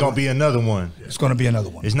And it's gonna be another one. It's gonna be another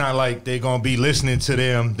one. It's not like they're gonna be listening to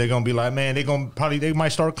them. They're gonna be like, man, they might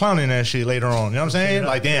start clowning that shit later on. You know what I'm saying?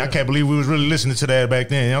 Like, damn, I can't believe we was really listening to that back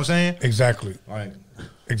then. You know what I'm saying? Exactly. Like,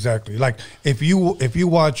 exactly. Like if you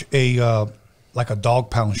watch a like a Dog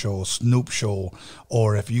Pound show, a Snoop show,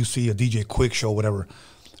 or if you see a DJ Quick show, whatever,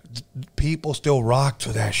 people still rock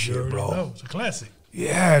to that shit, bro. No, it's a classic.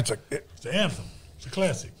 Yeah, it's an anthem. It's a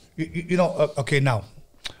classic. You know, okay, now,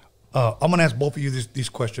 I'm going to ask both of you these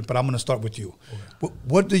questions, but I'm going to start with you. Okay.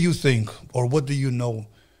 What do you think, or what do you know,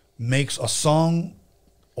 makes a song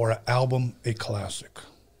or an album a classic?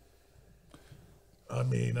 I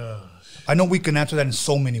mean... I know we can answer that in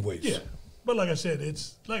so many ways. Yeah, but like I said,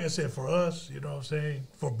 for us, you know what I'm saying,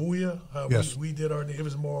 for Boo-Yaa, how we did our thing, it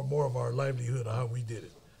was more of our livelihood of how we did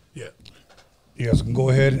it. Yeah. You guys can go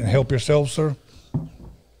ahead and help yourselves, sir.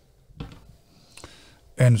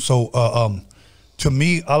 And so, to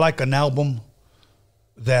me, I like an album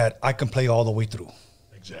that I can play all the way through.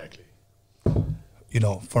 Exactly. You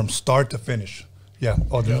know, from start to finish. Yeah.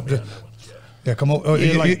 Oh, yeah, come on.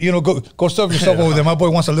 Yeah, go serve yourself over there. My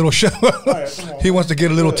boy wants a little show. He wants to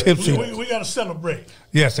get a little tipsy. We got to celebrate.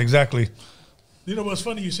 Yes, exactly. You know what's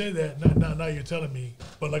funny? You say that. Now you're telling me.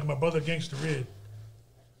 But like my brother Gangsta Red,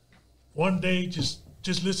 one day just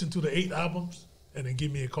listen to the 8 albums and then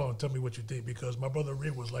give me a call and tell me what you think, because my brother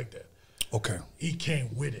Red was like that. Okay. He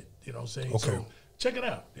came with it. You know what I'm saying? Okay. So check it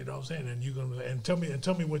out. You know what I'm saying? And you tell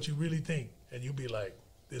me what you really think, and you'll be like,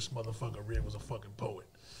 this motherfucker Red was a fucking poet.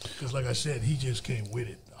 Because like I said, he just came with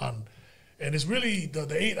it. And it's really, the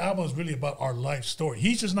 8 albums really about our life story.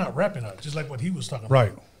 He's just not rapping on it, just like what he was talking about.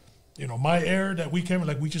 Right. You know, my era that we came in,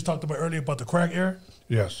 like we just talked about earlier about the crack era.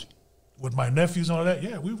 Yes. With my nephews and all that,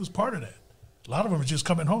 yeah, we was part of that. A lot of them are just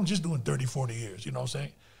coming home, just doing 30, 40 years, you know what I'm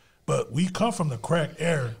saying? But we come from the crack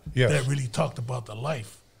era that really talked about the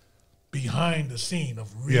life behind the scene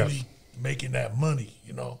of really making that money,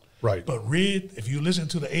 you know? Right. But Red, if you listen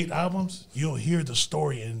to the 8 albums, you'll hear the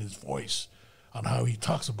story in his voice on how he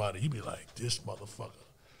talks about it. You'll be like, this motherfucker,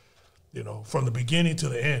 you know, from the beginning to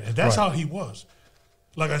the end. And that's how he was.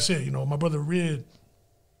 Like I said, you know, my brother Red,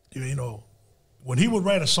 you know, when he would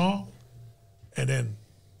write a song and then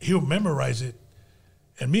he'll memorize it,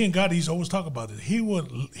 and me and Gotti used to always talk about it. He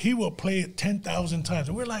would play it 10,000 times.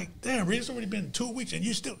 And we're like, damn, Red's already been 2 weeks and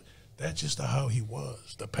you still... That's just how he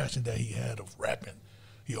was, the passion that he had of rapping.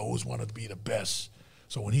 He always wanted to be the best.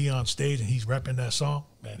 So when he on stage and he's rapping that song,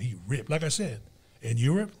 man, he ripped. Like I said, in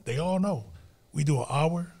Europe, they all know we do 1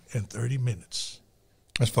 hour and 30 minutes.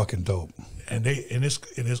 That's fucking dope. And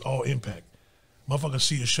it's all impact. Motherfuckers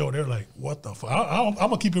see a show, they're like, what the fuck? I'm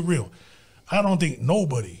gonna keep it real. I don't think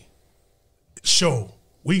nobody show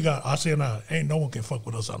I say now, ain't no one can fuck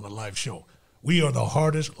with us on the live show. We are the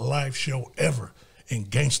hardest live show ever in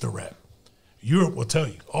gangster rap. Europe will tell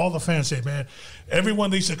you. All the fans say, man,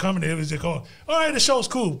 everyone they used to come in, they go, all right, the show's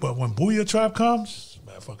cool. But when Boo-Yaa Tribe comes,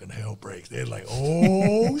 man, fucking hell breaks. They're like,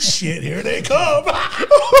 oh, shit, here they come.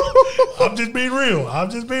 I'm just being real.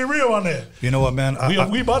 I'm just being real on that. You know what, man?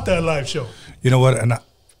 We bought that live show. You know what?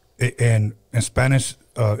 And in Spanish,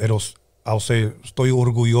 I'll say, estoy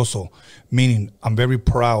orgulloso, meaning I'm very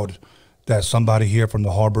proud that somebody here from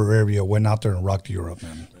the harbor area went out there and rocked Europe,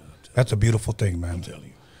 man. That's a beautiful thing, man. I'm telling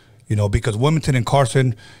you. You know, because Wilmington and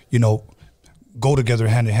Carson, you know, go together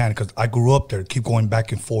hand in hand, because I grew up there, keep going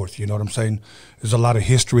back and forth, you know what I'm saying? There's a lot of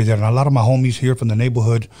history there, and a lot of my homies here from the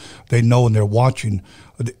neighborhood, they know and they're watching.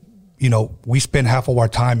 You know, we spend half of our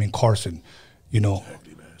time in Carson, you know.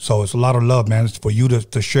 Exactly, so it's a lot of love, man. It's for you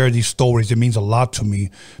to share these stories. It means a lot to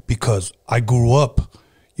me, because I grew up,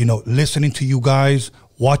 you know, listening to you guys,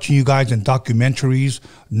 watching you guys in documentaries,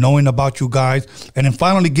 knowing about you guys, and then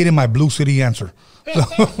finally getting my Blue City answer.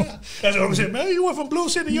 That's what I'm saying, man. You went from Blue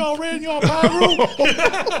City, y'all ran, y'all Pyro.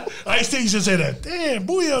 I used to say that. Damn,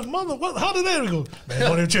 Boo-Yaa's mother, how did that go? Man,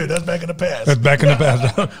 don't even cheer. That's back in the past. That's back in the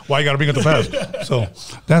past. Why you got to bring up the past? So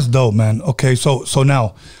that's dope, man. Okay, so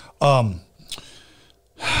now,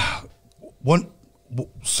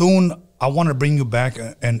 soon I want to bring you back,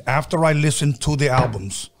 and after I listen to the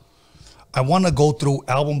albums, I want to go through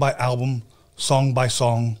album by album, song by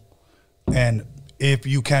song, and if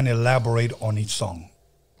you can elaborate on each song.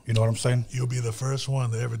 You know what I'm saying? You'll be the first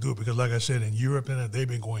one to ever do it, because like I said, in Europe, they've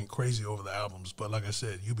been going crazy over the albums. But like I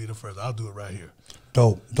said, you'll be the first. I'll do it right here.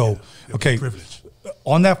 Dope. Yeah, okay.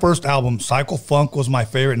 On that first album, Psycho Funk was my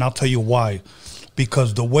favorite, and I'll tell you why.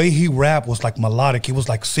 Because the way he rapped was like melodic. He was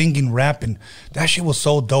like singing, rapping. That shit was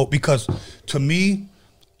so dope, because to me,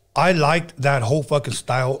 I liked that whole fucking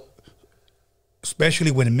style,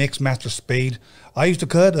 especially when Mixmaster Spade. I used to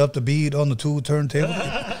cut up the beat on the 2 turntable,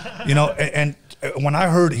 you know, and when I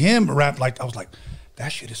heard him rap, like, I was like,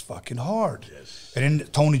 that shit is fucking hard. Yes. And then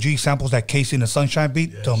Tony G samples that Casey and the Sunshine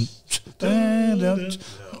beat. Yes.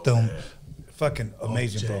 Fucking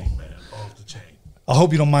amazing, bro. Man. Off the chain. I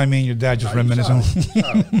hope you don't mind me and your dad just reminiscing.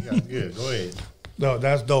 Good. Go ahead. No,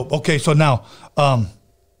 that's dope. Okay, so now,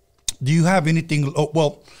 do you have anything? Oh,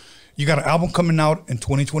 well, you got an album coming out in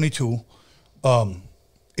 2022.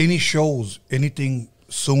 Any shows? Anything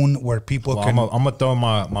soon where people can? I'm gonna throw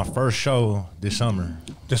my first show this summer.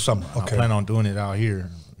 This summer, okay. I plan on doing it out here,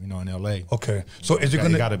 you know, in LA. Okay, so is it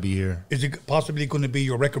gonna? Gotta be here. Is it possibly going to be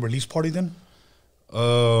your record release party then?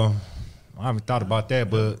 I haven't thought about that,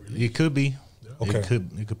 but it could be. Okay,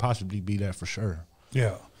 it could possibly be that for sure.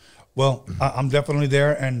 Yeah, well, I'm definitely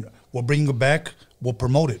there, and we'll bring you back. We'll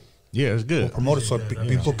promote it. Yeah, it's good. We'll promote it so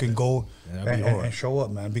people can go and show up,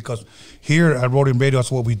 man. Because here at Roadium Radio,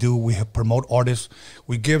 that's what we do. We promote artists.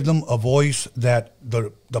 We give them a voice that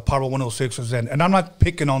the Power 106s and I'm not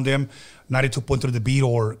picking on them, 92.3 The Beat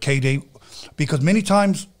or K-Day, because many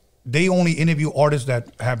times they only interview artists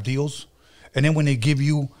that have deals, and then when they give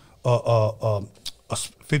you a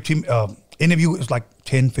 15 interview, it's like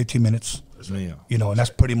 10, 15 minutes. You know, and that's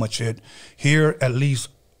pretty much it. Here, at least,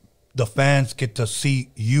 the fans get to see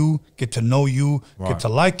you, get to know you, get to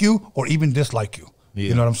like you, or even dislike you. Yeah.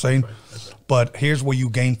 You know what I'm saying? Right. But here's where you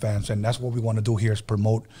gain fans, and that's what we want to do here is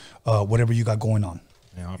promote whatever you got going on.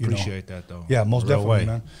 Yeah, I appreciate that, though. Yeah, most definitely,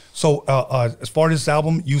 man. So as far as this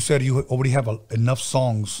album, you said you already have enough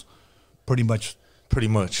songs, pretty much. Pretty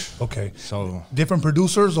much. Okay. So different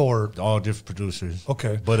producers or? All different producers.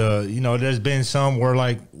 Okay. But, you know, there's been some where,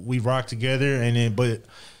 like, we rock together, and then, but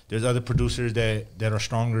there's other producers that are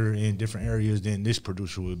stronger in different areas than this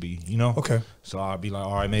producer would be, you know? Okay. So I'll be like,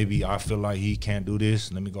 all right, maybe I feel like he can't do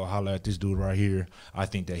this. Let me go holler at this dude right here. I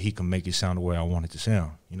think that he can make it sound the way I want it to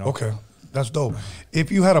sound, you know? Okay. That's dope.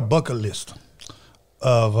 If you had a bucket list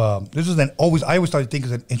of, this is I always started to think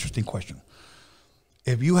it's an interesting question.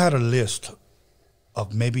 If you had a list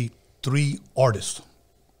of maybe 3 artists,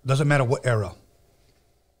 doesn't matter what era,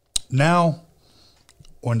 now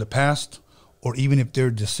or in the past, or even if they're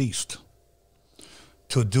deceased,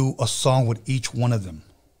 to do a song with each one of them.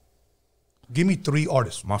 Give me 3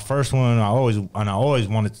 artists. My first one, I always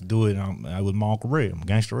wanted to do it with my Uncle Red,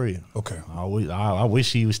 Gangsta Red. Okay. I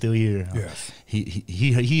wish he was still here. Yes.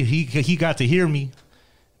 He got to hear me,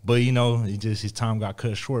 but you know, his time got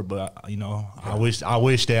cut short. But you know, yeah. I wish I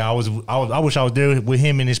was there with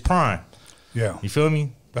him in his prime. Yeah. You feel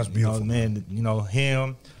me? That's beautiful, man. You know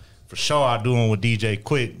him. For sure, I do him with DJ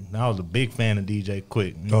Quick. I was a big fan of DJ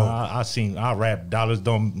Quick. You know, I rap dollars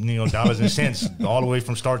and cents all the way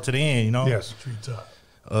from start to the end. You know. Yes.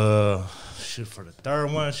 Shit for the third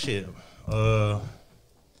one. Shit. Oh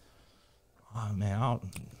man.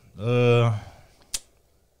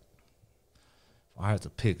 I have to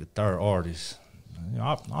pick a third artist. You know,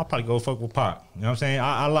 I'll probably go fuck with Pac. You know what I'm saying?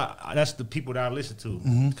 I like that's the people that I listen to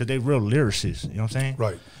because they real lyricists. You know what I'm saying?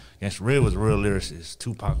 Right. Gangsta Red was a real lyricist.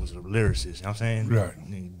 Tupac was a lyricist. You know what I'm saying? Right.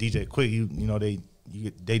 And DJ Quick, you know, they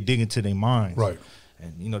dig into their minds. Right.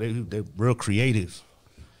 And you know they're real creative.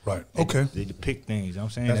 Right. They depict things. You know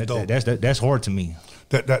what I'm saying? That's dope. That's hard to me.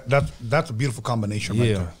 That's a beautiful combination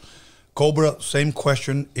right there. Kobra, same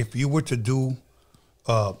question. If you were to do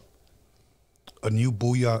a new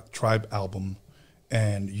Boo-Yaa Tribe album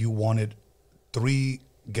and you wanted 3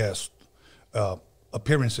 guest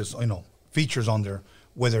appearances, you know, features on there,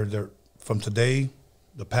 whether they're from today,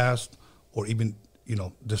 the past, or even, you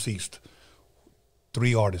know, deceased,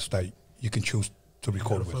 3 artists that you can choose to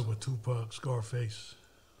record with. Fuck with Tupac, Scarface.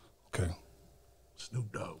 Okay.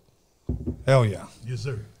 Snoop Dogg. Hell yeah. Yes,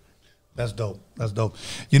 sir. That's dope. That's dope.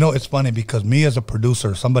 You know, it's funny because me as a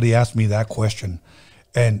producer, somebody asked me that question,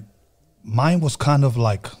 and mine was kind of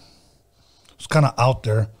like, it's kind of out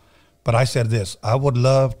there, but I said this: I would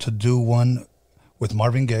love to do one with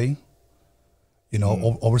Marvin Gaye. You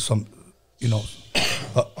know, over some, you know,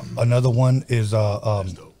 another one is Bob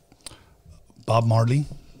Marley.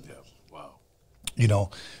 Yeah, wow. You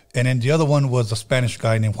know, and then the other one was a Spanish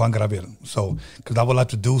guy named Juan Gabriel. So, because I would like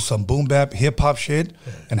to do some boom bap, hip hop shit,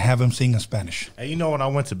 and have him sing in Spanish. Hey, you know, when I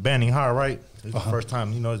went to Banning High, right? It was the first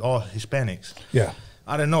time. You know, it's all Hispanics. Yeah.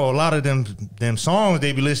 I didn't know a lot of them songs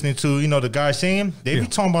they be listening to. You know, the guys singing, they be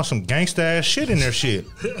talking about some gangsta ass shit in their shit.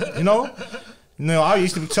 You know. You know, I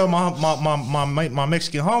used to tell my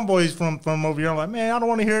Mexican homeboys from over here, I'm like, man, I don't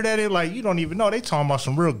want to hear that. They're like, you don't even know. They talking about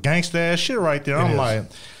some real gangsta ass shit right there. I'm like,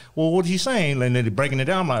 well, what he saying? And then they're breaking it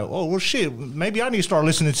down. I'm like, oh, well, shit, maybe I need to start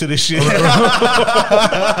listening to this shit. It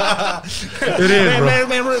is,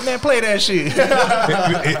 man, play that shit.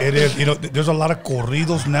 It is. You know, there's a lot of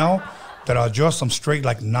corridos now that are just some straight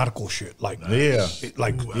like nautical shit. Like yeah,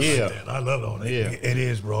 I love all that. Yeah, it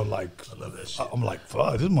is, bro. Like I love that shit. I'm like,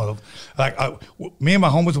 fuck this mother. Like me and my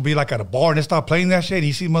homies would be like at a bar and they start playing that shit. And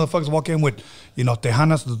you see motherfuckers walk in with, you know,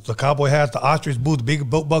 tejanas, the cowboy hats, the ostrich boots, big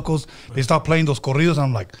belt buckles. They start playing those corridos. And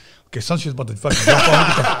I'm like, okay, some shit's about to fucking jump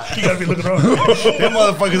on. You gotta be looking around. Them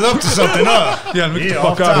motherfuckers up to something, huh? Yeah, get the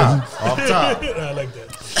fuck out. Off top. I like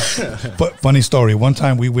that. But funny story. One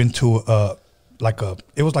time we went to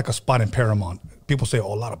it was like a spot in Paramount. People say,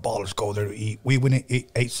 oh, a lot of ballers go there to eat. We went and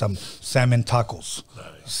ate some salmon tacos.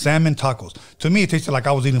 Nice. Salmon tacos. To me, it tasted like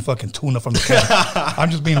I was eating fucking tuna from the can. I'm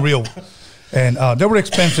just being real. And they were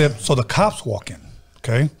expensive. So the cops walk in,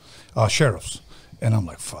 okay? Sheriffs. And I'm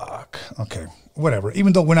like, fuck, okay, whatever.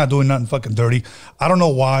 Even though we're not doing nothing fucking dirty. I don't know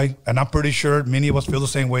why, and I'm pretty sure many of us feel the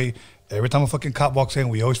same way. Every time a fucking cop walks in,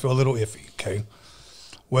 we always feel a little iffy, okay?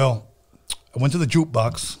 Well, I went to the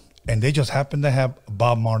jukebox, and they just happened to have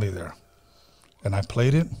Bob Marley there. And I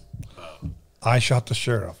played it. I shot the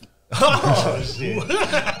sheriff. Oh, shit.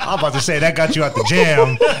 I'm about to say that got you out the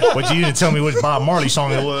jam, but you didn't tell me which Bob Marley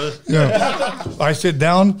song it was. Yeah. I sit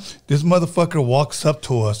down. This motherfucker walks up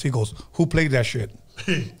to us. He goes, "Who played that shit?"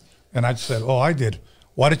 And I said, "Oh, I did."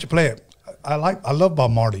 "Why did you play it?" I love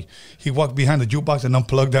Bob Marley. He walked behind the jukebox and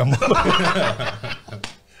unplugged that motherfucker.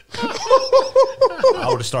 I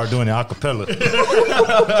would have started doing it a cappella.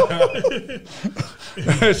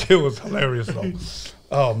 That shit was hilarious, though.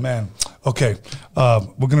 Oh, man. Okay.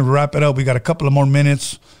 We're going to wrap it up. We got a couple of more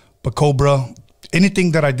minutes. But, Kobra,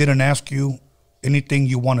 anything that I didn't ask you, anything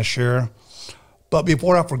you want to share? But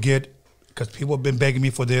before I forget, because people have been begging me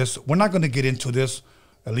for this, we're not going to get into this,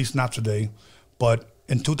 at least not today. But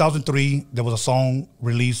in 2003, there was a song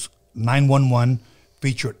released, 911,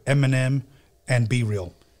 featured Eminem and Be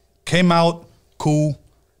Real. Came out, cool,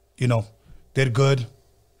 you know, did good.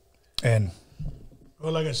 And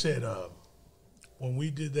well, like I said, when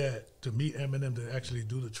we did that to meet Eminem to actually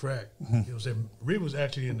do the track, you know what I'm saying, Reed was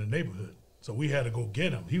actually in the neighborhood, so we had to go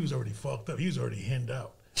get him. He was already fucked up. He was already henned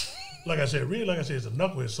out. Like I said, Reed, is a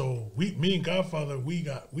knucklehead. So me and Godfather, we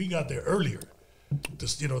got there earlier,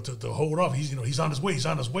 to hold off. He's on his way. He's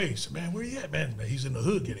on his way. So, man, where he at, man? He's in the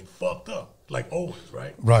hood getting fucked up, like always,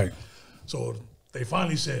 right? Right. So they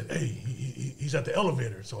finally said, hey, he's at the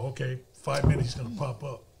elevator. So, okay, 5 minutes, he's going to pop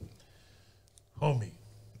up. Homie,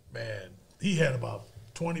 man, he had about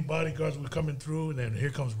 20 bodyguards were coming through, and then here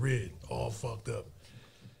comes Red, all fucked up.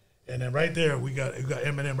 And then right there, we got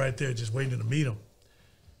Eminem right there just waiting to meet him.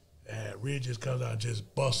 And Red just comes out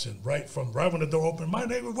just busting right when the door opened. My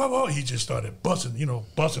neighbor, whoa, he just started busting,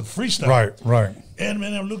 busting freestyle. Right. And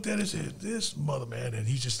Eminem looked at it and said, this mother, man. And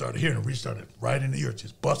he just started hearing him. Red started right in the ear,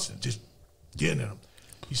 just busting, just getting at him.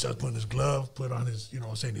 He started putting his glove, put on his,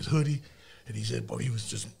 his hoodie. And he said, boy, he was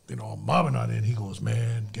just, mobbing on it. And he goes,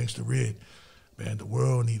 man, Gangsta Red, man, the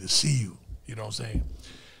world need to see you. You know what I'm saying?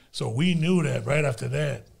 So we knew that right after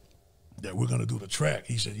that we're going to do the track.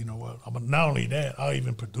 He said, you know what, not only that, I'll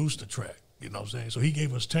even produce the track. You know what I'm saying? So he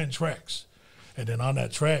gave us 10 tracks. And then on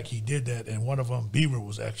that track, he did that. And one of them, Be Real,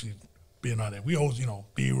 was actually being on it. We always,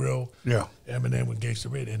 Be Real, yeah, Eminem with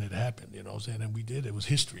Gangsta Red, and it happened. You know what I'm saying? And we did. It was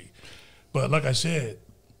history. But like I said,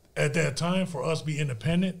 at that time, for us to be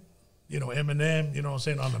independent, Eminem, you know what I'm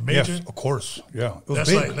saying, on the major. Yes, of course. Yeah. It was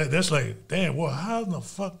big. That's like, damn, well, how the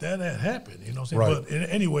fuck that happened? You know what I'm saying? Right.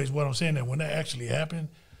 But anyways, what I'm saying, that when that actually happened,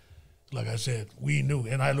 like I said, we knew.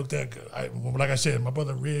 And I looked at, like I said, my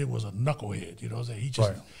brother Red was a knucklehead, you know what I'm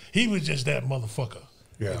saying? He was just that motherfucker,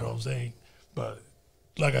 yeah. You know what I'm saying? But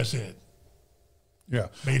like I said, yeah,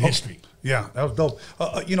 made history. Yeah, that was dope.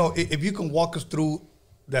 If you can walk us through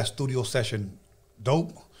that studio session,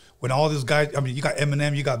 dope. When all these guys, you got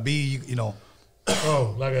Eminem, you got B,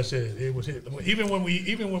 Oh, like I said, it was hit. Even when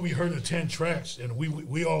we heard the 10 tracks and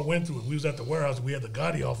we all went through it, we was at the warehouse, we had the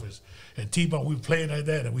Gotti office, and T-Bone, we played like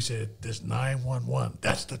that, and we said, this 911,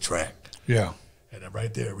 that's the track. Yeah. And then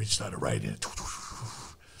right there, we started writing.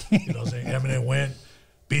 You know what I'm saying? Eminem went,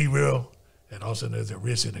 Be Real, and all of a sudden there's a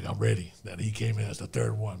Rich and I'm ready. Then he came in as the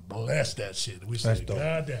third one. Bless that shit. And we said,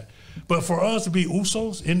 God damn. But for us to be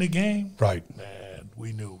Usos in the game, right, man,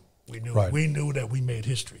 we knew that we made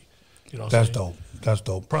history. You know what That's I'm saying? dope. That's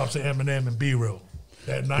dope. Props to Eminem and Be Real.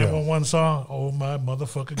 That 911 song, oh my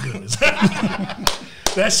motherfucking goodness.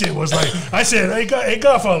 That shit was like, I said, hey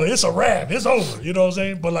Godfather, it's a wrap. It's over. You know what I'm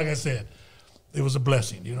saying? But like I said, it was a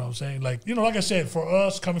blessing. You know what I'm saying? Like, like I said, for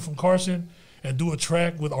us coming from Carson and do a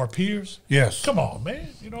track with our peers. Yes. Come on, man.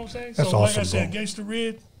 You know what I'm saying? That's so awesome, like I said, bro. Gangsta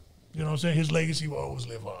Red, you know what I'm saying? His legacy will always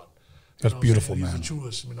live on. That's beautiful, He's man. the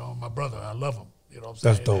truest, my brother. I love him. You know what I'm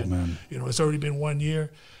That's saying? dope, and, man. It's already been 1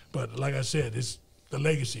 year. But like I said, the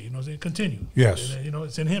legacy. You know what I'm saying? Continue. Yes. And, you know,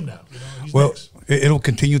 it's in him now. You know, he's Well, next. it'll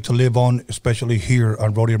continue to live on, especially here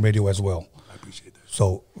on Roadium Radio as well. I appreciate that.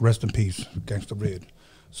 So rest in peace, Gangsta Red.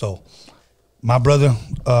 So, my brother,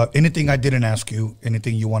 anything I didn't ask you,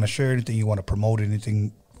 anything you want to share, anything you want to promote,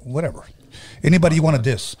 anything, whatever. Anybody you want to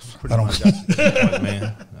diss? I don't Point,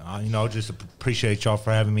 man. You know, just appreciate y'all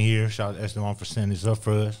for having me here. Shout out to Esteban for setting this up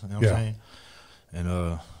for us. You know what I'm saying?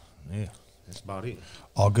 And yeah, that's about it.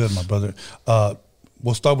 All good, my brother.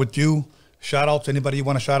 We'll start with you. Shout outs. Anybody you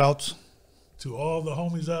want to shout outs? To all the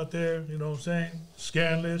homies out there, you know what I'm saying?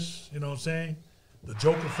 Scanless, you know what I'm saying? The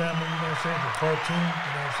Joker family, you know what I'm saying? The cartoon, you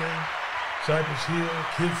know what I'm saying? Cypress Hill,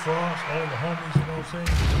 Kid Frost, all the homies, you know what I'm saying?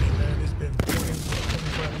 I mean, man, it's been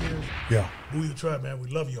 25 years. Yeah. Boo-Yaa Tribe, man, we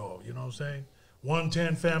love y'all, you know what I'm saying?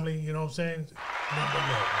 110 family, you know what I'm saying? Nothing but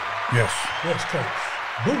love, man. Yes. West Coast.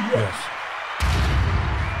 Boo-Yaa. Yes.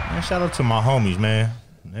 Man, shout out to my homies, man.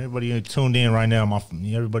 Everybody tuned in right now.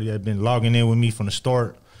 Everybody that's been logging in with me from the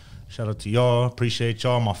start. Shout out to y'all. Appreciate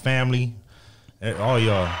y'all, my family, all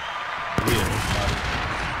y'all.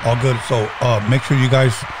 Yeah. All good. So make sure you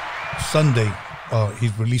guys, Sunday,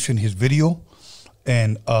 he's releasing his video,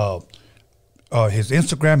 and his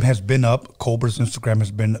Instagram has been up. Kobra's Instagram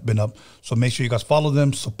has been up. So make sure you guys follow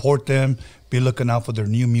them, support them, be looking out for their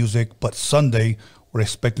new music. But Sunday, we're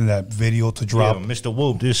expecting that video to drop. Yeah, Mr.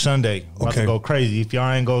 Whoop this Sunday. About to go crazy. If y'all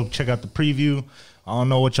ain't go check out the preview, I don't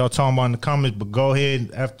know what y'all talking about in the comments, but go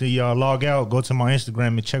ahead after y'all log out, go to my Instagram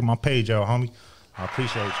and check my page out, homie. I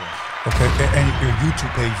appreciate y'all. Okay, and your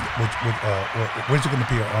YouTube page, where's it going to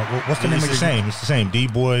appear? What's the name of your same. It's the same.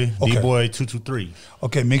 D-Boy, Okay. D-Boy 223.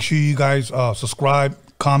 Okay, make sure you guys subscribe,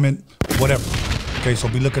 comment, whatever. Okay, so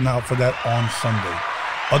be looking out for that on Sunday.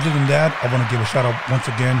 Other than that, I want to give a shout out once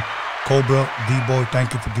again, Kobra, D-Boy,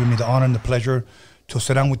 thank you for giving me the honor and the pleasure to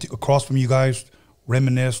sit down with you, across from you guys,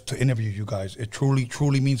 reminisce, to interview you guys. It truly,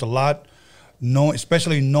 truly means a lot,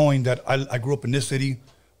 especially knowing that I grew up in this city,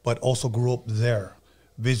 but also grew up there,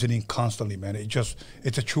 visiting constantly, man.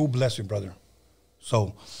 It's a true blessing, brother.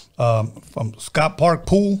 So from Scott Park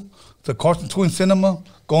Pool to Carson Twin Cinema,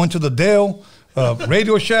 going to the Dale,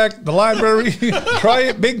 Radio Shack, the library, Try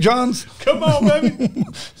It, Big John's. Come on, baby.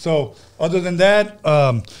 So other than that,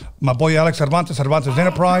 my boy Alex Cervantes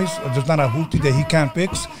Enterprise, there's not a hoopty that he can't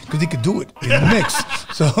fix because he could do it in the mix.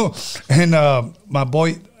 So, and my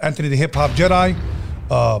boy Anthony the Hip Hop Jedi,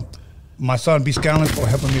 my son B. Scallon for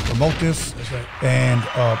helping me promote this. That's right. And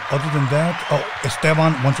other than that,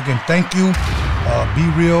 Esteban, once again, thank you. Be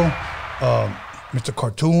Real, Mr.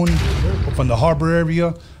 Cartoon from the Harbor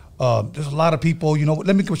area. There's a lot of people, you know.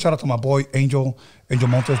 Let me give a shout out to my boy Angel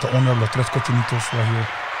Montes, the owner of Los Tres Cochinitos right here.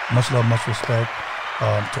 Much love, much respect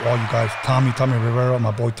to all you guys. Tommy Rivera,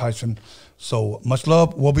 my boy Tyson. So much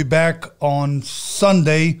love. We'll be back on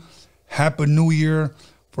Sunday. Happy New Year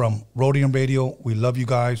from Roadium Radio. We love you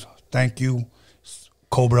guys. Thank you.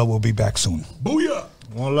 Kobra will be back soon. Boo-Yaa.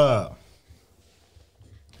 One love.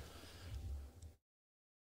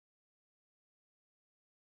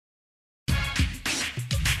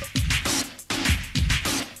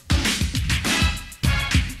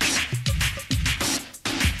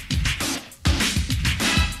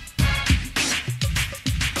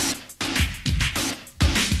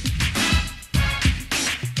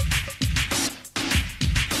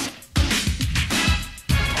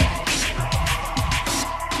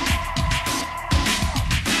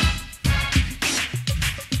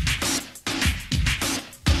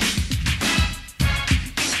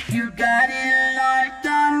 You got it